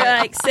then know you're that.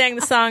 like sang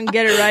the song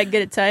 "Get It Right,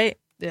 Get It Tight."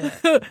 Yeah.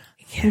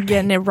 You're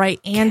getting it right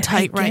and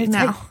tight right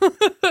now.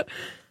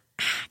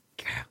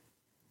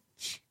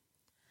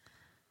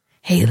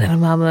 Hey, little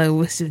mama,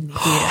 what's in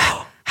here?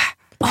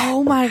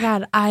 Oh my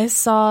god, I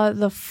saw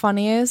the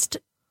funniest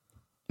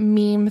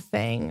meme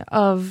thing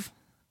of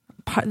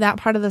that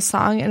part of the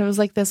song, and it was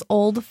like this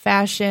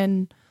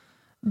old-fashioned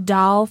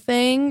doll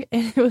thing,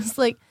 and it was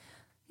like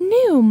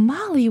new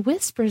Molly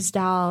Whispers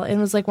doll, and it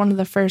was like one of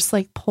the first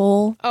like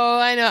pull, Oh,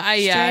 I know.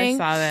 I String.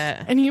 saw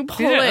that. and you pull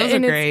Dude, it, those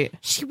and are it's, great.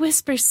 she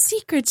whispers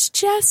secrets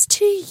just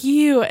to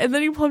you, and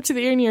then you pull up to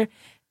the ear, and you're,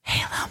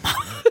 hey, little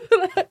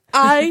mama.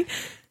 I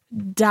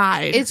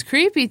died. It's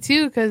creepy,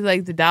 too, because,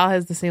 like, the doll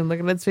has the same look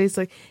on its face.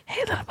 Like,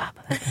 hey, little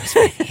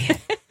mama.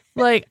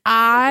 Like,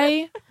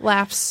 I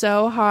laughed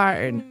so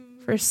hard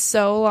for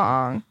so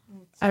long.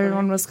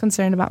 Everyone was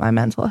concerned about my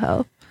mental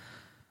health.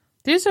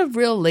 There's a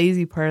real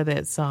lazy part of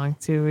that song,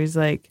 too, where he's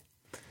like,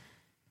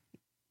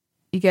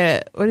 you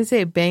got, what did he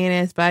say? Banging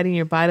ass body and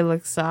your body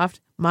looks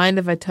soft. Mind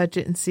if I touch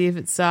it and see if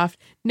it's soft?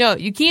 No,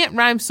 you can't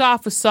rhyme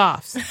soft with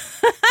softs.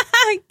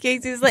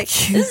 Casey's like,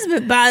 this has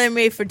been bothering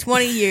me for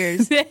 20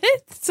 years.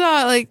 It's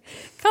like,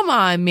 come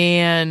on,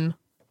 man.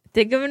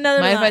 Think of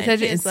another Mind if I line.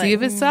 touch it and It's see like,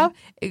 if it's soft?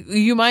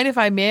 You mind if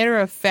I matter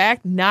of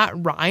fact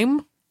not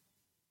rhyme?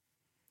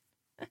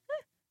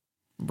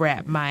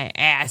 Wrap my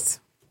ass.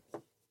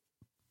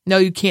 No,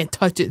 you can't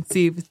touch it and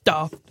see if it's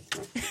soft.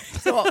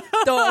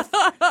 Duff.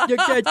 You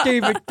can't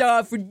even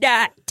Duff for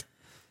that.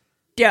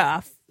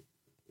 Duff.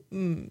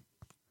 Yeah.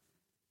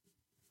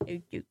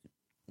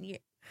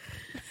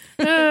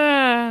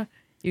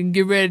 You can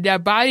get rid of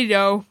that body,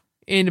 though,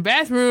 in the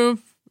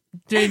bathroom.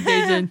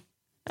 Jason.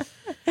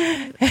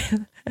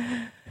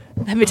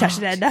 Let me touch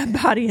that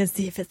body and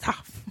see if it's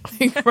off.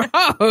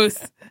 Gross.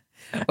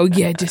 Oh,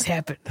 yeah, it just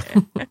happened.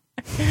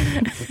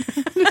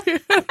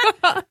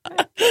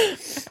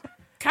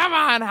 Come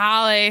on,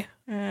 Holly.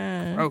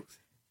 Gross.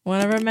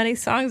 One of our many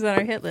songs on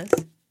our hit list.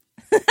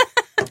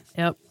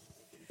 Yep.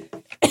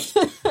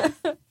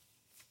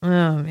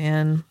 Oh,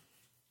 man.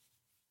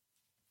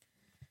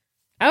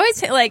 I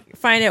always like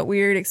find it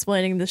weird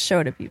explaining the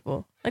show to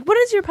people. Like, what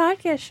is your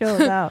podcast show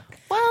about?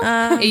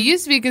 It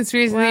used to be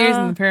conspiracy theories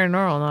and the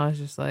paranormal. Now it's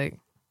just like,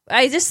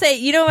 I just say,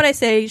 you know what I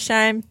say,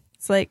 Shime?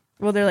 It's like,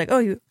 well, they're like, oh,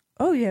 you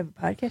have a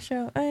podcast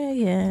show? Oh,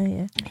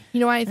 yeah. You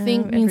know what I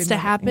think every needs to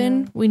minute,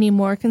 happen? yeah. We need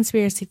more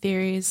conspiracy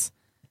theories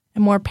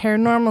and more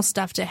paranormal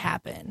stuff to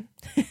happen.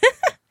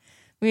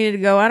 We need to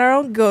go on our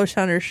own ghost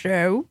hunter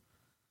show,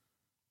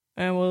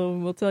 and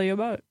we'll tell you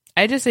about it.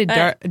 I just say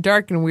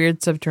dark and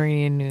weird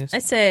subterranean news. I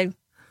say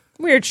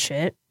weird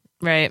shit.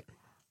 Right.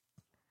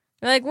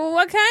 They're like, well,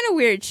 what kind of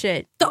weird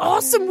shit? The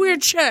awesome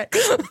weird shit.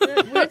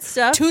 Weird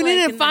stuff. Tune like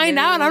in and the find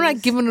out. I'm not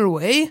news, giving it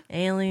away.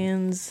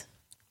 aliens.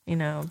 You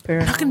know, I'm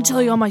not going to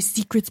tell you all my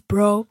secrets,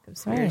 bro.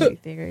 conspiracy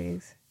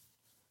theories.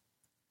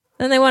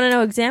 Then they want to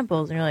know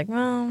examples, and you're like,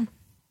 well,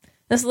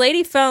 this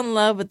lady fell in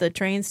love with the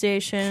train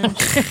station.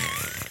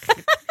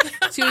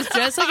 She was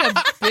dressed like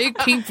a big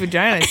pink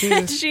vagina,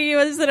 too. She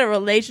was in a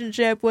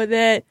relationship with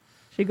it.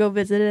 She'd go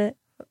visit it.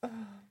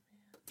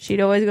 She'd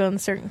always go in a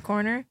certain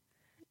corner.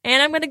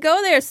 And I'm going to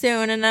go there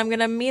soon, and I'm going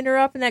to meet her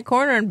up in that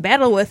corner and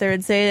battle with her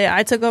and say that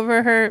I took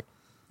over her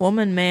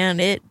woman, man,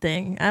 it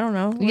thing. I don't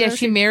know. Yeah,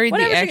 she married the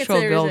whatever she actual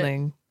considers it.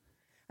 building.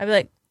 I'd be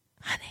like,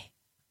 honey,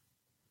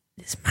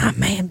 this is my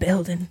man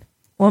building,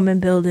 woman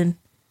building.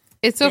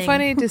 It's so thing.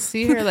 funny to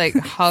see her like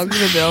hug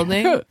the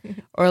building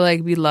or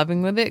like be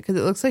loving with it because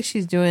it looks like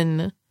she's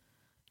doing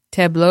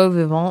tableau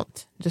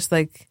vivant, just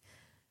like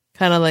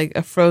kind of like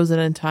a frozen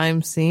in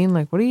time scene.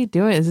 Like, what are you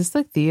doing? Is this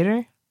like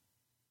theater?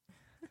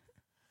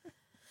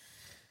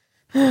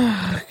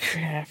 Oh,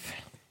 crap.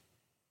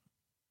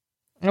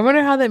 I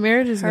wonder how that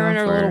marriage is Her going and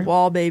her for little her.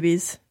 wall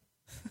babies.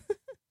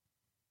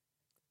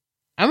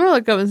 I'm gonna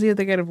look up and see if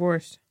they got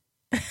divorced.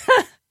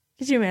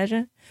 Could you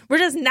imagine? We're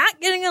just not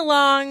getting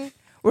along.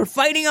 We're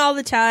fighting all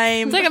the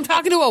time. It's like I'm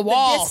talking to a The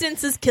wall.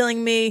 distance is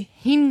killing me.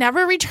 He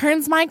never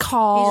returns my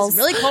calls. He's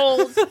really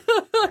cold.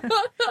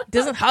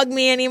 Doesn't hug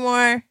me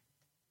anymore.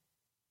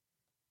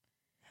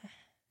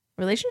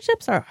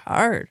 Relationships are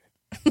hard.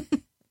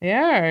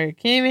 Yeah,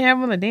 can't even have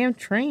them on the damn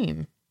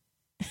train.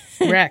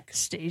 Wreck.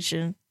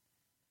 Station.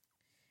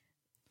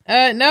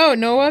 No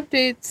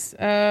updates.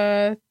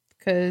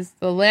 Because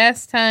the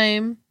last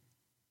time.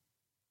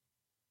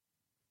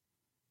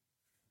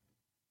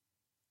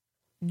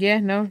 Yeah,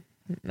 no,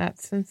 not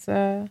since.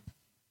 Yeah,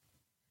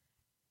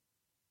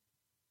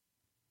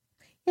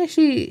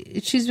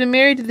 she's been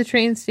married to the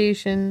train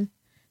station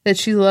that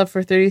she loved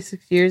for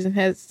 36 years and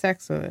had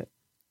sex with it.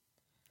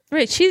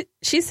 Wait,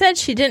 she said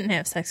she didn't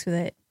have sex with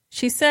it.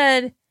 She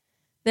said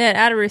that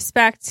out of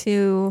respect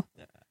to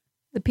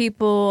the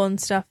people and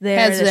stuff there.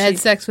 Had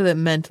sex with it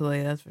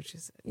mentally. That's what she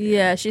said.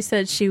 Yeah, she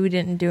said she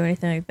didn't do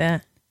anything like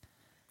that.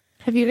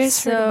 Have you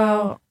guys heard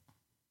about?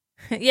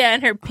 Yeah,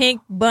 in her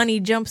pink bunny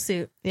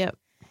jumpsuit. Yep.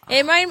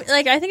 It I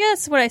think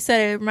that's what I said.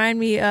 It reminded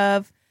me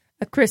of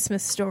A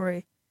Christmas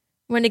Story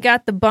when he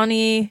got the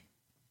bunny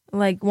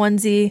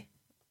onesie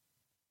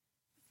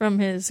from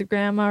his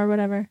grandma or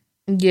whatever.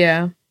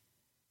 Yeah.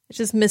 It's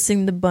just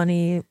missing the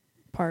bunny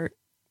part.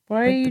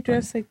 Why are you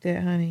dressed like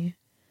that, honey?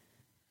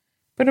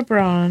 Put a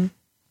bra on.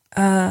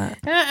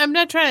 I'm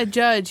not trying to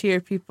judge here,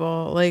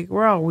 people. Like,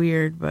 we're all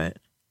weird, but.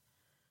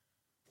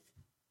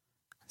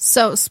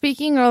 So,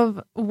 speaking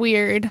of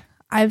weird,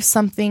 I have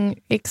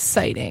something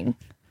exciting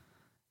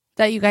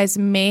that you guys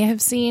may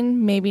have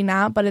seen, maybe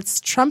not, but it's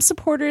Trump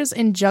supporters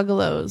and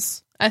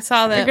Juggalos. I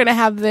saw that. They're going to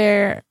have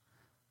their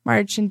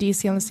march in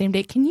D.C. on the same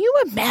day. Can you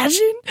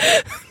imagine?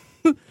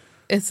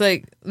 It's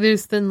like,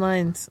 there's thin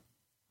lines.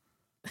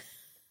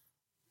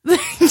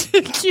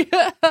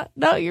 Yeah.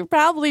 No, you're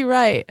probably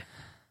right.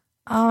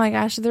 Oh my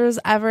gosh, if there was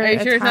ever Are you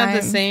a sure it's not the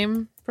time-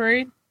 same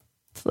parade?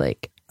 It's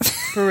like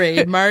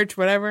Parade, march,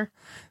 whatever.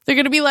 they're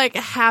gonna be like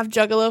half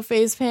Juggalo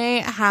face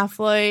paint, half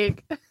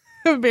like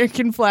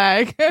American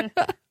flag.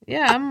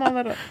 Yeah, I'm all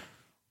that up.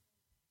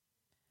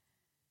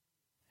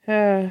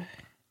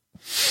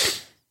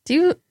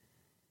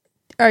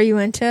 Are you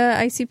into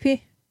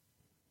ICP?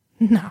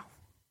 No.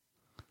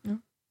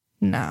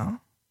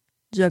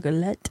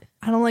 Juggalette.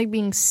 I don't like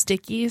being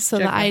sticky, so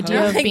the Juggalette. idea You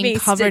of don't like being being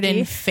covered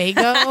in sticky?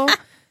 Fago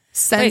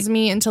sends Wait.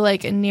 me into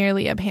like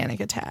nearly a panic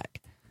attack.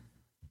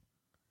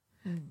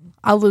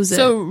 I'll lose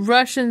So,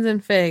 Russians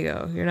and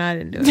Fago, you're not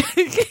into it.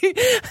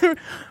 it.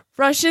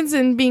 Russians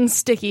and being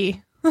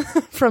sticky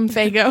from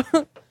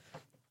Fago.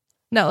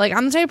 No, like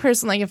I'm the type of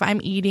person, like if I'm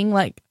eating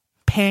like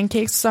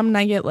pancakes or something,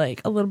 I get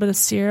like a little bit of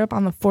syrup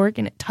on the fork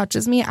and it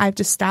touches me, I have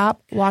to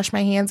stop, wash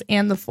my hands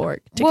and the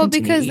fork. Well,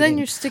 continue because then eating.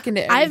 you're sticking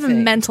to I everything.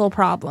 have mental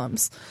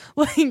problems.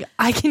 Like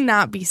I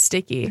cannot be I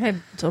sticky. have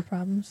mental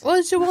problems. Well,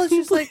 it's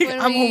just like when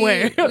I'm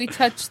aware. we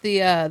touch the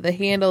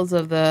handles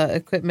of the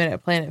equipment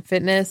at Planet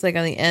Fitness, like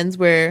on the ends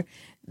where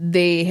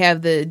they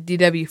have the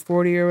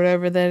DW40 or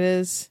whatever that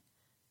is,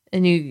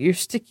 and you're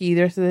sticky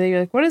the rest of the day. You're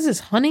like, what is this,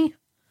 honey?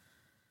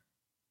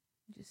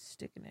 Just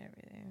sticking to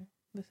everything.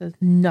 This has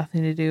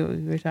nothing to do with what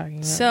we were talking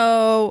about.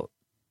 So,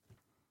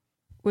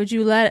 would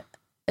you you have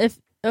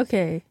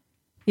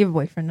a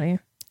boyfriend, don't you?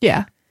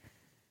 Yeah.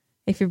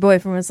 If your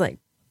boyfriend was like,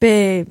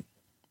 babe,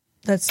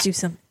 let's do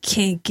some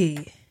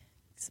kinky,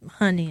 some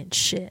honey and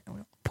shit, I'm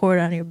gonna pour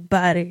it on your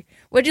body,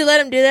 would you let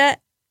him do that?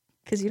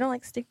 Because you don't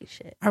like sticky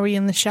shit. Are we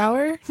in the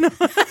shower?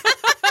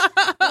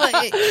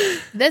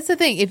 That's the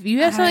thing. If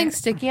you have something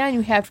sticky on,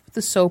 you have to put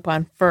the soap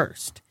on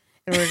first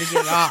in order to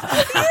get it off.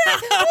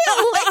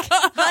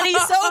 Honey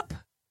soap?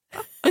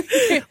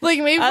 Like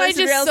maybe if Oh, I that's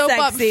just real soap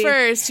sexy. up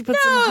first, you put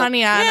some No,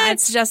 honey on. yeah,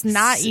 It's just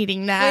not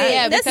eating that.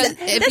 Yeah, That because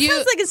if you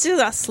sounds like it's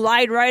just a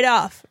slide right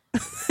off.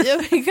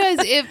 because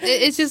if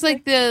it's just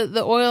like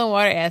the oil and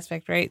water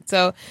aspect, right?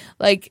 So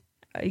like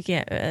You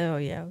can't. Oh,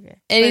 yeah, okay.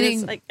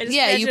 anything, But it's I just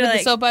yeah, you imagine, put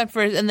the soap on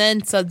first and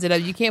then suds it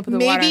up. You can't put the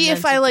water on. Maybe and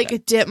if then I suds like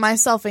it up. dip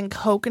myself in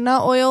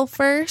coconut oil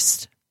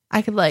first,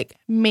 I could like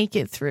make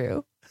it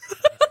through.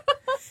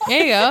 There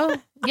you go.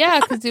 Yeah,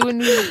 because you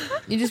wouldn't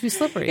you just be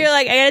slippery. You're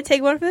like, I gotta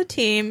take one for the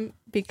team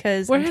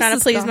because Where I'm has trying to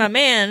this please gone? my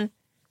man,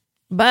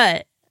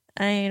 but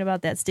I ain't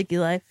about that sticky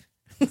life.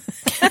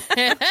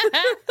 I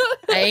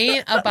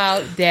ain't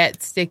about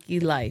that sticky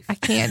life. I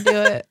can't do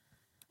it.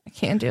 I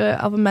can't do it.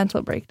 I'll have a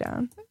mental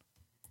breakdown.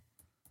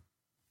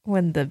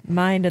 When the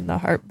mind and the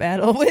heart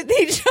battle with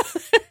each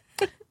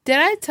other. Did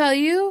I tell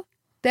you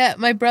that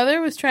my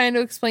brother was trying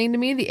to explain to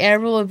me the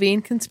Avril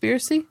Lavigne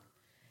conspiracy,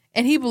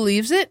 and he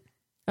believes it?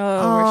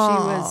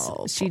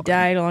 Where she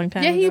died a long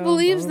time Yeah, ago. he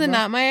believes blah, the blah,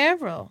 Not My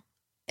Avril,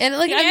 and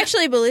like He I'm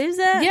actually believes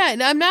that? yeah,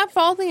 and I'm not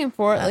faulting him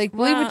for it. Like,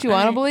 believe well, what you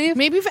want to I mean, believe.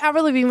 Maybe if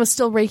Avril Lavigne was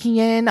still raking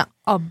in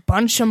a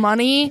bunch of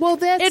money, Well,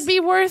 that's it'd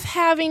be worth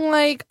having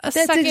like a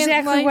that's second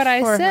exactly life what I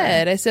for her.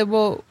 said. I said,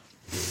 well,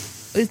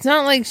 it's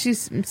not like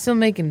she's still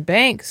making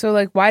bank. So,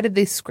 like, why did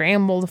they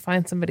scramble to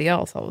find somebody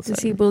else all of a Does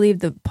sudden? he believe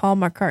the Paul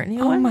McCartney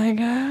Oh one? my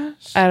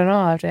gosh. I don't know.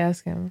 I'll have to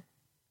ask him.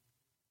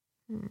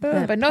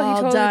 That But no, he Paul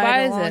totally died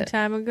buys a long it.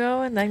 time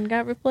ago and then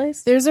got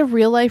replaced. There's a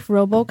real life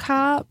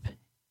RoboCop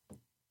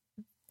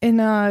in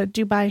a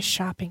Dubai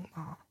shopping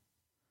mall.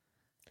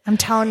 I'm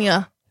telling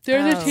you,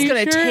 There's a he's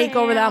gonna t-shirt. take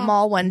over that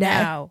mall one day.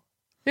 Now.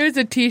 There's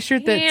a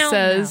T-shirt that Hell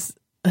says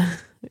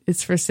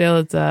it's for sale.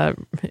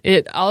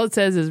 It's all it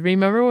says is,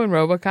 "Remember when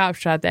RoboCop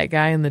shot that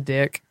guy in the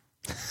dick?"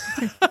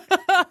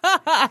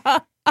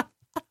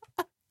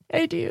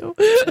 I do.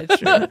 That's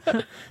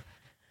true.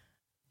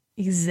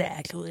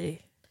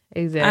 Exactly.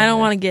 Exactly. I don't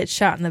want to get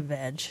shot in the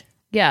veg.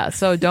 Yeah,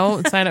 so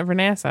don't sign up for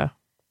NASA.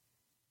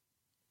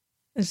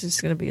 It's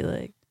just going to be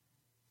like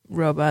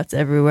robots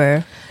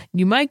everywhere.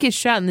 You might get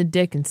shot in the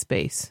dick in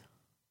space.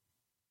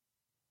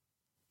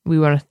 We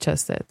want to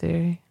test that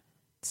theory.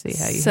 See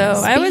how you. So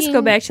handle it. I always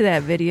go back to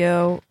that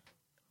video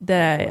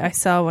that I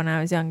saw when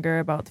I was younger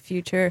about the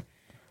future,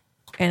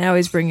 and I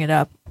always bring it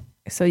up,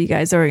 so you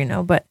guys already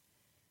know. But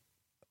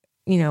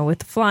you know, with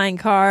the flying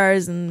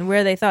cars and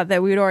where they thought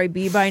that we would already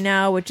be by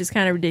now, which is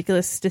kind of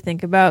ridiculous to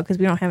think about because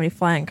we don't have any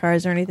flying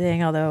cars or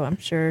anything. Although I'm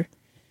sure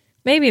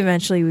maybe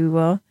eventually we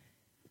will.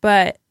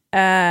 But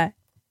now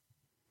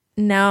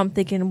I'm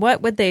thinking,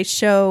 what would they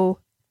show?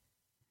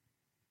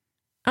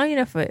 I don't even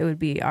know if it would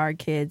be our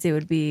kids. It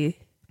would be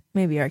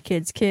maybe our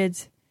kids'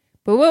 kids.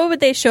 But what would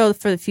they show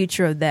for the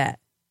future of that?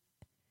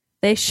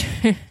 They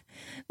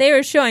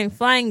were showing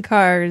flying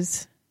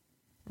cars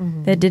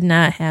that did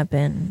not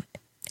happen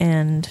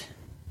and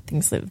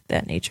things of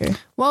that nature.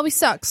 Well, we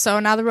suck. So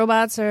now the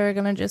robots are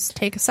gonna just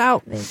take us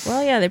out.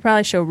 They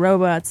probably show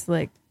robots,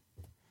 like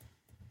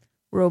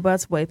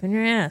robots wiping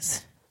your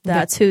ass.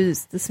 That's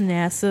who's this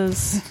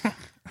NASA's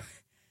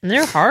And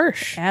they're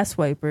harsh. ass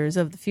wipers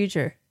of the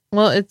future.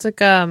 Well, it's like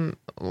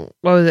what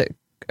was it?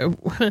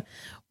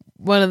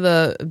 One of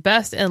the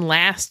best and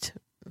last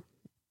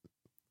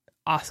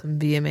awesome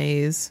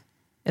VMAs,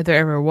 if there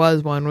ever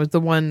was one, was the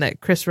one that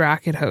Chris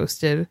Rock had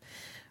hosted,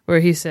 where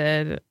he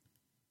said,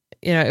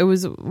 you know, it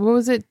was, what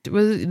was it?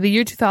 Was it the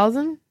year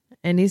 2000?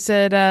 And he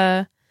said,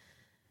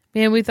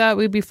 man, we thought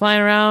we'd be flying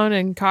around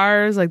in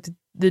cars like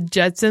the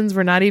Jetsons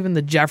were not even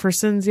the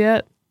Jeffersons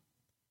yet.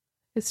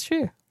 It's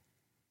true.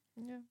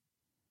 Yeah.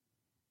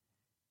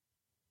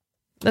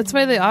 That's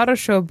why the auto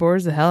show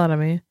bores the hell out of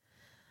me.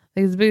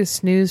 Like, it's the biggest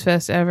snooze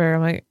fest ever.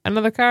 I'm like,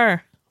 another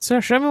car. So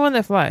show me one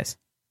that flies.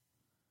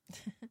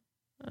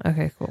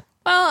 Okay, cool.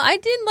 Well, I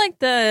did like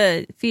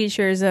the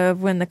features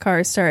of when the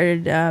cars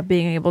started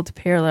being able to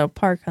parallel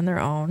park on their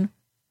own.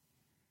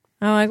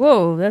 I'm like,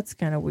 whoa, that's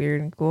kind of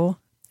weird and cool.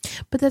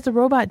 But that's a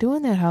robot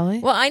doing that, Holly.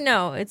 Well, I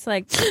know. It's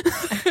like,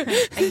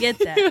 I get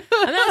that.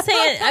 I'm not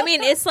saying, I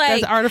mean, it's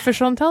like. That's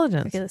artificial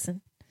intelligence. Okay,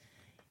 listen.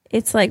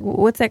 It's like,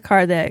 what's that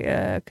car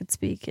that could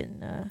speak in.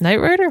 Knight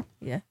Rider?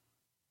 Yeah.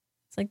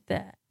 It's like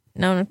that.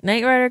 No,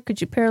 Knight Rider,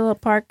 could you parallel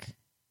park?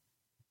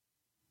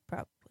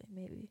 Probably,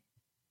 maybe.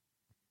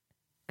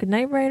 Could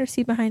Knight Rider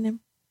see behind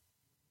him?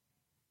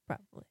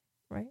 Probably,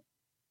 right?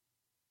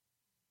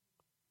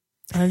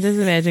 I'm just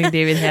imagining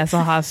David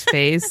Hasselhoff's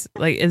face,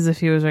 like as if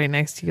he was right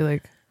next to you,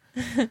 like.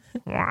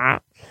 Wah.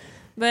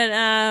 But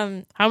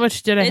how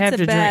much did I have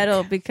to it's a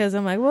battle drink? because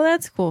I'm like, well,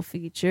 that's a cool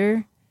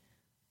feature.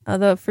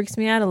 Although it freaks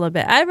me out a little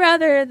bit. I'd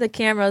rather the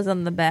cameras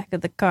on the back of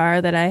the car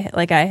that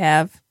I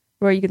have,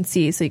 where you can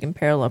see, so you can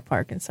parallel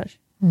park and such.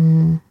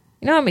 Mm.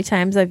 You know how many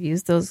times I've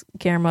used those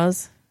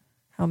cameras?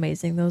 How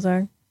amazing those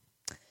are.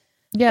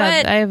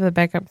 Yeah, But- I have the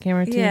backup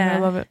camera too. Yeah. I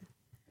love it.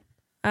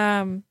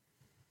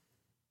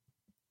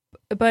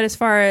 But as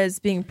far as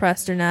being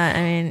pressed or not,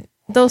 I mean,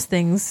 those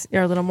things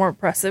are a little more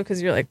impressive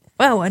because you're like,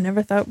 wow, I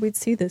never thought we'd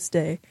see this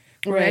day.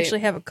 Where we Right.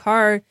 actually have a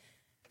car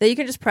that you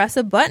can just press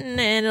a button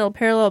and it'll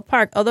parallel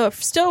park. Although it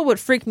still would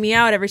freak me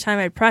out every time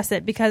I'd press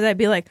it because I'd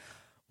be like,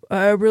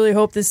 I really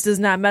hope this does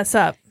not mess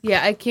up.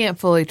 Yeah, I can't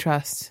fully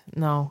trust.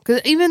 No,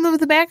 because even with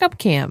the backup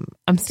cam,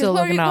 I'm still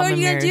What looking out are in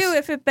the you going to mirrors.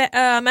 do if it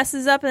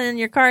messes up and then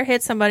your car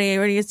hits somebody?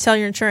 What do you tell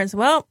your insurance?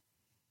 Well,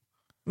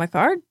 my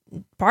car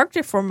parked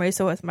it for me,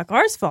 so it's my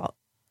car's fault.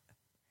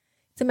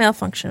 It's a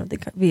malfunction of the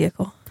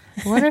vehicle.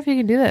 I wonder if you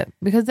can do that,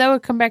 because that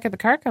would come back at the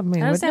car company.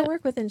 How does wouldn't that it?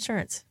 work with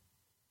insurance?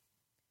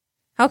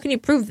 How can you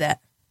prove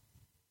that?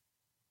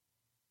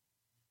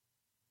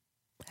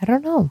 I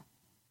don't know.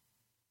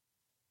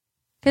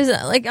 Because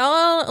like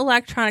all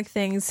electronic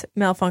things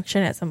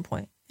malfunction at some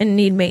point and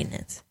need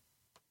maintenance.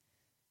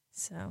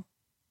 So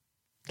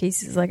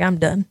Casey's like, I'm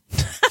done.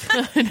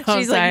 No, She's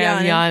sorry, like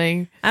I'm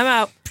yawning. I'm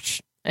out.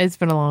 It's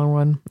been a long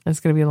one. It's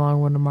going to be a long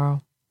one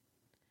tomorrow.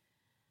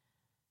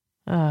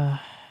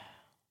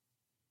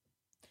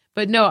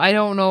 But no, I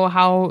don't know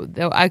how.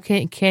 I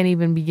can't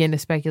even begin to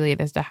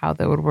speculate as to how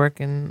that would work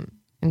in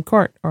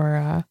court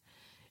or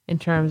in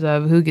terms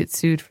of who gets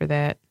sued for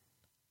that.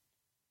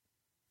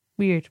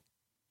 Weird.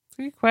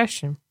 Good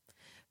question.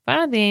 Find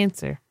out the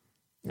answer.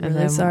 I'm And really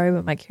then- sorry,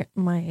 but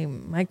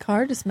my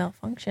car just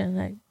malfunctioned.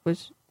 I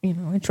was,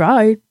 I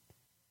tried.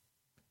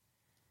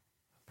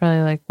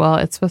 Probably like, well,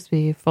 it's supposed to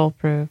be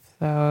foolproof,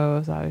 so it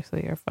was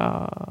obviously your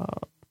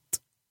fault.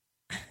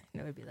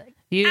 It would be like,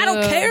 You, I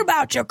don't care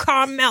about your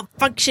car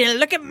malfunction.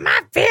 Look at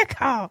my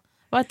vehicle.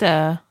 What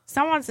the?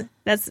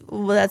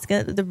 That's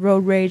gonna the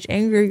road rage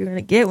anger you're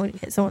gonna get when you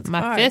hit someone's My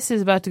car. fist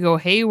is about to go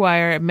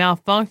haywire and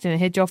malfunction and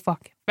hit your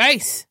fucking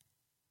face.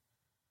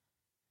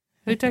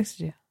 Who texted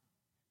you?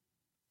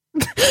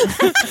 We're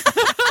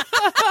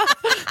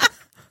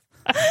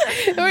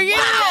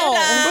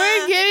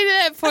getting to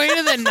that point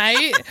of the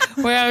night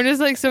where I'm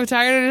just like so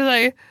tired of just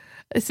like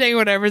saying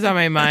whatever's on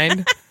my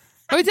mind.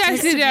 Who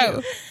texted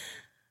you?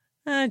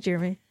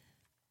 Jeremy.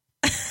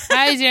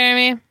 Hi,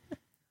 Jeremy.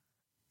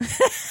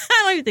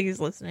 I don't even think he's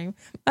listening.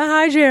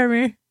 Hi,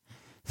 Jeremy.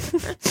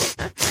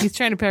 He's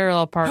trying to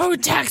parallel park. Who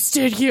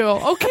texted you?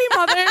 Okay,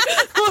 mother.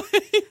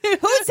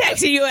 Who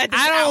texted you at the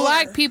I don't hour?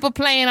 like people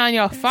playing on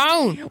your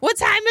phone. What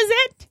time is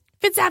it?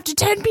 If it's after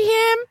 10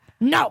 p.m.,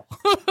 no.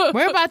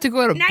 We're about to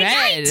go to Night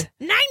bed.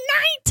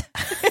 night.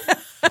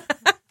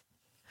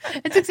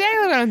 That's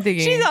exactly what I'm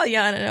thinking. She's all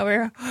yawning over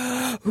here.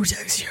 Who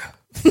texted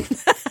you?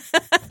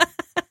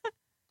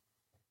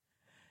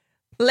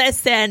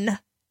 Listen,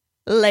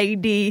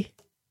 lady.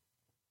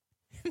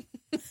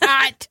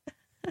 hot.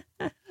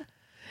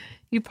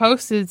 You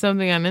posted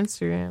something on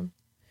Instagram.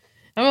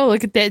 I'm gonna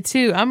look at that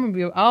too. I'm gonna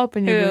be all up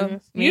in your Who?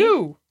 business. Me?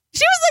 You.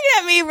 She was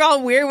looking at me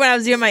all weird when I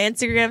was doing my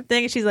Instagram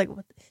thing. And she's like,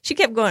 what? She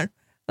kept going,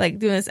 like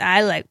doing this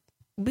eye, like,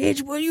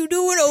 bitch, what are you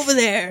doing over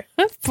there?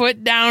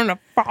 Put down the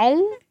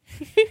phone.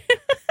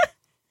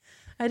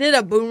 I did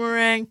a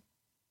boomerang.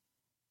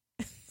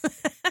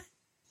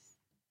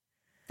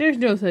 There's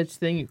no such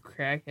thing, you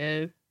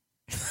crackhead.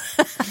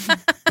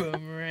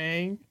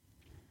 Boomerang.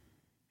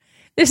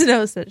 There's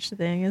no such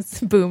thing as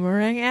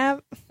boomerang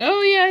app.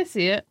 Oh yeah, I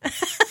see it.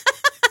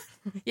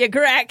 You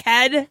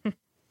crackhead.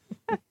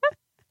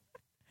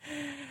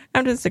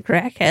 I'm just a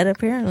crackhead,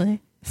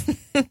 apparently.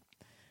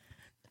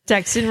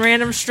 Texting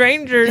random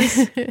strangers.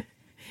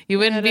 You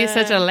wouldn't be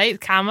such a late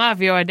comer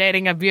if you were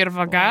dating a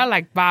beautiful girl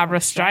like Barbara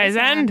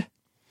Streisand.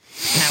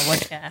 Now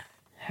what?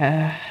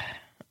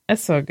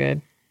 That's so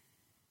good.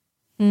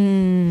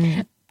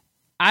 Mm.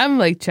 I'm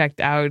like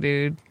checked out,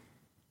 dude.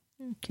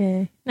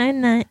 Okay.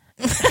 Night.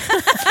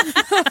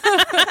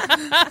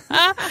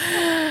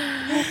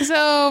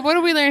 So, what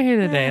did we learn here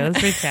today? Let's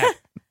recap.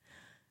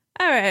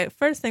 All right.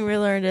 First thing we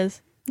learned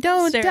is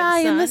Don't stare at die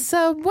in the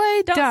sun.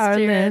 subway, don't stare at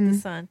the darling.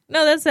 sun.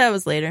 No, that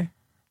was later.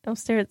 Don't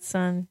stare at the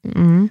sun.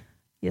 Mm-hmm.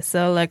 You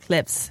solar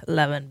eclipse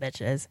loving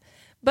bitches.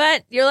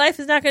 But your life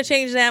is not going to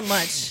change that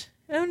much.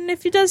 And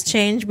if it does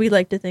change, we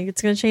like to think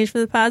it's going to change for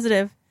the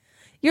positive.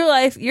 Your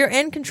life, you're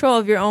in control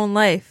of your own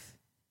life.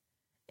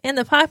 And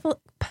I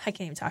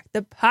can't even talk. The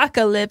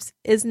apocalypse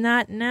is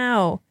not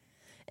now.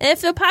 And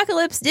if the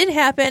apocalypse did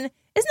happen,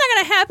 it's not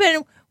going to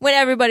happen when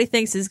everybody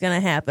thinks it's going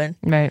to happen.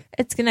 Right.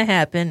 It's going to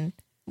happen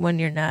when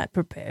you're not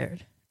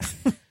prepared.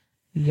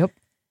 Yep.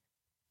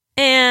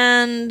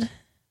 And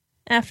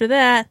after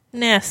that,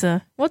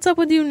 NASA. What's up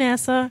with you,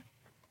 NASA?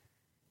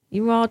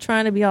 You all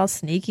trying to be all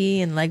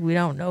sneaky and like we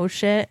don't know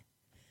shit?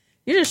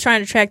 You're just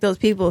trying to track those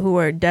people who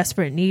are in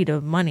desperate need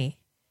of money.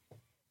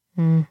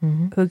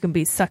 Mm-hmm. Who can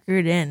be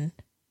suckered in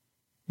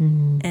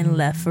and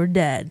left for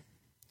dead.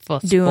 For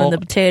doing the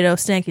sport. potato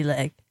stanky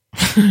leg.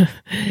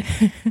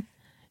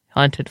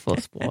 Hunted for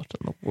sport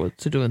in the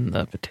woods doing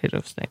the potato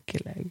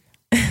stanky leg.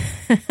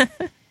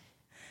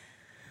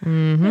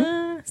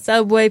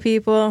 Subway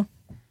people.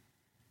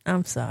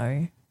 I'm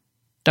sorry.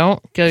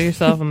 Don't kill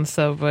yourself on the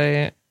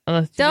subway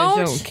unless you guys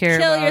don't care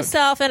kill about...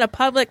 yourself in a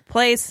public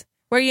place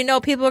where you know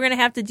people are going to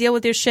have to deal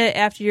with your shit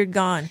after you're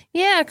gone.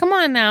 Yeah, come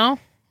on now.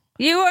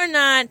 You are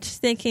not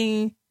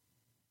thinking,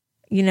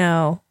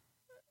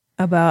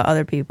 about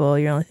other people.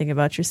 You're only thinking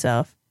about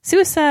yourself.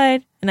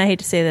 Suicide, and I hate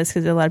to say this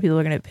because a lot of people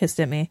are going to get pissed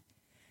at me,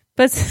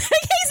 but Casey,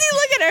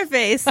 look at her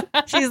face.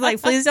 She's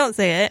like, please don't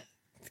say it.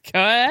 Go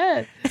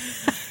ahead.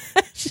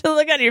 The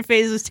look on your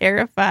face was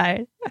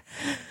terrified.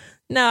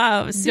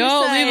 No, suicide.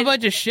 Don't leave a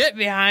bunch of shit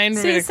behind.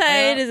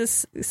 Suicide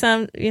is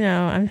I'm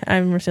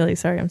really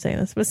sorry I'm saying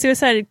this, but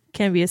suicide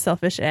can be a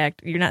selfish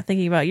act. You're not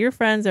thinking about your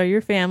friends or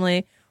your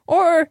family,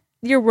 or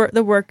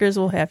the workers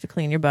will have to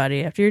clean your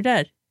body after you're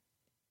dead.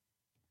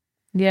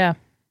 Yeah.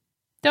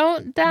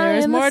 Don't die.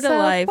 There's in more the to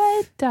life.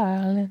 subway,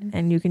 darling.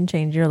 And you can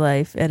change your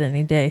life at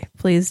any day.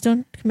 Please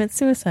don't commit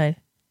suicide.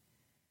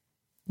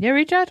 Yeah,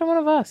 reach out to one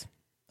of us.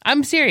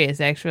 I'm serious,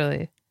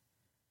 actually.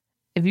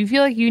 If you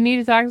feel like you need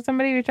to talk to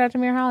somebody, reach out to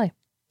me or Holly.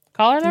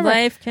 Call our number.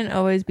 Life can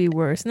always be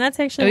worse, and that's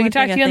actually We one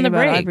can talk thing to you I on think the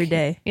about break. every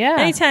day. Yeah.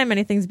 Anytime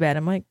anything's bad,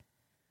 I'm like,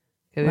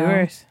 Could be well,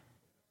 worse.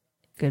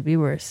 could be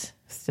worse.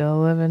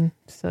 Still living,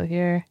 still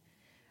here.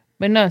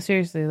 But no,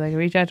 seriously, like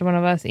reach out to one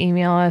of us,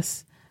 email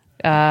us,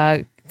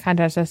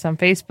 contact us on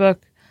Facebook,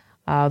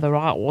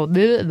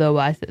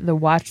 the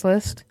watch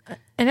list.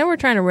 I know we're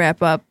trying to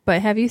wrap up,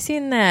 but have you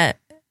seen that?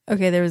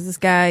 Okay, there was this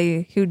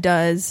guy who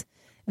does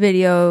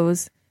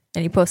videos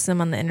and he posts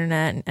them on the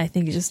internet, and I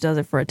think he just does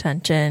it for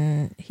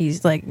attention.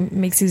 He's like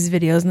makes these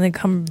videos and they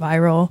come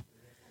viral.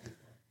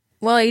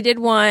 Well, he did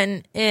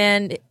one,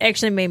 and it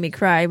actually made me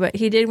cry, but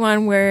he did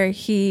one where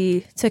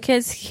he took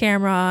his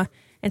camera,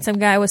 and some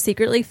guy was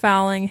secretly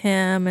following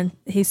him, and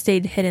he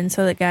stayed hidden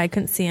so the guy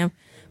couldn't see him.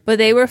 But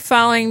they were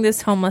following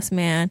this homeless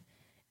man,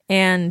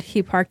 and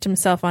he parked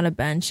himself on a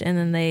bench, and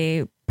then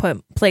they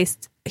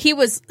he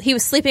was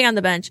sleeping on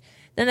the bench.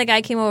 Then the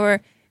guy came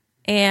over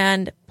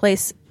and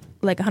placed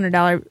like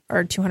 $100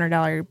 or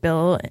 $200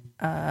 bill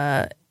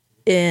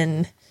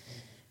in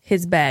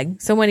his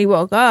bag. So when he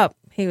woke up,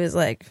 he was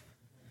like,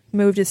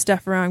 moved his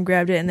stuff around,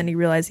 grabbed it, and then he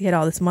realized he had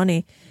all this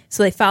money.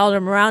 So they followed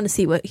him around to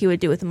see what he would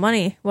do with the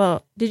money.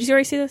 Well, did you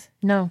already see this?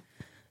 No.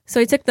 So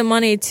he took the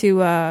money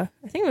to, I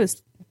think it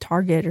was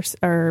Target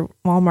or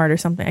Walmart or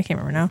something. I can't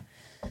remember now.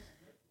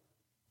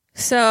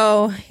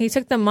 So he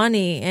took the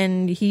money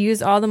and he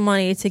used all the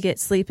money to get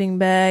sleeping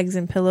bags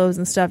and pillows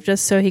and stuff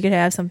just so he could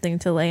have something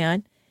to lay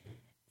on.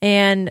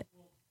 And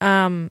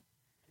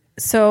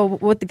so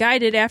what the guy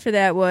did after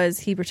that was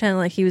he pretended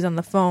like he was on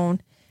the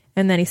phone,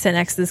 and then he sat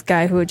next to this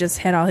guy who had just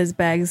had all his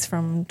bags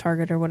from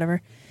Target or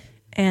whatever.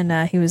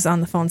 And he was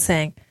on the phone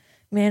saying,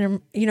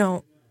 man,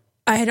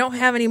 I don't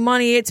have any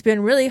money. It's been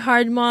a really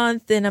hard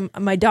month, and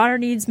my daughter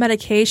needs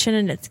medication,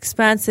 and it's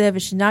expensive,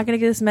 and she's not going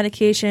to get this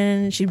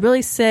medication. She's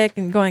really sick,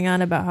 and going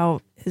on about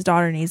how his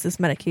daughter needs this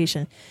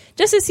medication.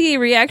 Just to see a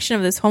reaction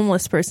of this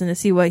homeless person, to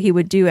see what he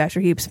would do after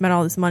he spent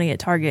all this money at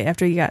Target,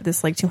 after he got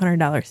this like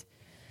 $200.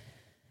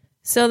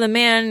 So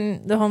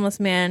the homeless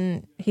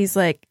man, he's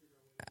like,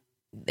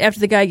 after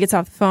the guy gets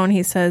off the phone,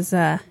 he says,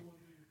 I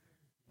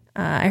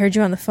heard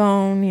you on the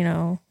phone,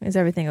 is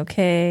everything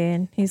okay?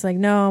 And he's like,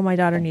 no, my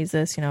daughter needs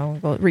this,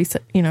 reiterates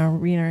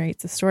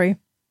the story.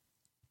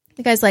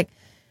 The guy's like,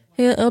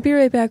 hey, I'll be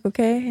right back,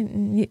 okay?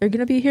 And you're going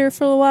to be here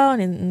for a while?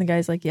 And the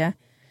guy's like, yeah.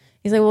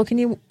 He's like, well, can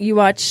you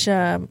watch,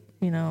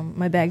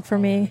 my bag for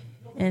me?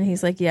 And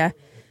he's like, yeah.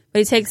 But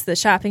he takes the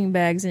shopping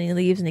bags and he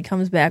leaves, and he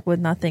comes back with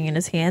nothing in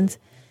his hands.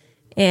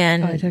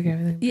 And I took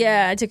everything.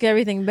 Yeah, I took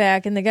everything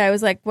back. And the guy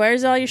was like,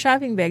 where's all your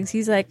shopping bags?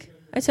 He's like,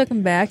 I took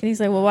them back. And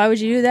he's like, well, why would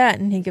you do that?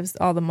 And he gives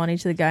all the money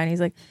to the guy. And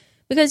he's like,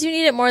 because you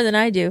need it more than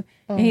I do.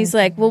 And he's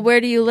like, well, where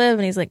do you live?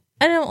 And he's like,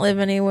 I don't live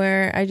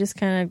anywhere. I just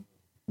kind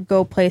of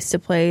go place to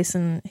place.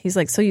 And he's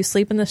like, so you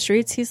sleep in the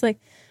streets? He's like,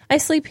 I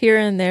sleep here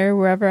and there.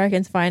 Wherever I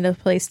can find a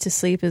place to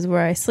sleep is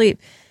where I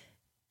sleep.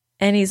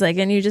 And he's like,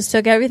 and you just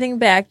took everything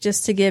back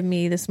just to give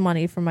me this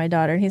money for my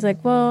daughter. And he's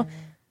like, well,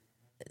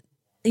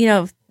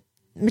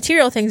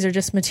 material things are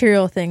just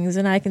material things,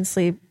 and I can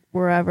sleep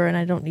wherever, and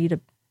I don't need a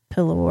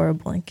pillow or a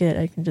blanket.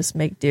 I can just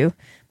make do.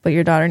 But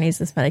your daughter needs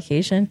this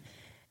medication.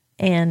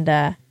 And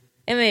that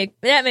made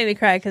me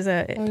cry because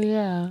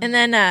yeah. And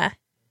then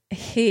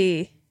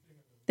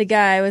the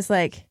guy was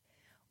like,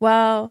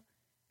 well,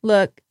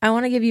 look, I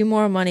want to give you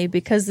more money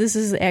because this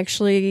is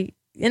actually,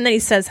 and then he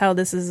says how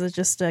this is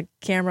just a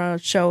camera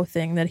show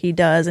thing that he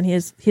does, and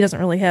he doesn't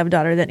really have a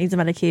daughter that needs a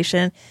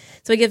medication.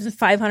 So he gives him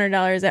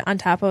 $500 on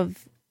top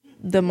of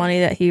the money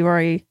that he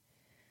already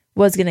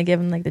was going to give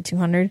him, like the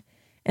 $200.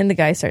 And the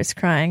guy starts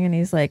crying, and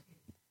he's like,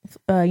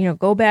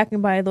 go back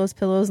and buy those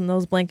pillows and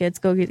those blankets.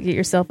 Go get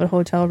yourself a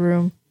hotel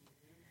room.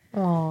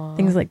 Aww.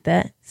 Things like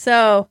that.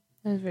 So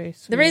That's very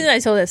sweet. the reason I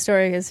told that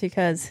story is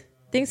because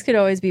things could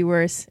always be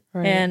worse.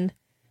 Right. And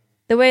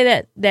the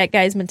way that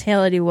guy's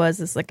mentality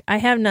was like, I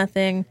have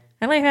nothing.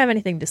 I don't have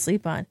anything to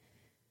sleep on.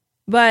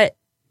 But,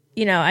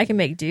 I can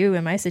make do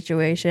in my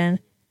situation.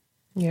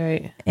 You're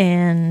right.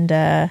 And,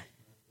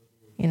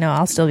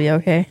 I'll still be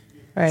okay.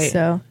 Right.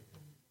 So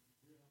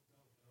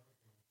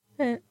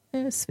it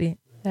was sweet.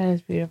 That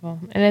is beautiful.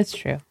 And it's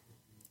true.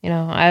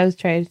 I always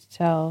try to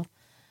tell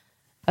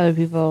other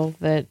people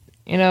that,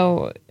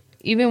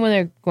 even when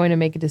they're going to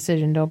make a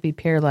decision, don't be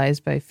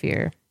paralyzed by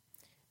fear.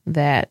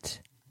 That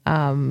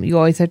you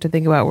always have to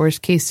think about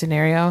worst case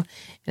scenario.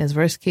 And is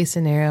worst case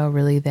scenario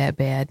really that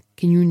bad?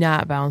 Can you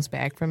not bounce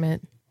back from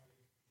it?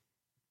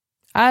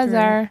 Odds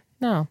are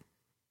no.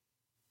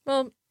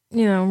 Well,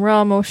 we're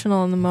all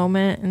emotional in the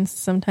moment, and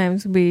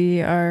sometimes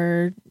we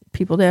are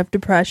people that have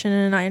depression,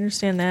 and I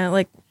understand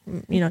that,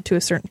 to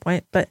a certain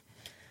point, but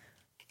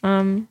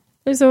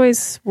there's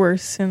always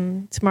worse,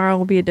 and tomorrow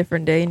will be a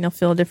different day, and you'll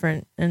feel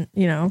different, and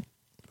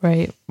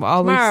right.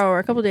 tomorrow or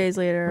a couple days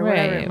later, or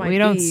whatever it might we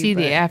don't be, see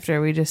the after.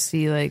 We just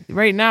see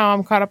right now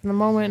I'm caught up in the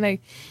moment, and I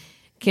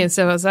can't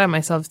step outside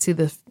myself to see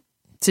the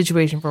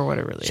situation for what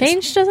it really is.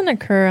 Change doesn't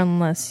occur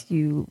unless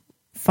you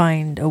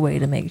find a way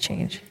to make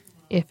change.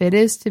 If it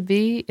is to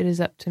be, it is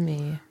up to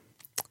me.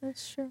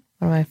 That's true.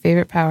 One of my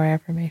favorite power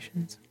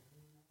affirmations.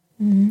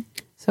 Mm-hmm.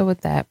 So with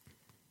that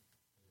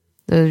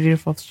was a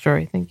beautiful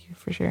story. Thank you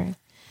for sharing.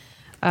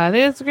 I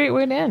think that's a great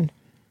way to end.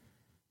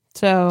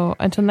 So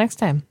until next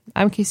time,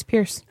 I'm Casey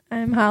Pierce.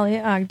 I'm Holly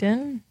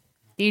Ogden.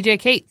 DJ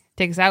Kate,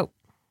 take us out.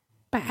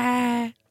 Bye.